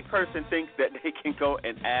 really. Any person thinks that they can go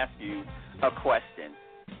and ask you a question,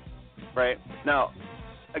 right? Now,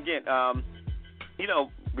 again,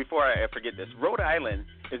 before I forget this, Rhode Island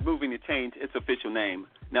is moving to change its official name.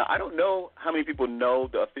 Now, I don't know how many people know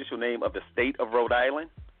the official name of the state of Rhode Island,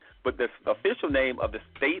 but the official name of the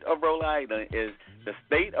state of Rhode Island is the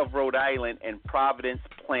State of Rhode Island and Providence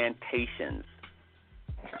Plantations.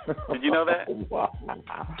 Did you know that? Wow.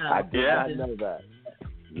 I did not know that.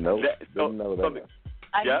 Nope, didn't know that.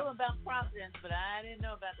 I knew about Providence, but I didn't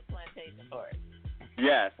know about the plantation part.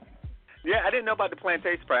 Yes. Yeah, I didn't know about the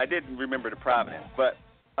plantation part. I didn't remember the Providence. But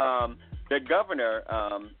the governor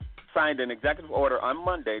signed an executive order on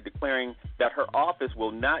Monday declaring that her office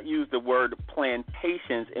will not use the word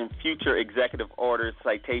plantations in future executive orders,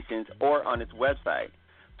 citations, or on its website.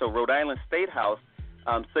 So Rhode Island State House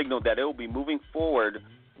signaled that it will be moving forward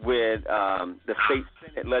with the state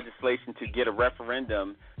Senate legislation to get a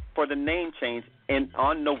referendum for the name change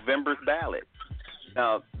on November's ballot.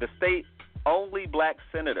 Now, the state's only black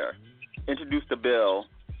senator introduced a bill.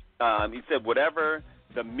 He said whatever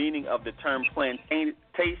the meaning of the term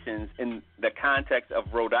plantations in the context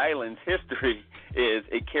of Rhode Island's history is,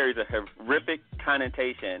 it carries a horrific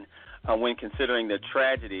connotation when considering the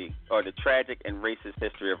tragedy or the tragic and racist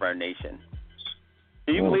history of our nation.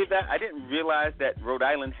 Can you believe that? I didn't realize that Rhode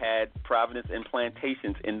Island had Providence and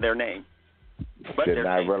plantations in their name. But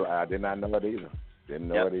I did not know it either. Didn't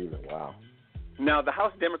know it either. Wow. Now, the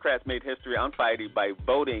House Democrats made history on Friday by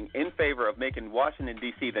voting in favor of making Washington,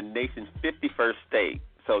 D.C. the nation's 51st state.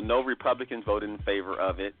 So no Republicans voted in favor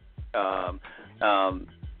of it.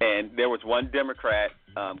 And there was one Democrat,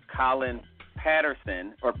 Colin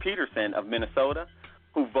Peterson of Minnesota,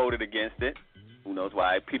 who voted against it. Who knows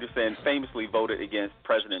why? Peterson famously voted against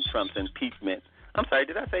President Trump's impeachment. I'm sorry,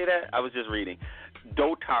 did I say that? I was just reading.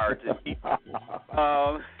 Dotard's impeachment.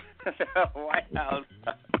 White House.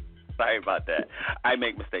 Sorry about that. I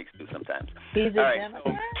make mistakes too sometimes. He's a Democrat?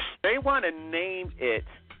 So they want to name it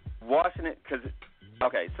Washington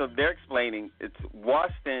so they're explaining it's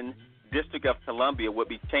Washington District of Columbia would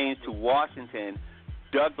be changed to Washington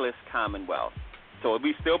Douglas Commonwealth. So it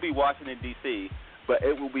would still be Washington, D.C., but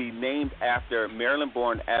it will be named after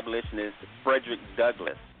Maryland-born abolitionist Frederick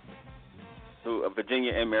Douglass, who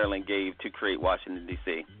Virginia and Maryland gave to create Washington,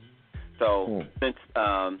 D.C. So since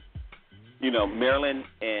Maryland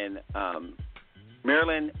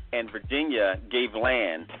and Virginia gave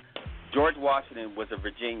land, George Washington was a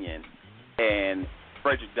Virginian, and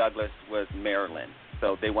Frederick Douglass was Maryland.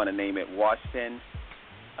 So they want to name it Washington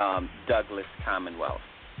Douglas Commonwealth.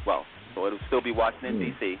 Well, so it'll still be Washington,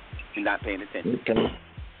 D.C. You're not paying attention.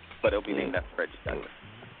 But it'll be named after Frederick Douglass.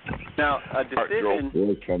 Now, a decision...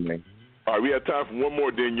 All right, we have time for one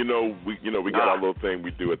more. Then we got our little thing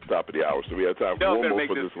we do at the top of the hour, so we have time for one more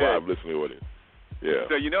for this live listening audience. Yeah.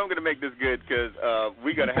 So I'm going to make this good because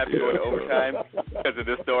we're going to have to go into overtime because of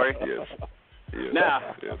this story. Yes.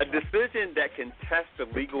 Now, a decision that can test the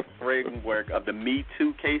legal framework of the Me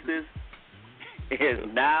Too cases is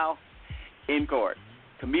now in court.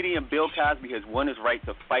 Comedian Bill Cosby has won his right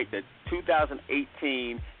to fight the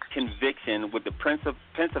 2018 conviction with the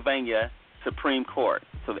Pennsylvania Supreme Court.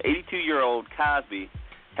 So the 82-year-old Cosby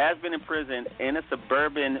has been imprisoned in a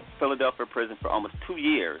suburban Philadelphia prison for almost 2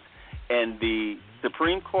 years, and the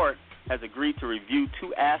Supreme Court has agreed to review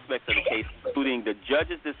two aspects of the case, including the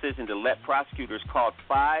judge's decision to let prosecutors call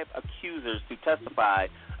 5 accusers to testify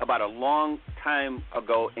about a long time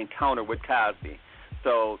ago encounter with Cosby.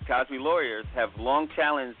 So Cosby lawyers have long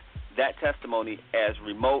challenged that testimony as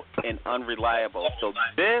remote and unreliable. So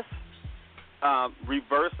this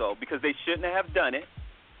reversal, because they shouldn't have done it,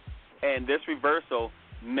 and this reversal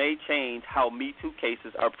may change how Me Too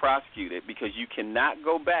cases are prosecuted, because you cannot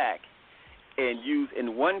go back and use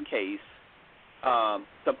in one case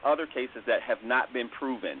some other cases that have not been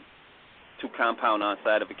proven to compound on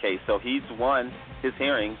side of a case. So he's won his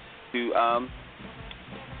hearing to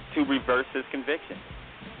reverse his conviction.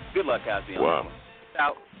 Good luck, Cosby. Wow.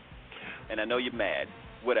 Out. And I know you're mad.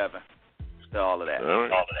 Whatever. So all of that. All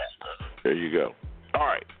right. There you go. All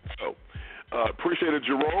right. So Appreciate it,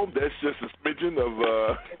 Jerome. That's just a smidgen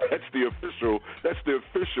of that's the official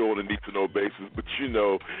on a need to know basis. But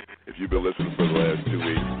if you've been listening for the last 2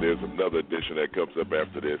 weeks, there's another edition that comes up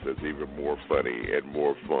after this that's even more funny and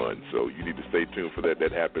more fun. So you need to stay tuned for that.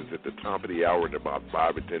 That happens at the top of the hour in about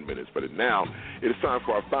 5 or 10 minutes. But now it is time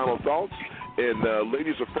for our final thoughts. And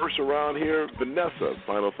ladies are first around here. Vanessa,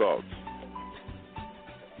 final thoughts.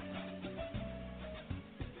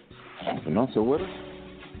 Vanessa with us?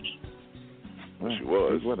 She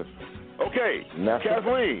was. She's with us. Okay, Nessa.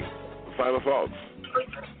 Kathleen, final thoughts.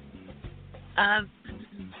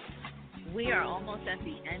 We are almost at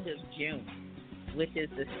the end of June, which is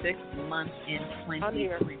the 6th month in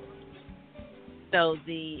 2020. So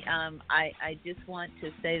I just want to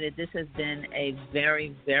say that this has been a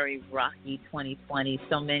very, very rocky 2020.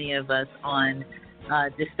 So many of us on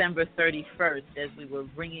December 31st, as we were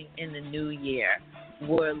bringing in the new year,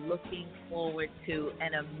 were looking forward to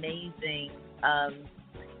an amazing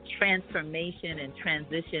transformation and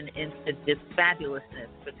transition into this fabulousness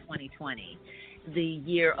for 2020, the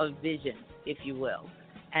year of vision, if you will.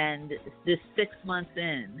 And this 6 months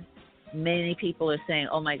in, many people are saying,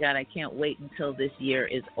 oh, my God, I can't wait until this year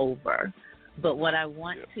is over. But what I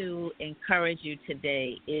want to encourage you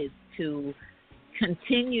today is to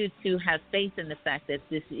continue to have faith in the fact that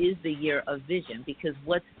this is the year of vision, because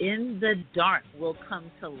what's in the dark will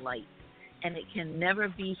come to light, and it can never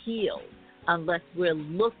be healed unless we're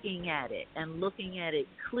looking at it and looking at it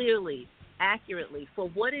clearly, accurately for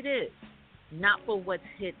what it is, not for what's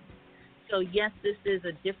hidden. So, yes, this is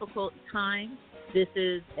a difficult time. This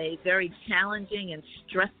is a very challenging and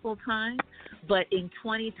stressful time. But in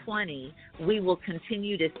 2020, we will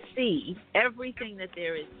continue to see everything that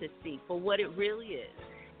there is to see for what it really is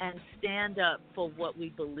and stand up for what we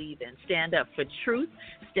believe in. Stand up for truth,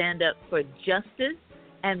 stand up for justice,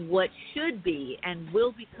 and what should be and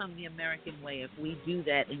will become the American way if we do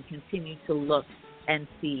that and continue to look and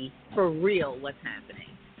see for real what's happening.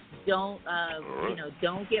 Don't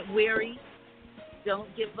get weary.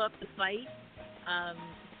 Don't give up the fight.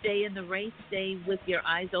 Stay in the race. Stay with your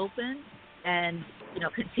eyes open, and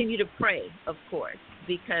continue to pray, of course,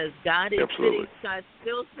 because God is sitting. God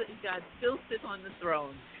still sits on the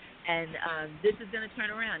throne, and this is going to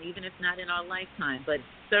turn around, even if not in our lifetime. But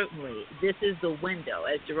certainly, this is the window,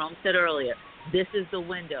 as Jerome said earlier. This is the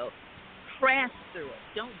window. Crash through it.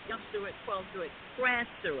 Don't jump through it, crawl through it. Crash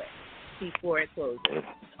through it before it closes.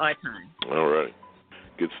 Our time. All right.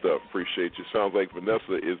 Good stuff. Appreciate you. Sounds like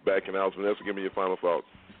Vanessa is back in the house. Vanessa, give me your final thoughts.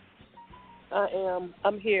 I am.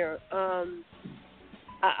 I'm here. I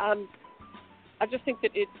just think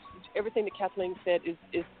that everything that Kathleen said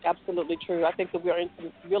is absolutely true. I think that we are in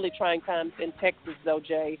some really trying times in Texas, though,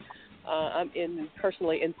 Jay. I'm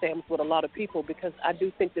personally in Sam's with a lot of people because I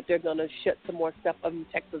do think that they're going to shut some more stuff in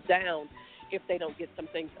Texas down if they don't get some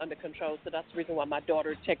things under control. So that's the reason why my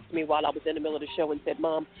daughter texted me while I was in the middle of the show and said,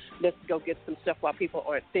 Mom, let's go get some stuff while people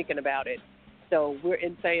aren't thinking about it. So we're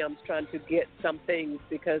in Sam's trying to get some things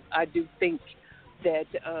because I do think that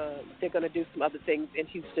they're going to do some other things in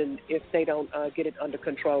Houston if they don't get it under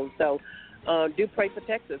control. So do pray for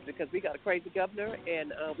Texas because we got a crazy governor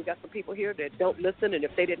and we got some people here that don't listen, and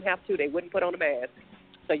if they didn't have to, they wouldn't put on a mask.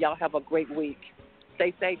 So y'all have a great week.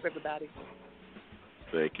 Stay safe, everybody.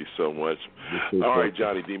 Thank you so much. All right,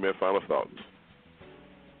 Johnny D-Man, final thoughts.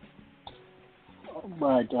 All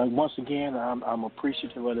right. Once again, I'm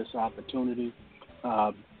appreciative of this opportunity.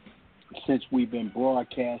 Since we've been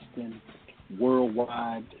broadcasting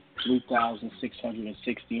worldwide,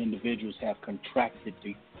 3,660 individuals have contracted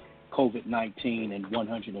the COVID-19 and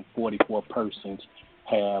 144 persons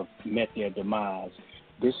have met their demise.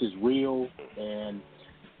 This is real, and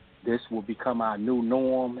this will become our new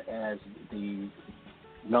norm as the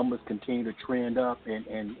numbers continue to trend up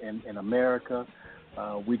in America.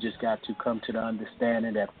 We just got to come to the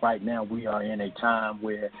understanding that right now we are in a time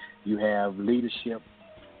where you have leadership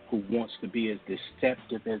who wants to be as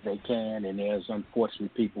deceptive as they can, and there's unfortunately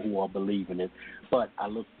people who are believing it. But I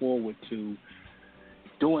look forward to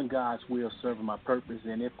doing God's will, serving my purpose,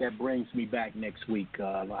 and if that brings me back next week,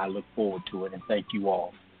 I look forward to it, and thank you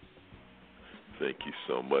all. Thank you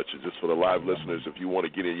so much. And just for the live listeners, if you want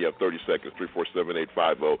to get in, you have 30 seconds,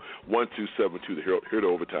 347-850-1272 to hear the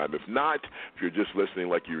overtime. If not, if you're just listening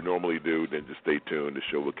like you normally do, then just stay tuned. The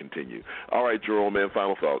show will continue. All right, Jerome, man,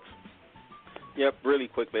 final thoughts. Yep, really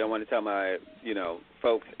quickly, I want to tell my,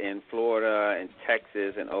 folks in Florida and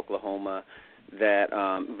Texas and Oklahoma that,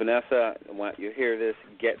 Vanessa, when you hear this,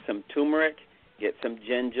 get some turmeric, get some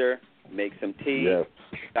ginger, make some tea,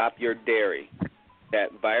 Stop your dairy. That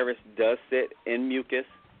virus does sit in mucus,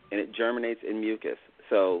 and it germinates in mucus.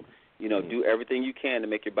 So Do everything you can to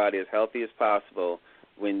make your body as healthy as possible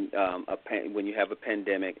when you have a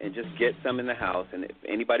pandemic, and just get some in the house. And if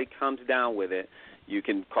anybody comes down with it, you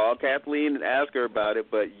can call Kathleen and ask her about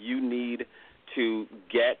it, but you need to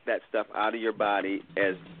get that stuff out of your body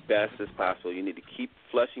as best as possible. You need to keep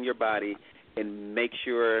flushing your body and make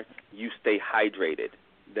sure you stay hydrated.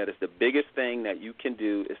 That is the biggest thing that you can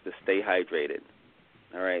do, is to stay hydrated.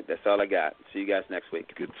 All right, that's all I got. See you guys next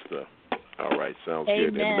week. Good stuff. All right, sounds good.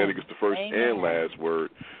 And Dominic is the first and last word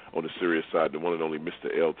on the serious side, the one and only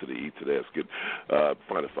Mr. L to the E to the S. Good.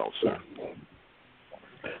 Final thoughts, sir.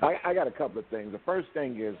 I got a couple of things. The first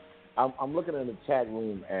thing is I'm looking in the chat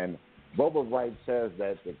room, and Boba Wright says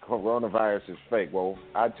that the coronavirus is fake. Well,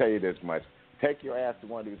 I'll tell you this much. Take your ass to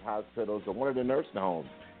one of these hospitals or one of the nursing homes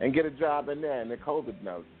and get a job in there in the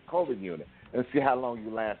COVID unit and see how long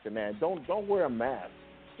you last in there. And don't wear a mask.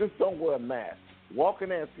 Just don't wear a mask. Walk in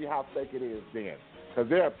there and see how fake it is then, because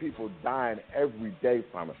there are people dying every day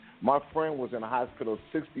from it. My friend was in the hospital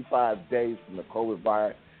 65 days from the COVID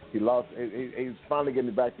virus. He's finally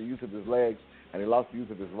getting back the use of his legs, and he lost the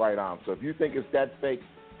use of his right arm. So if you think it's that fake,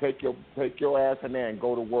 take your ass in there and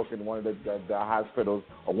go to work in one of the hospitals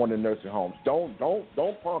or one of the nursing homes. Don't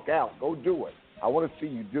punk out. Go do it. I want to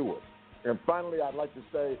see you do it. And finally, I'd like to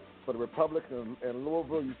say, for the Republicans in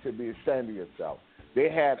Louisville, you should be ashamed of yourself. They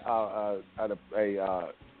had a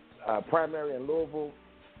primary in Louisville,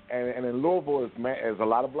 and in Louisville is a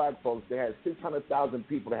lot of black folks. They had 600,000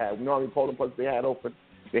 people. You know how many polling places they had open?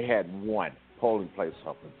 They had one polling place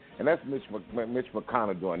open, and that's Mitch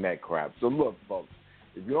McConnell doing that crap. So look, folks,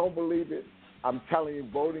 if you don't believe it, I'm telling you,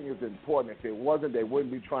 voting is important. If it wasn't, they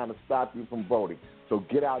wouldn't be trying to stop you from voting. So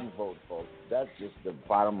get out and vote, folks. That's just the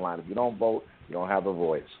bottom line. If you don't vote, you don't have a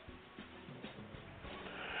voice.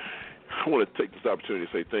 I want to take this opportunity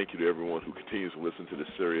to say thank you to everyone who continues to listen to the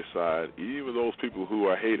serious side, even those people who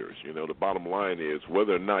are haters. The bottom line is,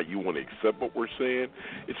 whether or not you want to accept what we're saying,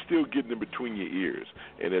 it's still getting in between your ears.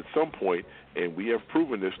 And at some point, and we have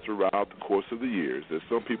proven this throughout the course of the years, that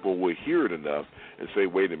some people will hear it enough and say,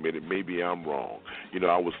 wait a minute, maybe I'm wrong.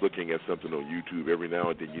 I was looking at something on YouTube. Every now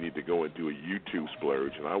and then you need to go and do a YouTube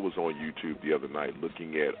splurge. And I was on YouTube the other night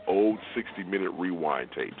looking at old 60-minute rewind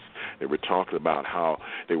tapes. They were talking about how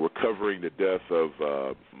they were covering the death of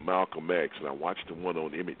Malcolm X, and I watched the one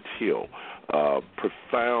on Emmett Till.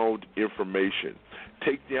 Profound information.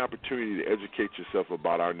 Take the opportunity to educate yourself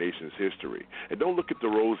about our nation's history. And don't look at the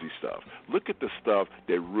rosy stuff. Look at the stuff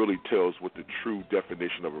that really tells what the true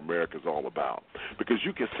definition of America is all about. Because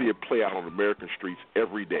you can see it play out on American streets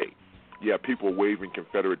every day. You have people waving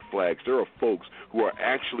Confederate flags. There are folks who are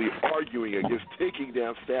actually arguing against taking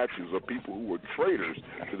down statues of people who were traitors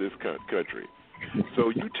to this country. So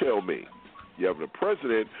you tell me, you have a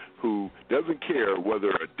president who doesn't care whether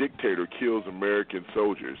a dictator kills American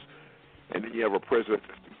soldiers, and then you have a president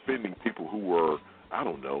that's defending people who were,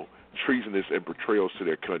 treasonous and betrayals to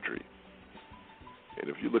their country. And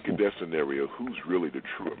if you look at that scenario, who's really the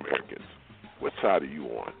true Americans? What side are you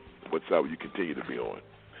on? What side will you continue to be on?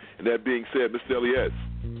 And that being said, Mr. Elias,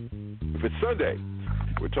 if it's Sunday,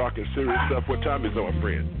 we're talking serious stuff. What time is it, my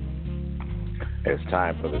friend? It's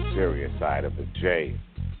time for the serious side of the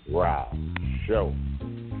J-Row Show.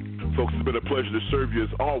 Folks, it's been a pleasure to serve you as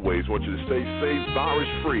always. I want you to stay safe,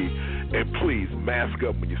 virus-free, and please mask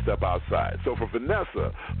up when you step outside. So for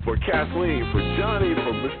Vanessa, for Kathleen, for Johnny,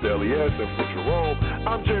 for Mr. Elias, and for Jerome,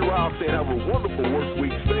 I'm J. Rob saying have a wonderful work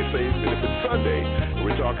week. Stay safe, and if it's Sunday and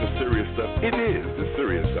we're talking serious stuff, it is the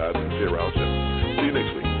serious side of the J. Rob Show. See you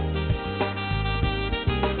next week.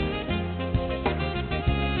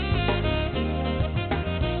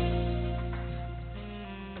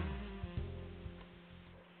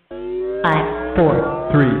 Five, four,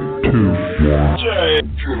 3, 2, 1.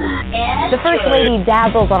 The First Lady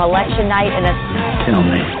dazzles on election night in a... Tell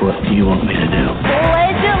me, what do you want me to do?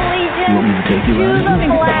 Pledge allegiance You want me to take you to out? the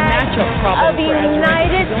flag of the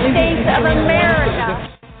United States of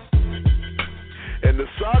America. And the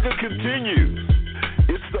saga continues.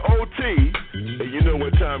 It's the OT, and you know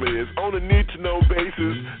what time it is. On a need-to-know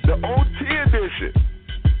basis, the OT edition.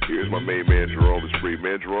 Here's my main man, Jerome the Spree.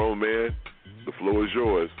 Man, Jerome, man, the floor is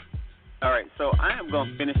yours. All right, so I am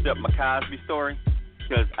going to finish up my Cosby story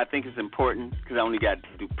because I think it's important because I only got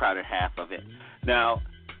to do probably half of it. Now,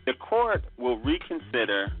 the court will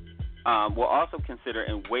reconsider, will also consider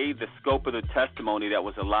and weigh the scope of the testimony that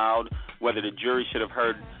was allowed, whether the jury should have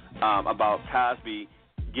heard about Cosby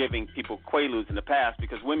giving people Quaaludes in the past,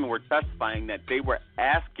 because women were testifying that they were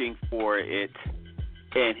asking for it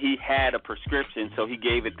and he had a prescription, so he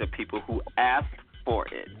gave it to people who asked for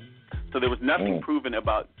it. So there was nothing proven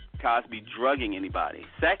about Cosby drugging anybody.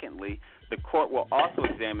 Secondly, the court will also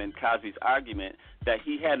examine Cosby's argument that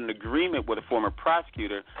he had an agreement with a former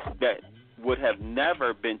prosecutor that would have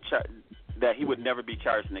never been that he would never be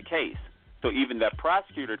charged in the case. So even the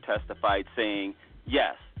prosecutor testified saying,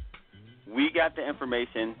 yes, we got the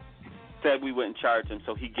information, said we wouldn't charge him,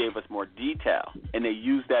 so he gave us more detail, and they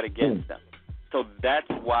used that against him. So that's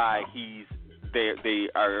why they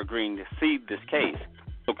are agreeing to cede this case.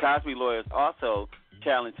 So Cosby lawyers also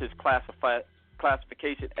challenged his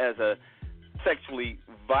classification as a sexually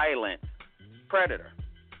violent predator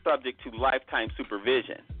subject to lifetime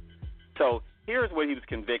supervision. So here's what he was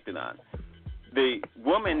convicted on. The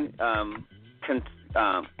woman,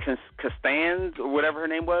 Costanz, or whatever her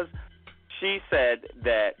name was, she said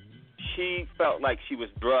that she felt like she was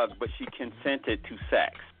drugged, but she consented to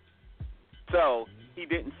sex. So he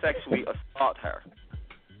didn't sexually assault her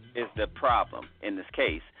is the problem in this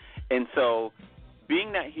case. And so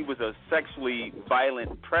being that he was a sexually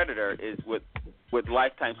violent predator is with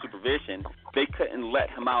lifetime supervision, they couldn't let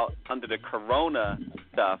him out under the corona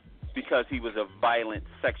stuff because he was a violent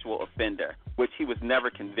sexual offender, which he was never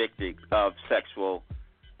convicted of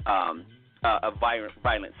a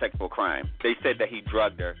violent sexual crime. They said that he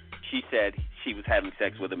drugged her. She said she was having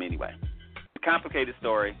sex with him anyway. It's a complicated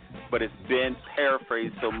story, but it's been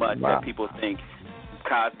paraphrased so much that people think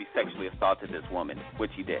Cosby sexually assaulted this woman,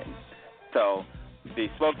 which he didn't. So the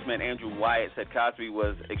spokesman, Andrew Wyatt, said Cosby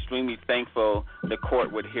was extremely thankful the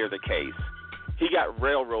court would hear the case. He got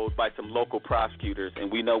railroaded by some local prosecutors,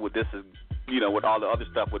 and we know what this is, what all the other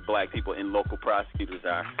stuff with black people and local prosecutors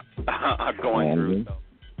are going through. So,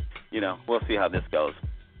 we'll see how this goes.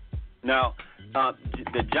 Now,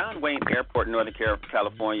 the John Wayne Airport in Northern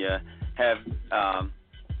California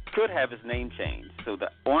could have its name changed. So the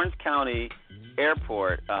Orange County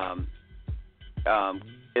Airport,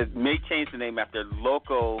 it may change the name after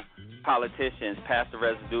local politicians passed a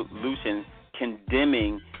resolution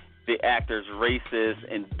condemning the actor's racist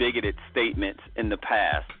and bigoted statements in the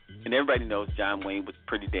past. And everybody knows John Wayne was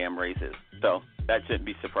pretty damn racist, so that shouldn't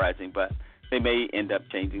be surprising, but they may end up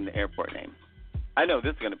changing the airport name. I know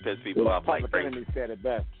this is going to piss people off like crazy. Public Enemy said it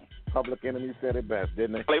best. Public Enemy said it best,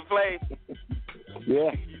 didn't they? Play.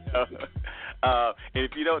 Yeah. And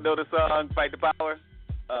if you don't know the song Fight the Power,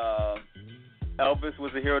 Elvis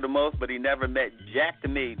was the hero the most, but he never met Jack to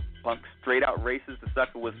me. Punk, straight out racist. The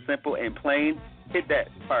sucker was simple and plain. Hit that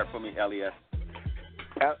part for me, Elias.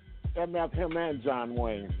 MF, him and John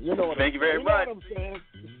Wayne. You know what Thank you very much. What I'm saying?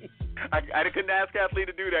 I couldn't ask Kathleen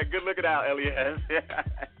to do that. Good looking out, Elias.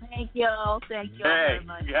 Thank you very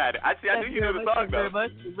much. Got it. I knew you knew the song, though.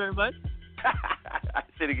 Thank you very much. I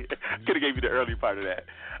could have gave you the early part of that.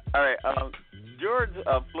 All right. George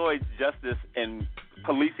Floyd's Justice and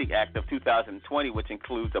Policing Act of 2020, which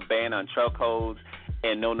includes a ban on chokeholds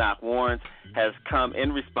and no-knock warrants, has come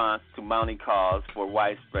in response to mounting calls for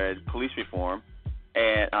widespread police reform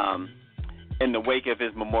and in the wake of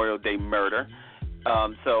his Memorial Day murder.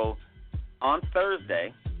 So on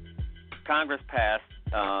Thursday, Congress passed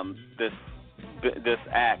this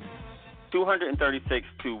act, 236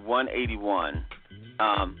 to 181.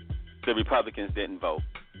 The Republicans didn't vote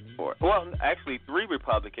for it. Well, actually, 3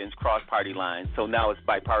 Republicans crossed party lines, so now it's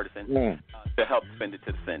bipartisan to help send it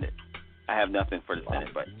to the Senate. I have nothing for the Senate,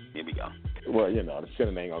 but here we go. Well, the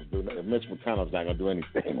Senate ain't going to do nothing. Mitch McConnell's not going to do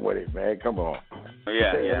anything with it, man. Come on.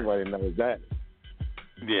 Yeah. Everybody knows that.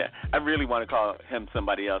 Yeah, I really want to call him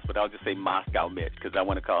somebody else, but I'll just say Moscow Mitch because I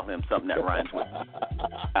want to call him something that rhymes with,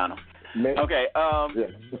 I don't know. Okay,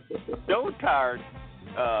 Dotard,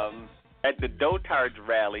 at the Dotard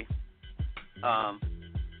rally,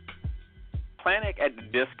 Panic at the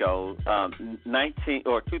Disco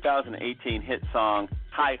 2018 hit song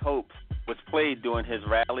High Hopes was played during his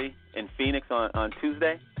rally in Phoenix on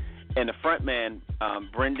Tuesday, and the frontman,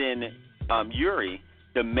 Brendan Urie,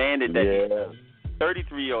 demanded that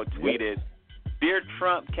 33-year-old tweeted, "Dear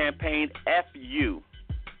Trump campaign, F you.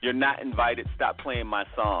 You're not invited. Stop playing my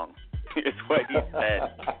song." Is what he said.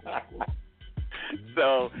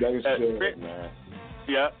 So, that is true, man.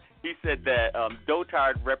 Yeah, he said that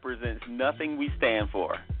Dotard represents nothing we stand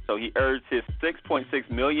for. So he urged his 6.6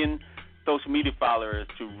 million social media followers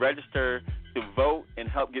to register to vote and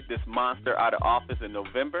help get this monster out of office in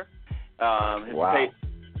November.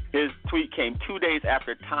 His tweet came 2 days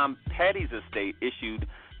after Tom Petty's estate issued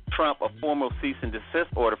Trump a formal cease and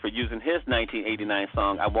desist order for using his 1989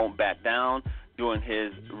 song "I Won't Back Down" during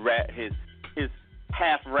his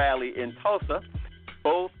half rally in Tulsa.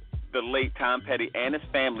 Both the late Tom Petty and his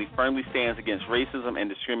family firmly stands against racism and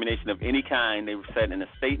discrimination of any kind, they said in a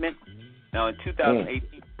statement. Now, in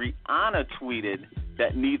 2018, Rihanna tweeted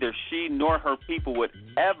that neither she nor her people would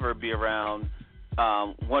ever be around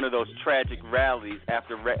one of those tragic rallies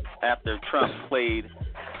after Trump played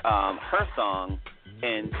her song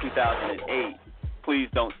in 2008, Please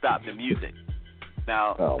Don't Stop the Music.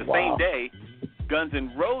 Now, same day, Guns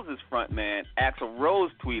N' Roses frontman Axl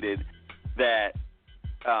Rose tweeted that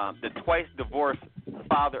the twice-divorced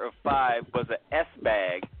father of 5 was an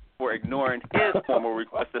S-bag for ignoring his formal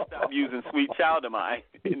request to stop using Sweet Child of Mine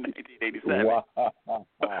in 1987. Wow.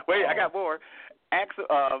 Wait, I got more.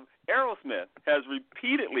 Aerosmith has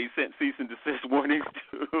repeatedly sent cease and desist warnings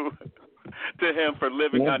to him for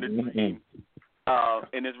living under Dream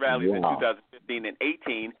in his rallies in 2015 and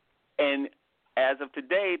 18. And as of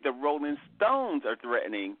today, the Rolling Stones are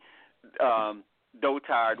threatening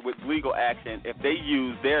Dotard with legal action if they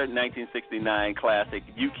use their 1969 classic,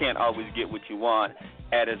 You Can't Always Get What You Want,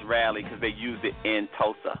 at his rally because they used it in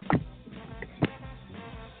Tulsa.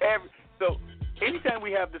 So anytime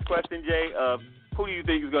we have this question, Jay, of who do you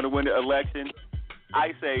think is going to win the election,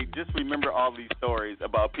 I say just remember all these stories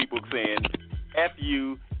about people saying, F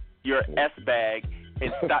you, you're S-bag,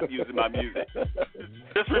 and stop using my music.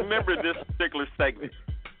 Just remember this particular segment.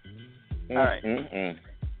 All right.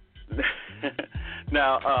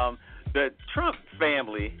 Now, the Trump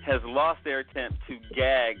family has lost their attempt to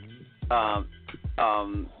gag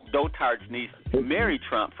Dotard's niece, Mary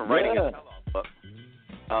Trump, for writing a tell-all book.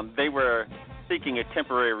 They were seeking a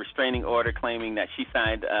temporary restraining order claiming that she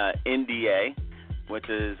signed NDA, which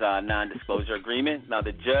is a non-disclosure agreement. Now,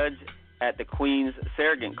 the judge at the Queen's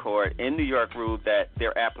Surrogate Court in New York ruled that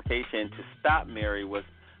their application to stop Mary was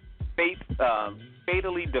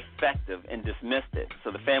fatally defective and dismissed it.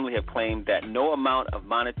 So the family have claimed that no amount of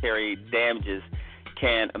monetary damages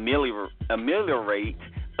can ameliorate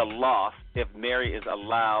the loss if Mary is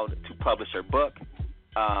allowed to publish her book.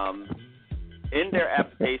 In their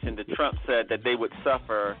application, the Trump said that they would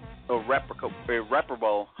suffer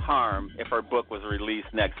irreparable harm if her book was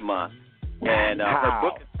released next month. And her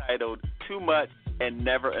book is titled Too Much and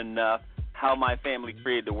Never Enough, How My Family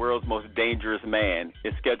Created the World's Most Dangerous Man.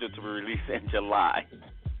 Is scheduled to be released in July.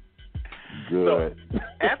 Good. So,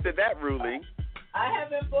 after that ruling... I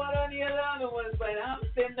haven't bought any other ones, but I'm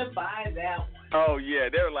finna buy that one. Oh, yeah.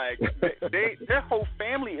 They're like... their whole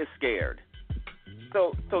family is scared.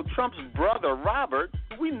 So Trump's brother, Robert,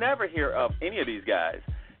 we never hear of any of these guys.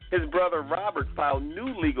 His brother, Robert, filed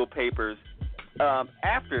new legal papers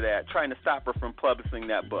after that, trying to stop her from publishing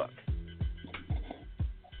that book.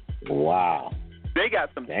 Wow. They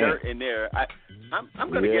got some dirt in there. I'm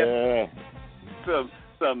going to get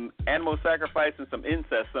some animal sacrifice and some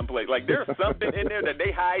incest someplace. Like, there's something in there that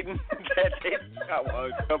they hiding that they don't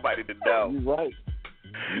want somebody to know.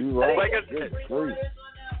 You're right. Like I said,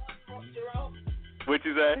 what'd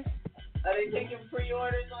you say? Are they taking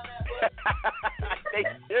pre-orders on that book? They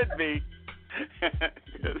should be.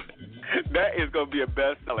 That is going to be a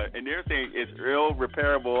bestseller. And they're saying it's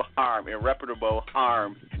irreparable harm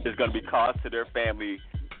is going to be caused to their family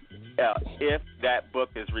if that book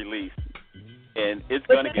is released. And it's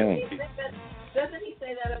going to get released. Doesn't he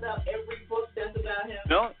say that about every book that's about him?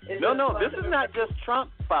 No. This is not just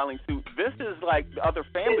Trump filing suit. This is like other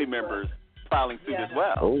family members filing suit as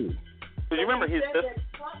well. Oh. Because you remember his sister.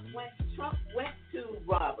 Trump went to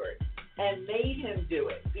Robert and made him do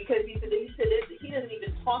it because he said he doesn't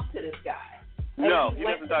even talk to this guy. No, he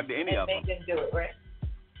doesn't talk to any of them. Made him do it, right?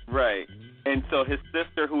 Right. And so his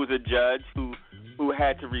sister, who was a judge, who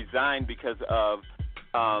had to resign because of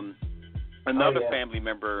another family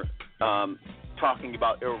member talking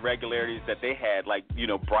about irregularities that they had, like,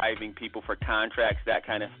 bribing people for contracts, that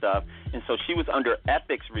kind of stuff. And so she was under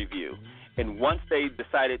ethics review. And once they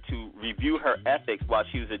decided to review her ethics while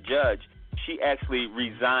she was a judge, she actually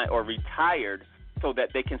resigned or retired so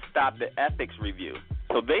that they can stop the ethics review.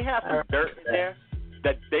 So they have some dirt in there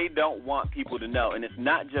that they don't want people to know. And it's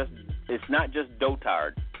not just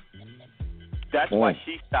Dotard. That's why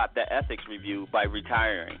she stopped the ethics review by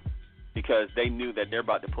retiring, because they knew that they're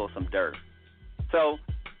about to pull some dirt. So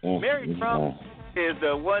Mary Trump is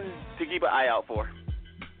the one to keep an eye out for.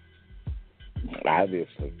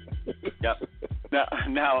 Obviously. Yep.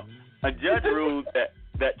 Now, a judge ruled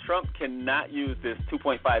that Trump cannot use this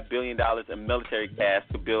 $2.5 billion in military cash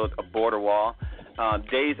to build a border wall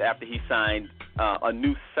days after he signed a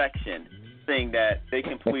new section saying that they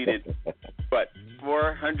completed,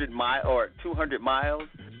 400 miles or 200 miles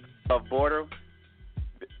of border.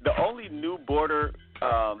 The only new border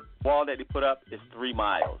wall that they put up is 3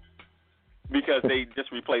 miles because they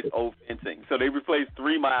just replaced old fencing. So they replaced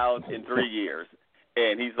 3 miles in 3 years.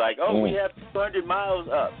 And he's like, we have 200 miles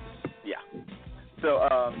up. Yeah. So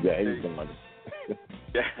he's done.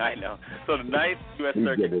 Yeah, I know. So the Ninth U.S.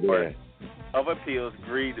 Circuit Court of Appeals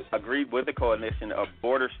agreed with the coalition of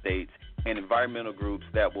border states and environmental groups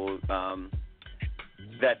that will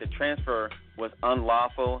that the transfer was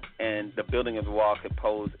unlawful and the building of the wall could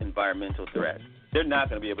pose environmental threats. They're not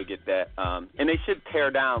going to be able to get that, and they should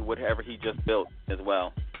tear down whatever he just built as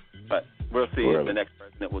well. But we'll see if the next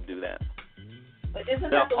president will do that. But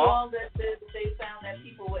isn't that the wall that they found that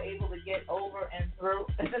people were able to get over and through?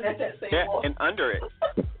 Isn't that same wall? And under it.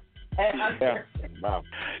 And under. Yeah. Wow.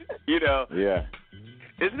 You know. Yeah.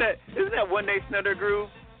 Isn't that One Nation Under a Groove?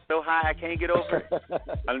 So high I can't get over it.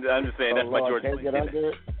 I'm just saying that's my George Floyd. Can't get under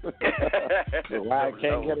it. So why I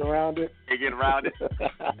can't get around it? Can't get around it.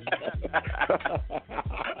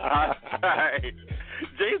 All right.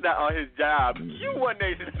 Jay's not on his job. You One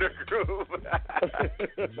Nation Under a Groove.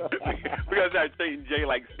 We gotta start treating Jay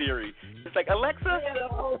like Siri. It's like Alexa. We had a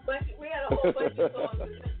whole bunch of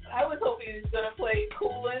songs. I was hoping he was gonna play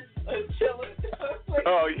Coolin' or Chillin'.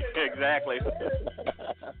 Oh yeah, exactly.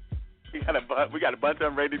 We got a bunch of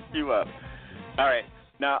them ready to queue up. All right.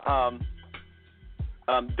 Now,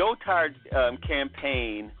 Dotard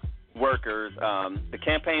campaign workers, the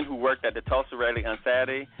campaign who worked at the Tulsa rally on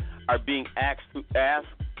Saturday, are being asked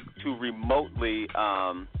to remotely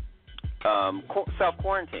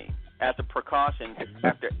self-quarantine as a precaution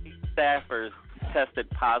after 8 staffers tested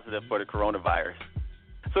positive for the coronavirus.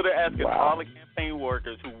 So they're asking all the campaign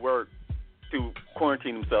workers who work to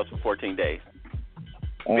quarantine themselves for 14 days.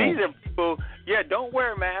 These are people, don't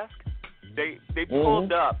wear a mask. They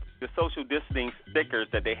pulled up the social distancing stickers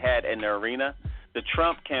that they had in their arena. The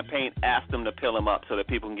Trump campaign asked them to peel them up so that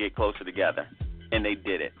people can get closer together, and they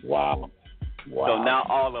did it. Wow. So now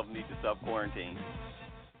all of them need to self-quarantine.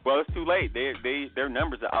 Well, it's too late. Their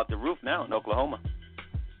numbers are out the roof now in Oklahoma.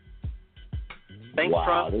 Thanks,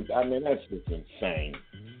 Trump. I mean, that's just insane.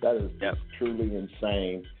 That is truly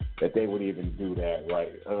insane that they would even do that,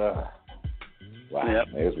 right? Wow,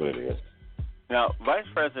 It is what it is. Now, Vice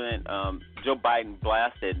President Joe Biden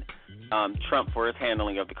blasted Trump for his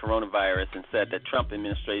handling of the coronavirus and said that Trump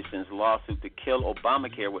administration's lawsuit to kill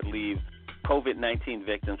Obamacare would leave COVID-19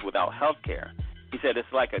 victims without health care. He said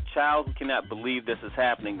it's like a child who cannot believe this is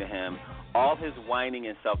happening to him. All his whining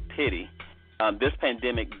and self-pity. This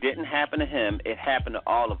pandemic didn't happen to him. It happened to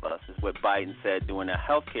all of us, is what Biden said during a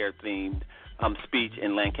health care-themed speech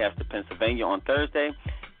in Lancaster, Pennsylvania on Thursday.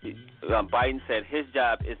 Biden said his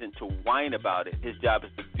job isn't to whine about it. His job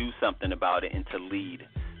is to do something about it and to lead.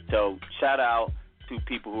 So shout out to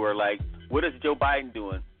people who are like, what is Joe Biden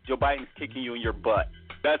doing? Joe Biden's kicking you in your butt.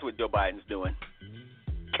 That's what Joe Biden's doing.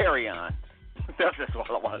 Carry on. That's just all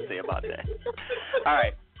I want to say about that. All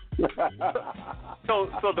right. So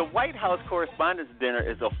the White House Correspondents' Dinner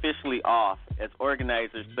is officially off, as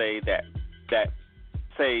organizers say that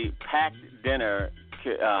packed dinner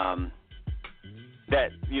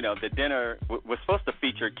that the dinner was supposed to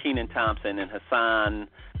feature Kenan Thompson and Hassan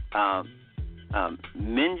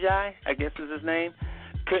Minjai, I guess is his name,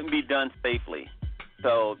 couldn't be done safely.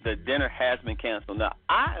 So the dinner has been canceled. Now,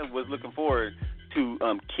 I was looking forward to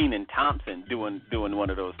Kenan Thompson doing one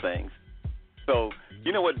of those things. So,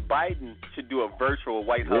 you know what? Biden should do a virtual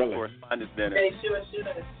White House Correspondents' Dinner. They should.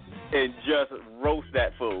 And just roast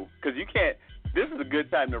that fool. Because you can't, this is a good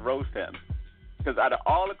time to roast him. Because out of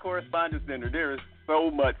all the Correspondents' Dinner, there is so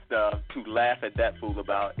much stuff to laugh at that fool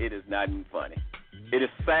about. It is not even funny. It is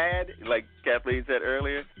sad, like Kathleen said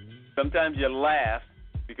earlier. Sometimes you laugh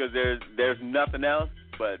because there's nothing else,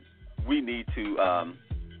 but we need to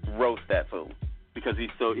roast that fool because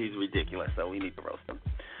he's ridiculous. So we need to roast him.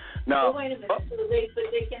 Now, wait a minute. So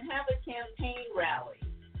they can have a campaign rally,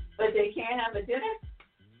 but they can't have a dinner?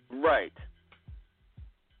 Right.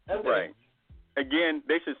 Okay. Right. Again,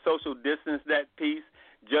 they should social distance that piece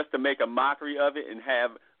just to make a mockery of it and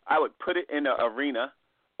have, I would put it in an arena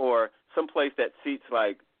or someplace that seats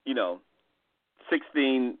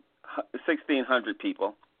 1,600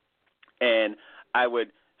 people, and I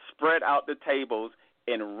would spread out the tables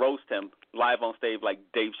and roast him live on stage like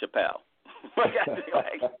Dave Chappelle.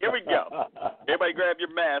 Here we go. Everybody grab your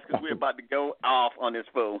mask because we're about to go off on this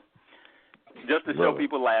fool just to show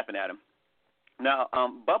people laughing at him. Now,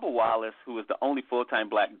 Bubba Wallace, who is the only full-time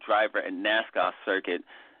black driver in NASCAR circuit,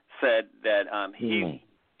 said that he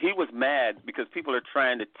was mad because people are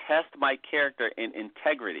trying to test my character in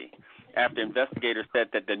integrity after investigators said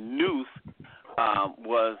that the noose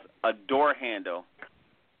was a door handle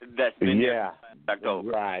that's been there since October.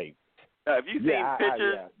 Right. Have you seen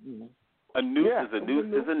pictures? A noose is a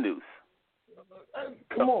noose is a noose.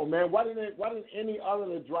 Come on, man. Why didn't any other of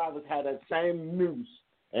the drivers have that same noose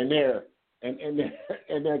in their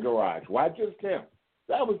garage? Why just him?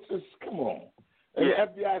 That was just, come on. And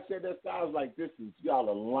the FBI said that. I was like, y'all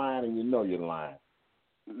are lying, and you know you're lying.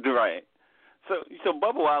 Right. So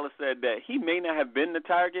Bubba Wallace said that he may not have been the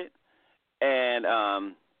target, and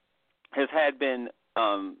it had been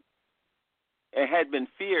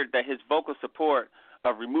feared that his vocal support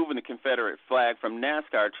of removing the Confederate flag from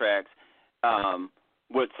NASCAR tracks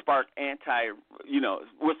would spark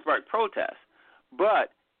protests.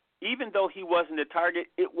 But even though he wasn't the target,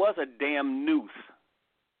 it was a damn noose,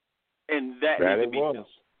 and that needed to be known.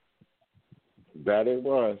 That it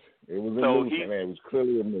was. It was a noose, man. It was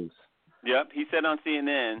clearly a noose. Yep, he said on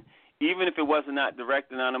CNN, even if it was not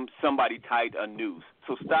directed on him, somebody tied a noose.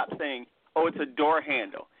 So stop saying, oh, it's a door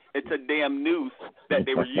handle. It's a damn noose that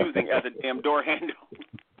they were using as a damn door handle.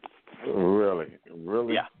 Really?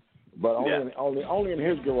 Yeah. But only in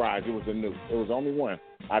his garage it was a noose. It was only one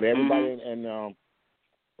out of everybody and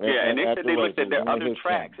and they said they looked at their other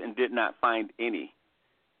tracks and did not find any.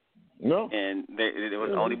 No. And there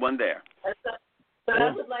was only one there. But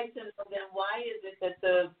I would like to know then, why is it that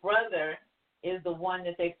the brother is the one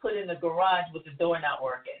that they put in the garage with the door not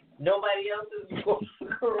working? Nobody else is going to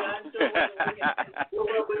the garage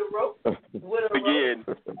door with a rope? Again.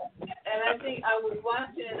 And I think I was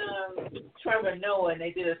watching Trevor Noah, and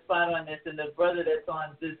they did a spot on this, and the brother that's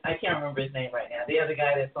on this, I can't remember his name right now, the other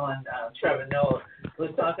guy that's on Trevor Noah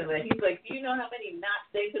was talking about, he's like, do you know how many knots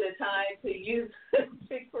they could have tied to use to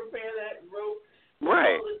prepare that rope?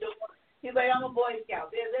 Right. He's like, I'm a Boy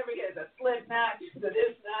Scout. There's a slip knot, there's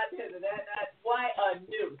this knot, there's that knot. Why a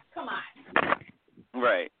noose? Come on.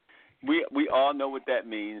 Right. We all know what that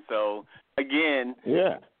means. So, again,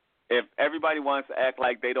 if everybody wants to act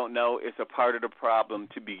like they don't know, it's a part of the problem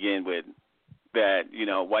to begin with. That,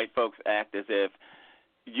 white folks act as if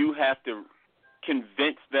you have to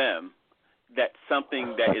convince them that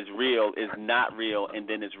something that is real is not real and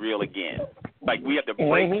then is real again. Like we have to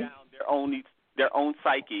break down their own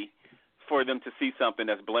psyche for them to see something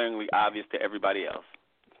that's blaringly obvious to everybody else.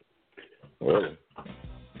 Really?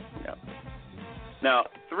 Yeah. Now,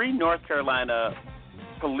 3 North Carolina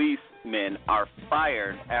policemen are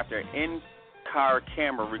fired after an in-car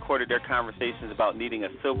camera recorded their conversations about needing a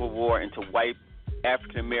civil war and to wipe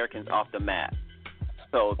African Americans off the map.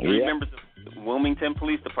 So 3 members of the Wilmington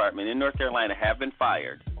Police Department in North Carolina have been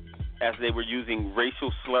fired as they were using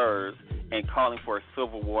racial slurs and calling for a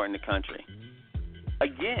civil war in the country.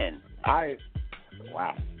 Again.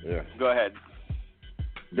 Wow. Yeah. Go ahead.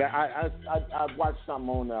 Yeah, I watched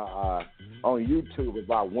something on YouTube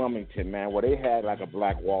about Wilmington, man, where they had like a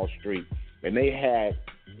Black Wall Street, and they had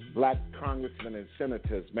black congressmen and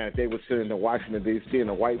senators, man. They were sitting in Washington, D.C., and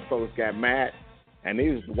the white folks got mad, and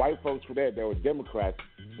these white folks were there. They were Democrats.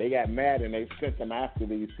 They got mad, and they sent them after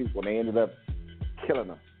these people, and they ended up killing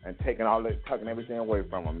them and tucking everything away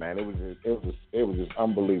from them, man. It was just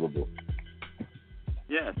unbelievable.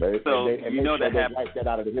 Yes. They happened. wiped that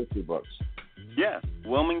out of the history books. Yes,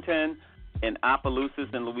 Wilmington and Opelousas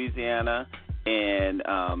in Louisiana, and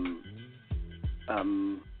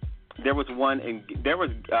there was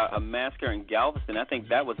a massacre in Galveston. I think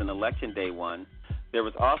that was an election day one. There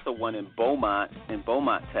was also one in Beaumont,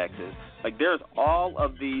 Texas. Like there's all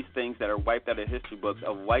of these things that are wiped out of history books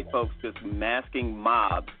of white folks just masking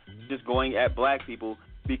mobs, just going at black people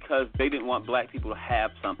because they didn't want black people to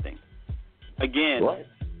have something. Again,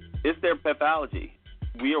 it's their pathology.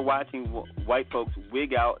 We are watching white folks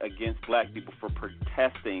wig out against black people for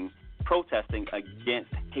protesting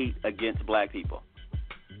against hate against black people.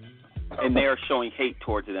 And they are showing hate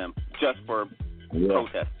towards them just for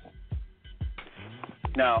protesting.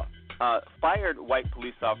 Now, fired white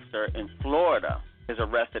police officer in Florida is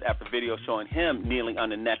arrested after video showing him kneeling on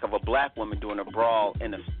the neck of a black woman during a brawl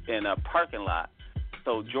in a parking lot.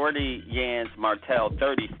 So Jordy Yans Martell,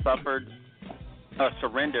 30,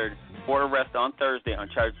 surrendered for arrest on Thursday on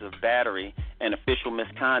charges of battery and official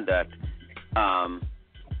misconduct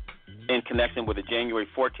in connection with the January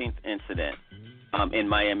 14th incident in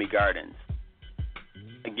Miami Gardens.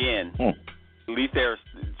 Again, police there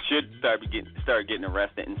should start getting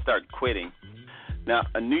arrested and start quitting. Now,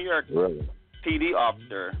 a New York PD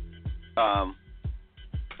officer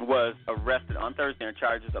was arrested on Thursday on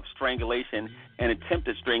charges of strangulation and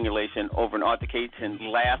attempted strangulation over an altercation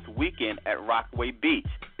last weekend at Rockaway Beach.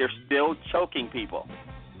 They're still choking people.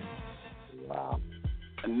 Wow.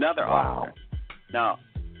 Another officer. Now,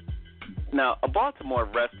 a Baltimore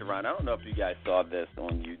restaurant, I don't know if you guys saw this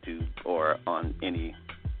on YouTube or on any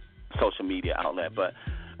social media outlet, but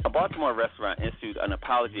a Baltimore restaurant issued an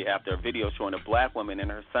apology after a video showing a black woman and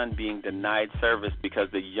her son being denied service because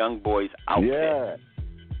the young boy's outfit. Yeah.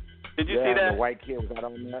 Did you see that? The white kid was out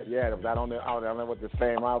on that. Yeah, it was out on there. I don't know what the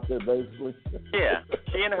same outfit, basically. Yeah,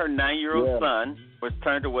 She and her 9-year-old son was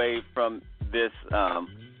turned away from this,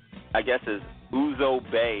 I guess, is Uzo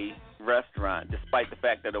Bay restaurant, despite the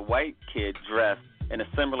fact that a white kid dressed in a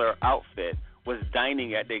similar outfit was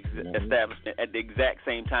dining at the establishment at the exact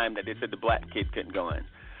same time that they said the black kid couldn't go in.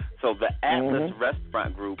 So the Atlas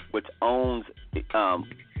Restaurant Group, which owns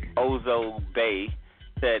Uzo Bay,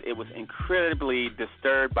 said it was incredibly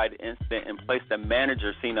disturbed by the incident and placed a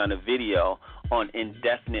manager seen on the video on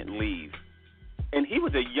indefinite leave. And he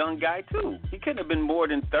was a young guy, too. He couldn't have been more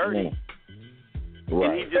than 30. Right.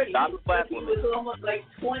 And he just stopped the black He woman. was almost like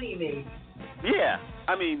 20, maybe. Yeah.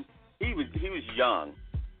 I mean, he was young.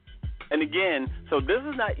 And again, so this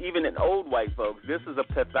is not even an old white folks. This is a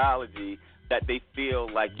pathology that they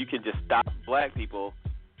feel like you can just stop black people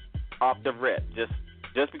off the rip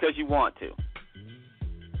just because you want to.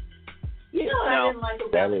 You know what I didn't like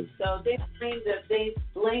about it? So they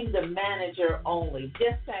blamed the manager only,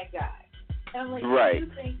 just that guy. I'm like, right. Do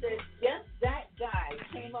you think that just that guy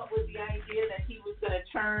came up with the idea that he was going to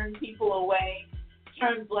turn people away,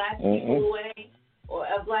 turn black people away, or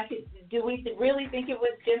do we really think it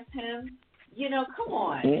was just him? You know, come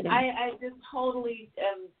on. I just totally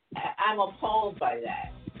I'm appalled by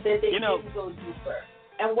that they didn't go deeper.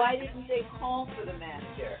 And why didn't they call for the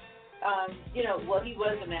manager? Well, he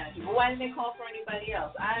was the manager, but why didn't they call for anybody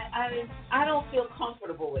else? I don't feel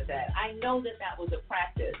comfortable with that. I know that was a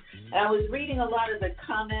practice. And I was reading a lot of the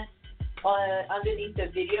comments underneath the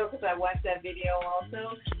video, because I watched that video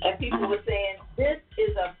also, and people were saying this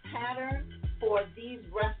is a pattern for these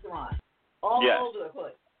restaurants all over the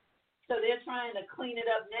hood. So they're trying to clean it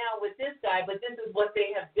up now with this guy, but this is what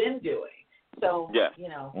they have been doing. So,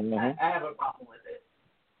 I have a problem with it.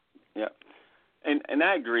 Yeah. And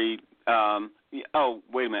I agree.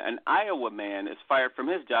 Wait a minute. An Iowa man is fired from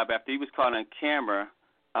his job after he was caught on camera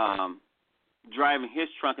driving his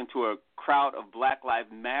truck into a crowd of Black Lives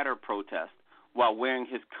Matter protests while wearing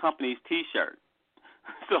his company's T-shirt.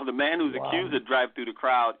 So the man who's accused of driving through the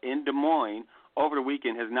crowd in Des Moines over the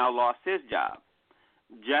weekend has now lost his job.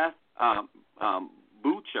 Jeff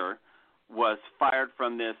Butcher was fired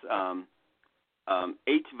from this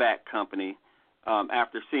HVAC company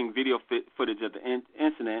after seeing video footage of the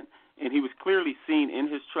incident, and he was clearly seen in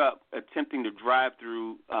his truck attempting to drive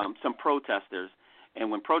through some protesters. And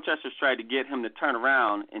when protesters tried to get him to turn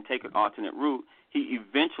around and take an alternate route, he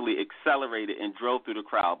eventually accelerated and drove through the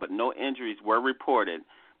crowd, but no injuries were reported.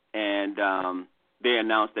 And they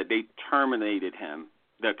announced that they terminated him.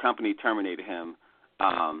 The company terminated him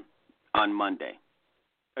on Monday.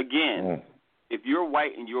 Again, if you're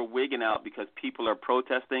white and you're wigging out because people are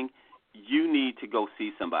protesting, you need to go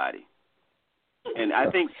see somebody. And I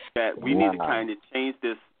think that we need to kind of change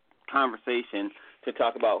this conversation to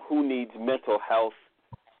talk about who needs mental health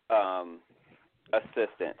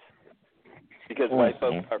assistance. Because white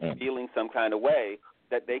folks are feeling some kind of way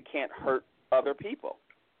that they can't hurt other people.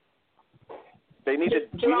 They need to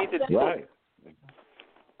Right.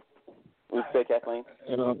 What say, Kathleen?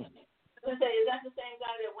 I was going to say, is that the same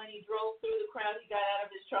guy that when he drove through the crowd, he got out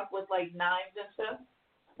of his truck with, like, knives and stuff?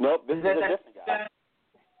 Nope, this is a different guy.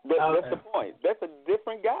 That's the point. That's a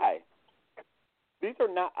different guy. These are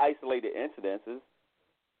not isolated incidences.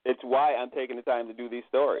 It's why I'm taking the time to do these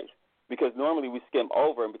stories. Because normally we skim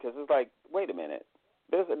over them because it's like, wait a minute,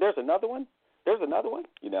 there's another one? There's another one?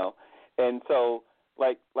 You know? And so,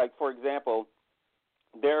 like for example,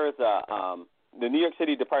 there is the New York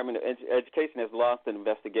City Department of Education has launched an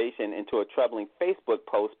investigation into a troubling Facebook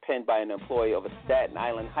post penned by an employee of a Staten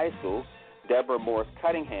Island high school, Deborah Morris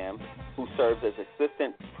Cunningham, who serves as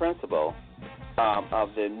assistant principal of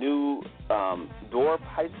the new Dorp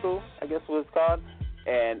High School, I guess what it's called,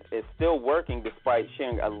 and is still working despite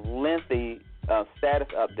sharing a lengthy status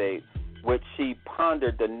update, which she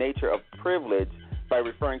pondered the nature of privilege by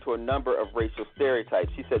referring to a number of racial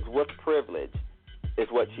stereotypes. She says, what's privilege? Is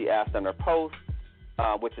what she asked on her post,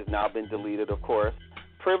 which has now been deleted, of course.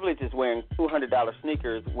 Privilege is wearing $200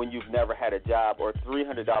 sneakers when you've never had a job, or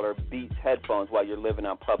 $300 Beats headphones while you're living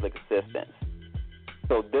on public assistance.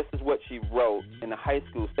 So this is what she wrote in the high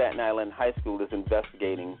school. Staten Island High School is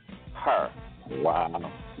investigating her.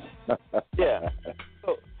 Wow. Yeah.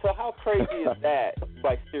 So how crazy is that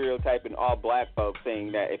by stereotyping all black folks,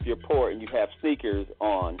 saying that if you're poor and you have sneakers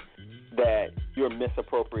on, that you're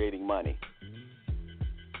misappropriating money,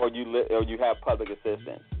 or you have public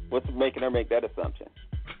assistance? What's making her make that assumption?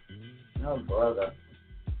 No, brother.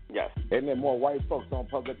 Yes. Isn't there more white folks on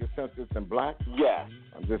public assistance than black? Yes.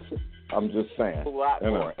 I'm just saying. A lot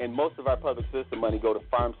more. And most of our public system money go to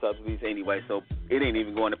farm subsidies anyway, so it ain't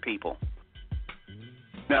even going to people.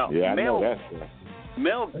 Now, yeah, I know that's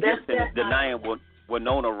Mel Gibson is denying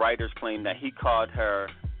Winona Ryder's claim that he called her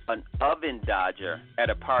an oven dodger at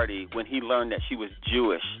a party when he learned that she was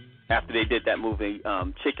Jewish after they did that movie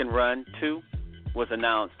Chicken Run 2 was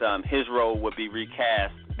announced. His role would be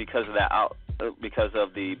recast because of that because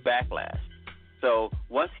of the backlash. So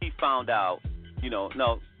once he found out,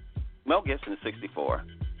 Mel Gibson is 64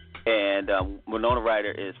 and Winona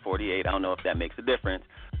Ryder is 48. I don't know if that makes a difference,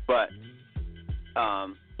 but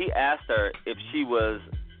he asked her if she was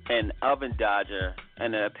an oven dodger,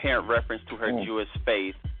 and an apparent reference to her Jewish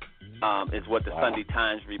faith is what the Sunday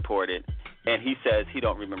Times reported, and he says he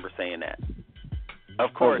don't remember saying that.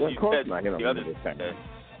 Of course, you said the other thing.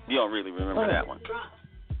 You don't really remember that one.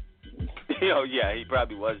 Yeah, he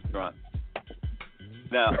probably was drunk.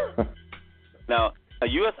 Now, a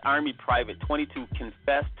U.S. Army private 22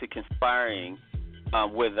 confessed to conspiring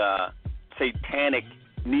with a satanic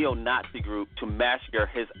neo-Nazi group to massacre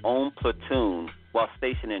his own platoon while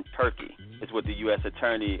stationed in Turkey, is what the U.S.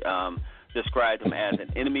 attorney described him as,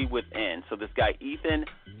 an enemy within. So this guy, Ethan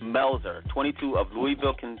Melzer, 22, of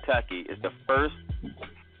Louisville, Kentucky, is the first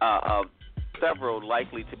of several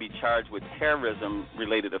likely to be charged with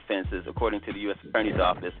terrorism-related offenses, according to the U.S. Attorney's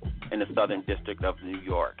Office in the Southern District of New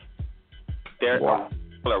York. People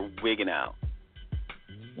are wigging out.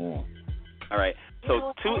 All right.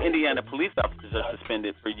 So 2 Indiana police officers are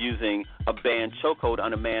suspended for using a banned chokehold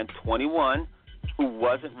on a man 21 who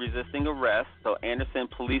wasn't resisting arrest. So Anderson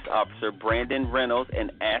police officer Brandon Reynolds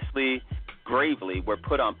and Ashley Gravely were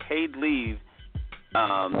put on paid leave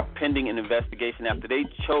pending an investigation after they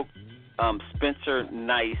choked Spencer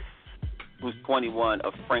Nice, who's 21,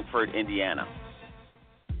 of Frankfort, Indiana.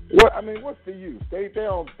 What's the use?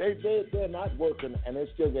 They're not working and they're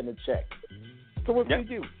still getting a check. So what's the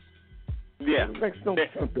use? Yeah, it makes no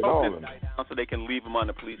sense at all. So they can leave them on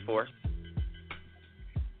the police force.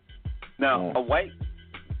 Now, a white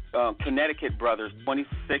Connecticut brothers,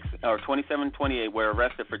 27-28, were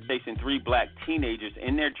arrested for chasing 3 black teenagers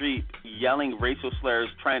in their Jeep, yelling racial slurs,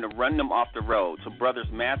 trying to run them off the road. So brothers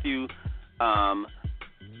Matthew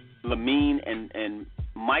Lamine and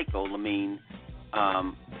Michael Lamine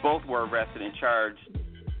both were arrested and charged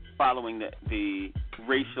following the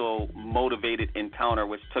racial motivated encounter,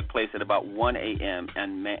 which took place at about 1 a.m.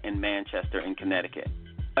 in Manchester in Connecticut.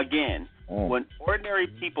 Again, when ordinary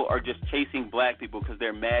people are just chasing black people because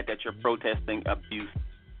they're mad that you're protesting abuse,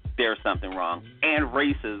 there's something wrong. And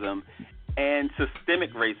racism and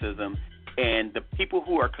systemic racism, and the people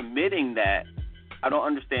who are committing that, I don't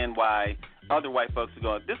understand why other white folks are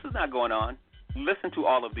going, this is not going on. Listen to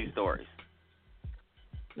all of these stories.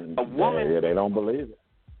 A woman, they don't believe it.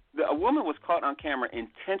 A woman was caught on camera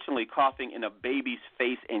intentionally coughing in a baby's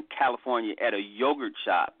face in California at a yogurt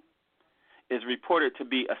shop. Is reported to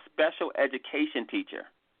be a special education teacher.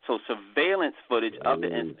 So surveillance footage of the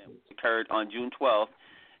incident occurred on June 12th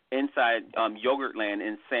inside Yogurtland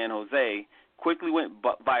in San Jose quickly went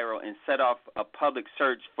viral and set off a public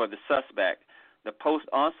search for the suspect. The post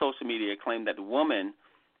on social media claimed that the woman,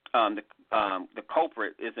 the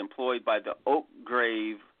culprit, is employed by the Oak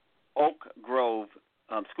Grove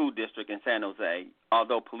School District in San Jose,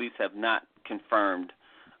 although police have not confirmed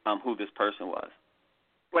who this person was.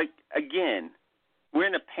 Like, again, we're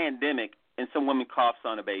in a pandemic and some woman coughs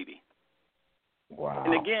on a baby. Wow.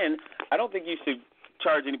 And again, I don't think you should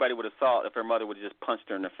charge anybody with assault if her mother would have just punched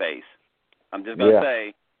her in the face. I'm just going to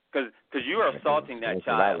say, because you are assaulting that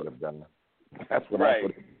child. I would have done that. That's what I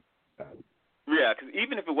would have done. Yeah, because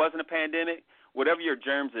even if it wasn't a pandemic, whatever your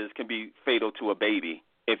germs is can be fatal to a baby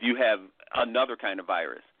if you have another kind of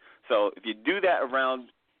virus. So if you do that around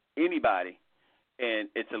anybody and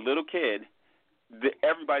it's a little kid,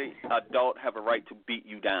 everybody, adult, have a right to beat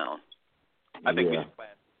you down. I think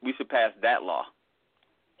we should pass that law.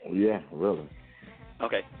 Yeah, really.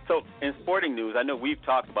 Okay, so in sporting news, I know we've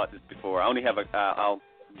talked about this before. I only have I'll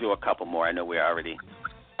do a couple more. I know we're already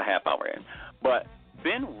a half hour in. But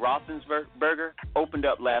Ben Roethlisberger opened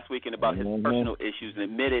up last weekend about his personal issues and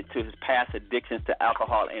admitted to his past addictions to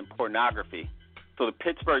alcohol and pornography. So the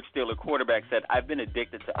Pittsburgh Steelers quarterback said, I've been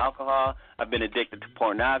addicted to alcohol, I've been addicted to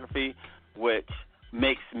pornography, which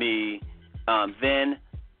makes me then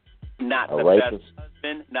not the best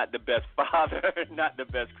husband, not the best father, not the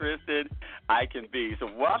best Christian I can be. So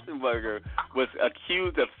Roethlisberger was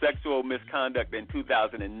accused of sexual misconduct in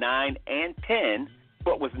 2009 and 10,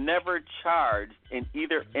 but was never charged in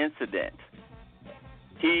either incident.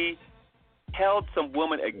 He held some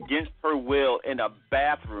woman against her will in a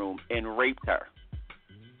bathroom and raped her.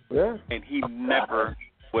 Yeah. And he never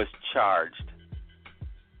was charged.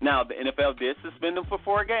 Now, the NFL did suspend him for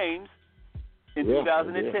 4 games in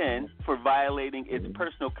 2010 for violating its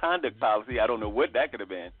personal conduct policy. I don't know what that could have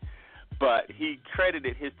been. but he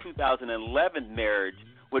credited his 2011 marriage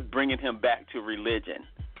with bringing him back to religion.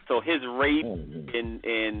 So his rape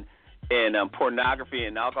in pornography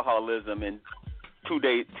and alcoholism in 2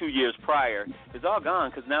 years prior is all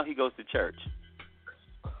gone because now he goes to church.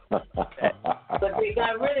 But they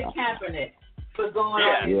got rid of Kaepernick for going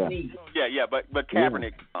on his knees. Yeah, but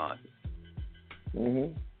Kaepernick's gone.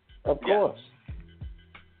 Of course.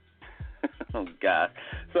 Oh, God.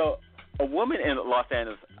 So a woman in Los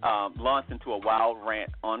Angeles launched into a wild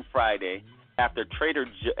rant on Friday after Trader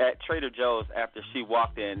Joe's after she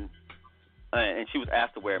walked in and she was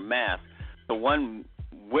asked to wear a mask. The one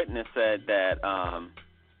witness said that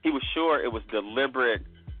he was sure it was deliberate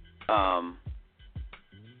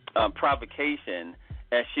provocation,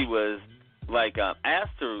 as she was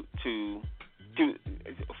asked to.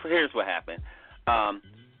 Here's what happened.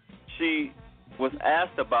 She was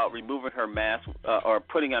asked about removing her mask or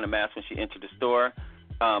putting on a mask when she entered the store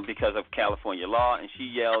because of California law, and she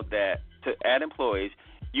yelled at employees,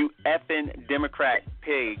 "You effing Democrat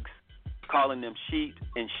pigs," calling them sheep,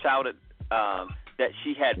 and shouted that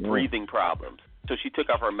she had breathing problems. So she took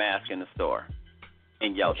off her mask in the store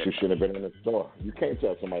and yelled at them. She should have been in the store. You can't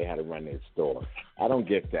tell somebody how to run their store. I don't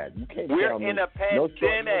get that. You can't We're tell me in a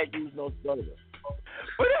pandemic. No service.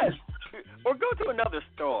 Or go to another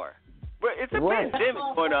store. But it's a pandemic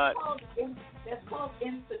going on. That's called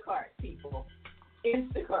Instacart, people.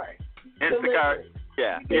 Instacart.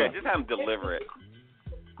 Yeah, just have them deliver it.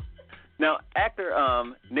 Now, actor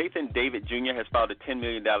Nathan David Jr. has filed a $10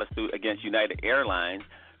 million suit against United Airlines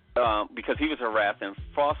because he was harassed and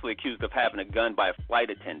falsely accused of having a gun by a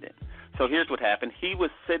flight attendant. So here's what happened. He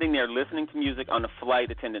was sitting there listening to music on the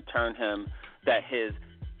flight attendant turned him that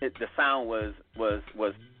the sound was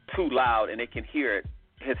too loud and they can hear it.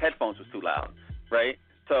 His headphones was too loud, right?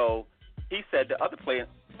 So he said the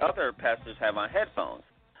other passengers have on headphones.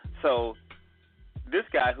 So this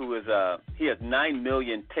guy he has 9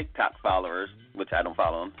 million TikTok followers, which I don't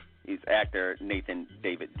follow him. He's actor Nathan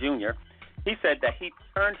David Jr. He said that he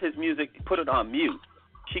turned his music, put it on mute.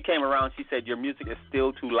 She came around. She said, "Your music is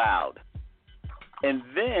still too loud." And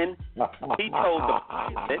then he told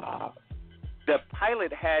the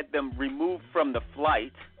pilot had them removed from the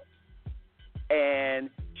flight. And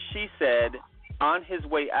she said on his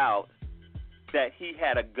way out that he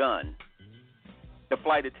had a gun. The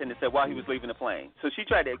flight attendant said while he was leaving the plane. So she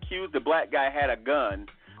tried to accuse the black guy had a gun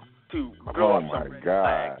to go up some red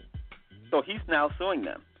flag. So he's now suing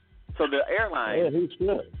them. So the airline,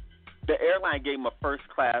 the airline gave him a first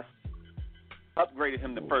class, upgraded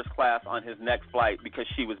him to first class on his next flight because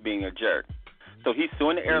she was being a jerk. So he's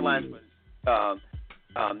suing the airlines for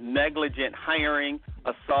negligent hiring,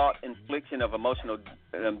 assault, infliction of emotional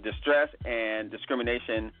distress, and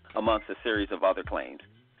discrimination amongst a series of other claims.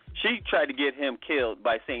 She tried to get him killed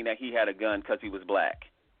by saying that he had a gun because he was black.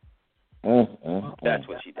 That's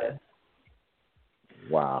what she did.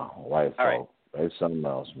 Wow. White All folk. It's something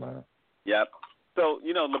else, man. Yep. So,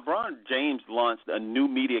 LeBron James launched a new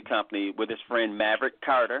media company with his friend Maverick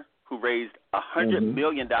Carter, who raised $100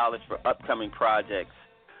 million for upcoming projects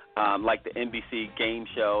like the NBC game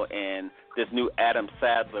show and this new Adam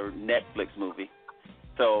Sandler Netflix movie.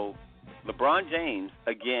 So LeBron James,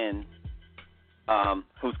 again,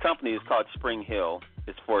 whose company is called Spring Hill,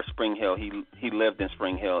 is for Spring Hill. He lived in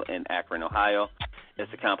Spring Hill in Akron, Ohio.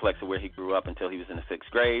 It's a complex of where he grew up until he was in the 6th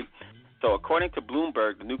grade. So according to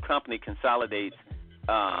Bloomberg, the new company consolidates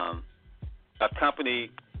a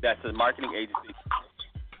company that's a marketing agency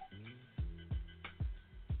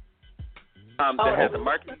that has a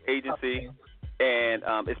marketing agency and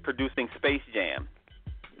is producing Space Jam.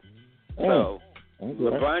 So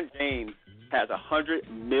LeBron James has $100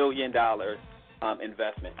 million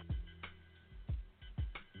investment.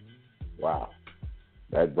 Wow.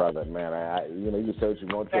 That brother, man, you say what you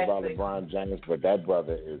want to about LeBron James, but that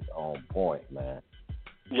brother is on point, man.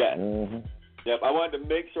 Yeah. Yep, I wanted to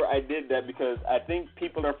make sure I did that because I think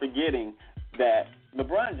people are forgetting that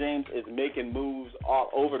LeBron James is making moves all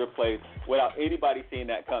over the place without anybody seeing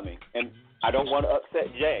that coming. And I don't want to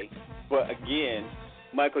upset Jay, but again,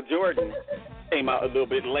 Michael Jordan came out a little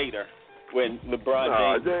bit later when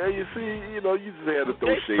LeBron James. You see, you just had to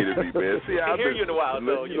throw shade at me, man. See, I hear you in a while,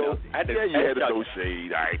 though. You had to throw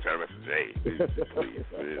shade. I ain't trying to shade. Please,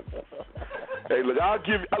 man. Hey, look,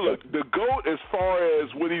 the GOAT as far as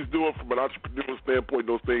what he's doing from an entrepreneurial standpoint,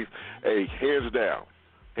 those things, hey, hands down.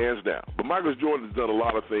 But Michael Jordan has done a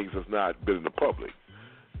lot of things that's not been in the public.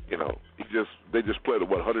 They just played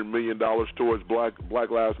 $100 million towards Black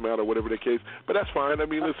Lives Matter, whatever the case. But that's fine. I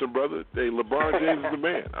mean, listen, brother, LeBron James is the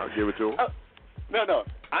man. I'll give it to him. No.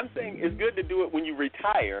 I'm saying it's good to do it when you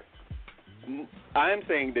retire. I'm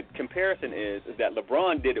saying the comparison is that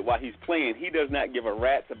LeBron did it while he's playing. He does not give a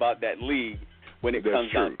rat's about that league when it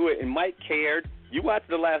comes down to it. And Mike cared. You watched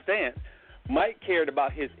The Last Dance. Mike cared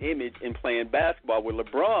about his image in playing basketball, where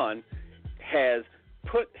LeBron has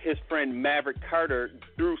put his friend Maverick Carter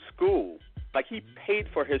through school. Like, he paid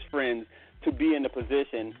for his friends to be in the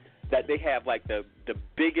position that they have, like, the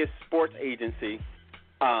biggest sports agency,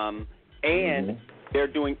 and they're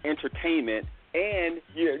doing entertainment, and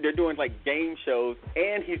they're doing, like, game shows,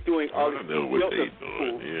 and he's doing all this. He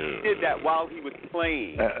did that while he was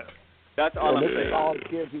playing. That's all I'm saying. This is all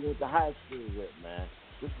kids he went to high school with, man.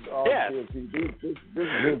 This is all kids. This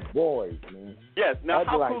is his boys, man. Yes. Now,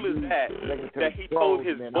 how cool is that he told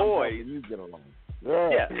his boys?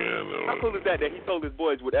 Yeah. How cool is that he told his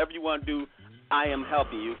boys, whatever you want to do, I am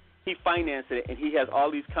helping you. He financed it, and he has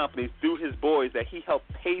all these companies through his boys that he helped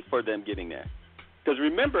pay for them getting there. Because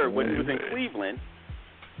remember, when he was in Cleveland,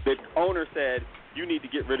 the owner said, you need to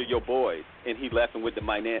get rid of your boys, and he left and went to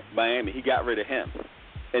Miami. He got rid of him.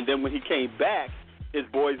 And then when he came back, his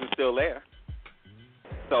boys were still there.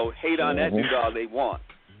 So hate on that dude all they want.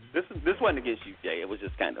 This wasn't against you, Jay. It was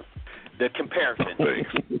just kind of the comparison.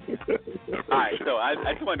 All right, so I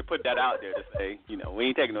just wanted to put that out there to say, we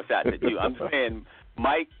ain't taking no shots at you. I'm saying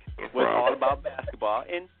Mike was all about basketball,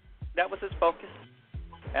 and that was his focus.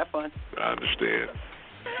 Have fun. I understand.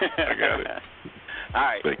 I got it. All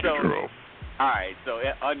right. Thank you, Jerome. All right, so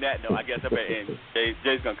on that note, I guess I better end. Jay's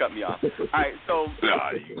going to cut me off. All right, so.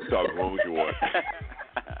 Nah, you can talk as long as you want.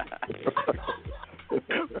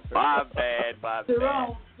 My bad.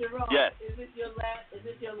 Jerome, yes. Is this your last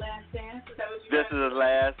dance? Is that what you This is the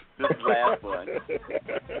last one.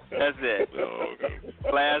 That's it. Oh, okay.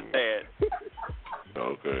 Last dance.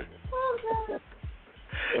 Okay.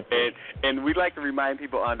 And we'd like to remind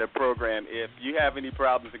people on the program, if you have any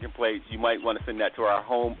problems or complaints, you might want to send that to our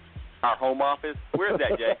home office. Where is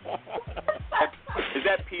that, Jay? Is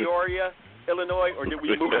that Peoria, Illinois, or did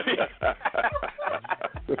we move it?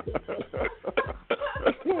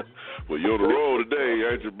 Well, you're on the road today,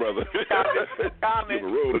 ain't you, brother? Comment. You're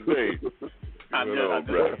on the road today. I'm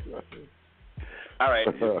good. All right.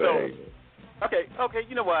 So, okay.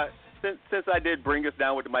 You know what? Since I did bring us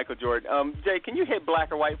down with the Michael Jordan, Jay, can you hit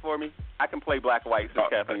black or white for me? I can play black or white since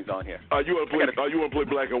Kathleen's on here. You want to play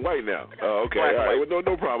black and white now? Okay. All right. Well,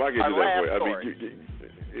 no problem. I can do that for you.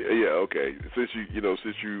 Yeah. Okay. Since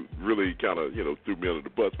you really kind of threw me under the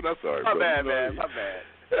bus, but that's all right. My bad.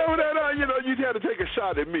 Yeah, well, you had to take a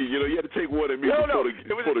shot at me. You had to take one at me before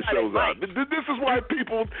the show's out. This is why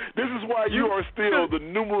you are still the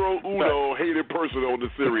numero uno hated person on the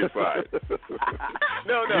Seriouside.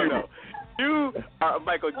 No. You are a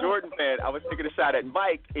Michael Jordan fan. I was taking a shot at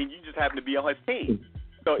Mike, and you just happen to be on his team.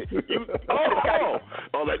 So you.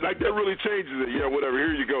 Like that really changes it. Yeah, whatever.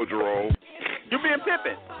 Here you go, Jerome. You being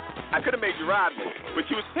Pippin. I could have made you Rodman, but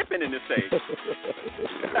you was Pippin in this stage.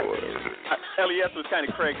 LES was kind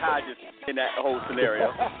of Craig Hodges in that whole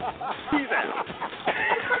scenario. He's out.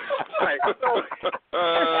 All right.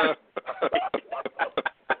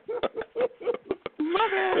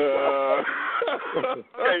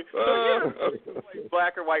 Okay. So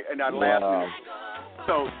black or white, and our last one.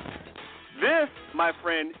 So this, my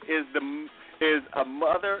friend, is a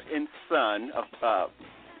mother and son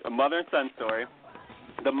story.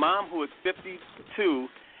 The mom, who is 52,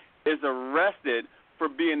 is arrested for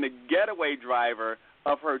being the getaway driver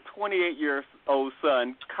of her 28-year-old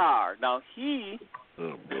son's car. Now she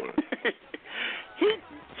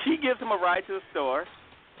gives him a ride to the store.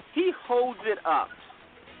 He holds it up,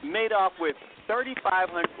 made off with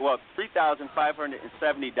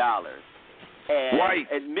 $3,570, and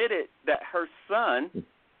admitted that her son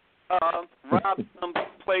robbed some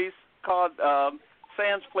place called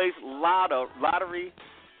Sam's Place Lottery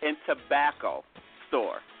and Tobacco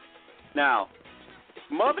store. Now,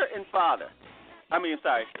 mother and son,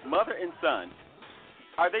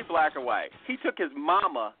 are they black or white? He took his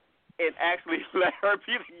mama and actually let her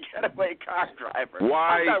be the getaway car driver.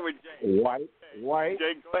 White. I'll start with Jay. White.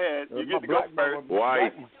 Jay, go ahead. You get to go first.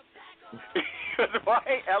 White.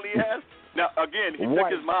 White, LES. Now, again, he took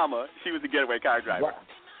his mama. She was the getaway car driver.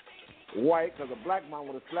 White, because a black man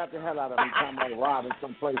would have slapped the hell out of him talking about robbing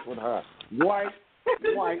someplace with her. White.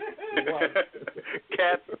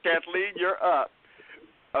 Kathleen, you're up.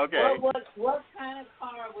 Okay. What kind of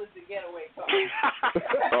car was the getaway car?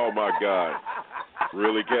 Oh, my God.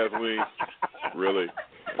 Really, Kathleen? Really?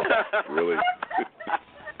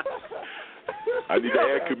 I need to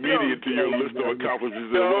add comedian to your list of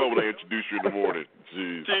accomplishments as well when I introduce you in the morning.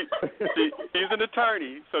 Jeez. She's an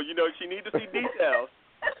attorney, so, she needs to see details.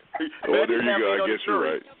 Oh, there you go. I guess you're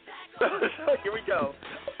right. Here we go.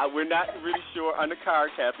 We're not really sure on the car,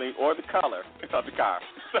 Kathleen, or the color of the car.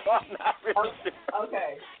 So I'm not really sure.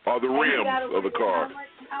 Okay. Or the rims of the car.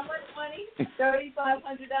 How much money?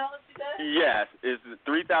 $3,500 today? Yes, it's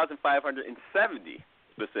 $3,570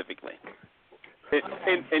 specifically.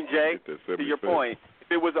 And Jay, to your point,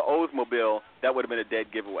 if it was an Oldsmobile, that would have been a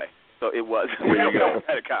dead giveaway. So it was. There you go.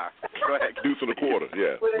 Had a car. Go ahead. Deuce and a quarter.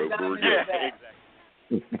 Yeah.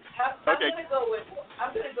 Exactly. I'm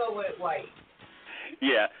gonna go with white.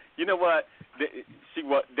 Yeah. You know what?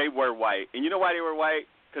 They were white, and you know why they were white?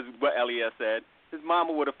 Because what Elias said, his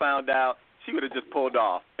mama would have found out. She would have just pulled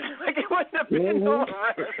off. Like it wouldn't have been no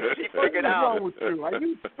arrest. She figured out. What's wrong with you? Are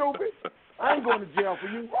you stupid? I ain't going to jail for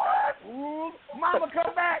you. What? Mama,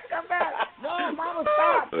 come back. No, Mama,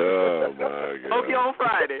 stop. Oh, my God. Okay, on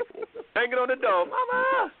Friday. Hanging on the door.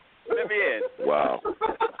 Mama, let me in. Wow. All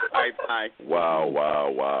right, bye. Wow.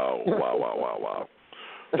 Well,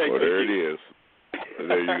 there it is.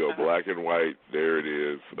 There you go, black and white. There it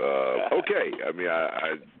is. Okay. I mean,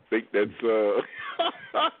 I think that's...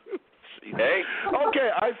 Hey. Okay,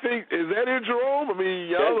 I think, is that it, Jerome? I mean,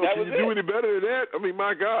 y'all can you do any better than that? I mean,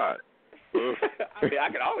 my God. I mean, I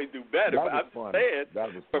can always do better, but I'm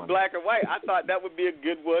saying for black and white, I thought that would be a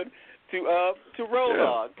good one to roll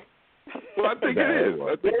on. Well, I think it is.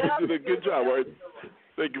 I think you did a good job, right?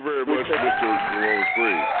 Thank you very much, Mr. Jerome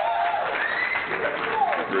Freed.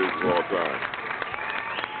 Greatest of all time.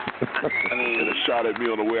 And a shot at me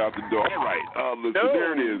on the way out the door. All right, listen,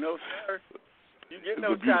 there it is. No, sir. You get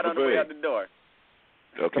no shot on the way out the door.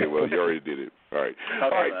 Okay, well, you already did it. All right. Okay,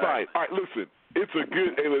 all right, fine. All right, listen. It's a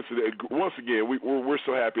good. Hey, listen. Once again, we're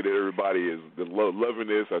so happy that everybody is loving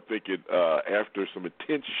this. I think after some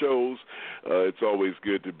intense shows, it's always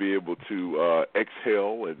good to be able to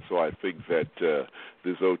exhale, and so I think that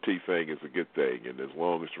this OT thing is a good thing. And as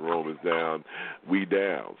long as Jerome is down, we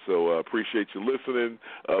down. So appreciate you listening.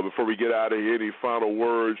 Before we get out of here, any final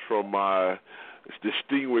words from my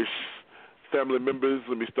distinguished family members?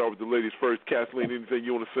 Let me start with the ladies first. Kathleen, anything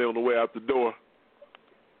you want to say on the way out the door?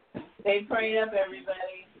 Stay prayed up,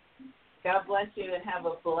 everybody. God bless you and have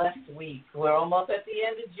a blessed week. We're almost at the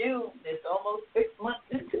end of June. It's almost 6 months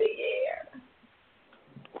into the year.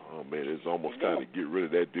 Oh, man, it's almost time to get rid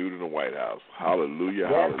of that dude in the White House. Hallelujah,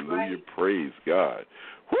 That's hallelujah, right. Praise God.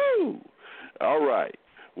 Woo! All right.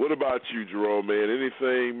 What about you, Jerome, man?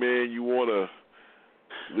 anything, man, you want to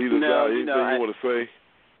lead us out? Anything you want to say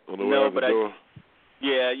on the way out the door?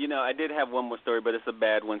 I did have one more story, but it's a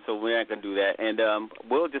bad one, so we're not going to do that. And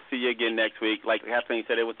we'll just see you again next week. Like Kathleen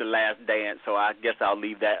said, it was the last dance, so I guess I'll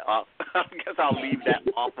leave that off.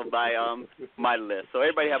 Off of my list. So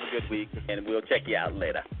everybody have a good week, and we'll check you out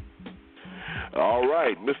later. All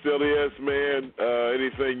right. Mr. Elias, man,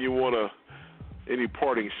 anything you want to, any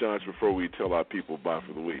parting shots before we tell our people bye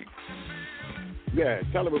for the week? Yeah,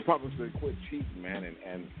 tell the Republicans to quit cheating, man,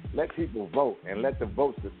 and let people vote, and let the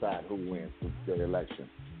votes decide who wins the election.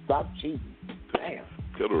 Stop cheating. Damn.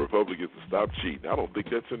 Tell the Republicans to stop cheating. I don't think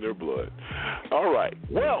that's in their blood. All right.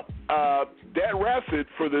 Well, that wraps it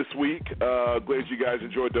for this week. Glad you guys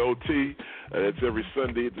enjoyed the OT. It's every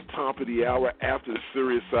Sunday at the top of the hour after the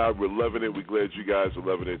Seriouside. We're loving it. We're glad you guys are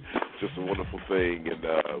loving it. Just a wonderful thing. And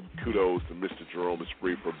kudos to Mr. Jerome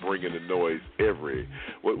Esprit for bringing the noise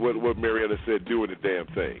what Mariana said, doing the damn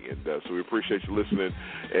thing. And so we appreciate you listening.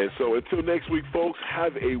 And so until next week, folks,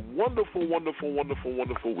 have a wonderful, wonderful, wonderful,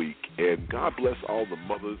 wonderful week. And God bless all the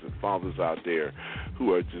mothers and fathers out there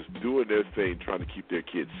who are just doing their thing, trying to keep their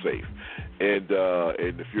kids safe. And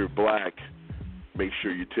if you're black, make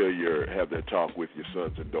sure you have that talk with your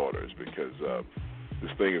sons and daughters, because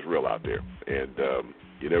this thing is real out there. And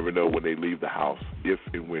you never know when they leave the house, if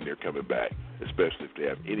and when they're coming back, especially if they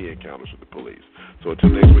have any encounters with the police. So until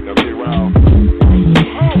next week, I'm Jay Ryle.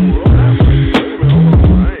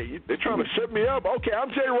 They're trying to shut me up. Okay, I'm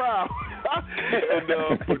Jay Ryle. And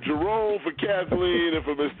for Jerome, for Kathleen, and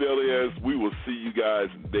for Mr. Elias, we will see you guys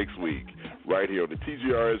next week right here on the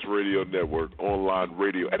TGRS Radio Network, online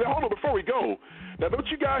radio. And then, hold on, before we go, now don't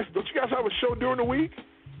you guys have a show during the week?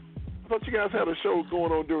 I thought you guys had a show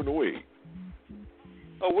going on during the week.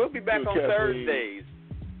 Oh, we'll be back on Kathleen. Thursdays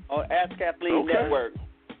on Ask Kathleen Network.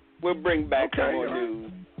 We'll bring back some more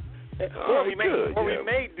news. We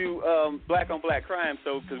may do black on black crime,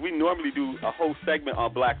 because we normally do a whole segment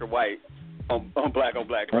on black or white on black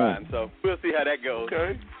crime. So we'll see how that goes.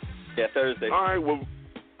 Okay. Yeah, Thursday. All right. Well,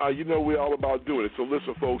 we're all about doing it. So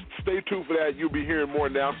listen, folks, stay tuned for that. You'll be hearing more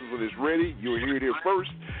announcements when it's ready. You'll hear it here first,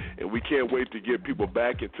 and we can't wait to get people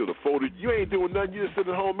back into the fold. You ain't doing nothing. You're just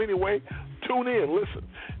sitting at home anyway. Tune in. Listen.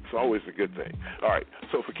 always a good thing. All right.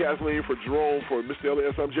 So for Kathleen, for Jerome, for Mr.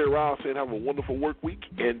 LS, I'm Jerry Riles saying have a wonderful work week,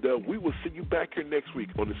 and we will see you back here next week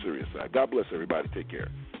on the Serious Side. God bless everybody. Take care.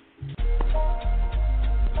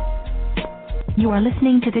 You are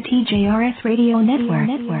listening to the TJRS Radio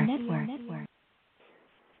Network.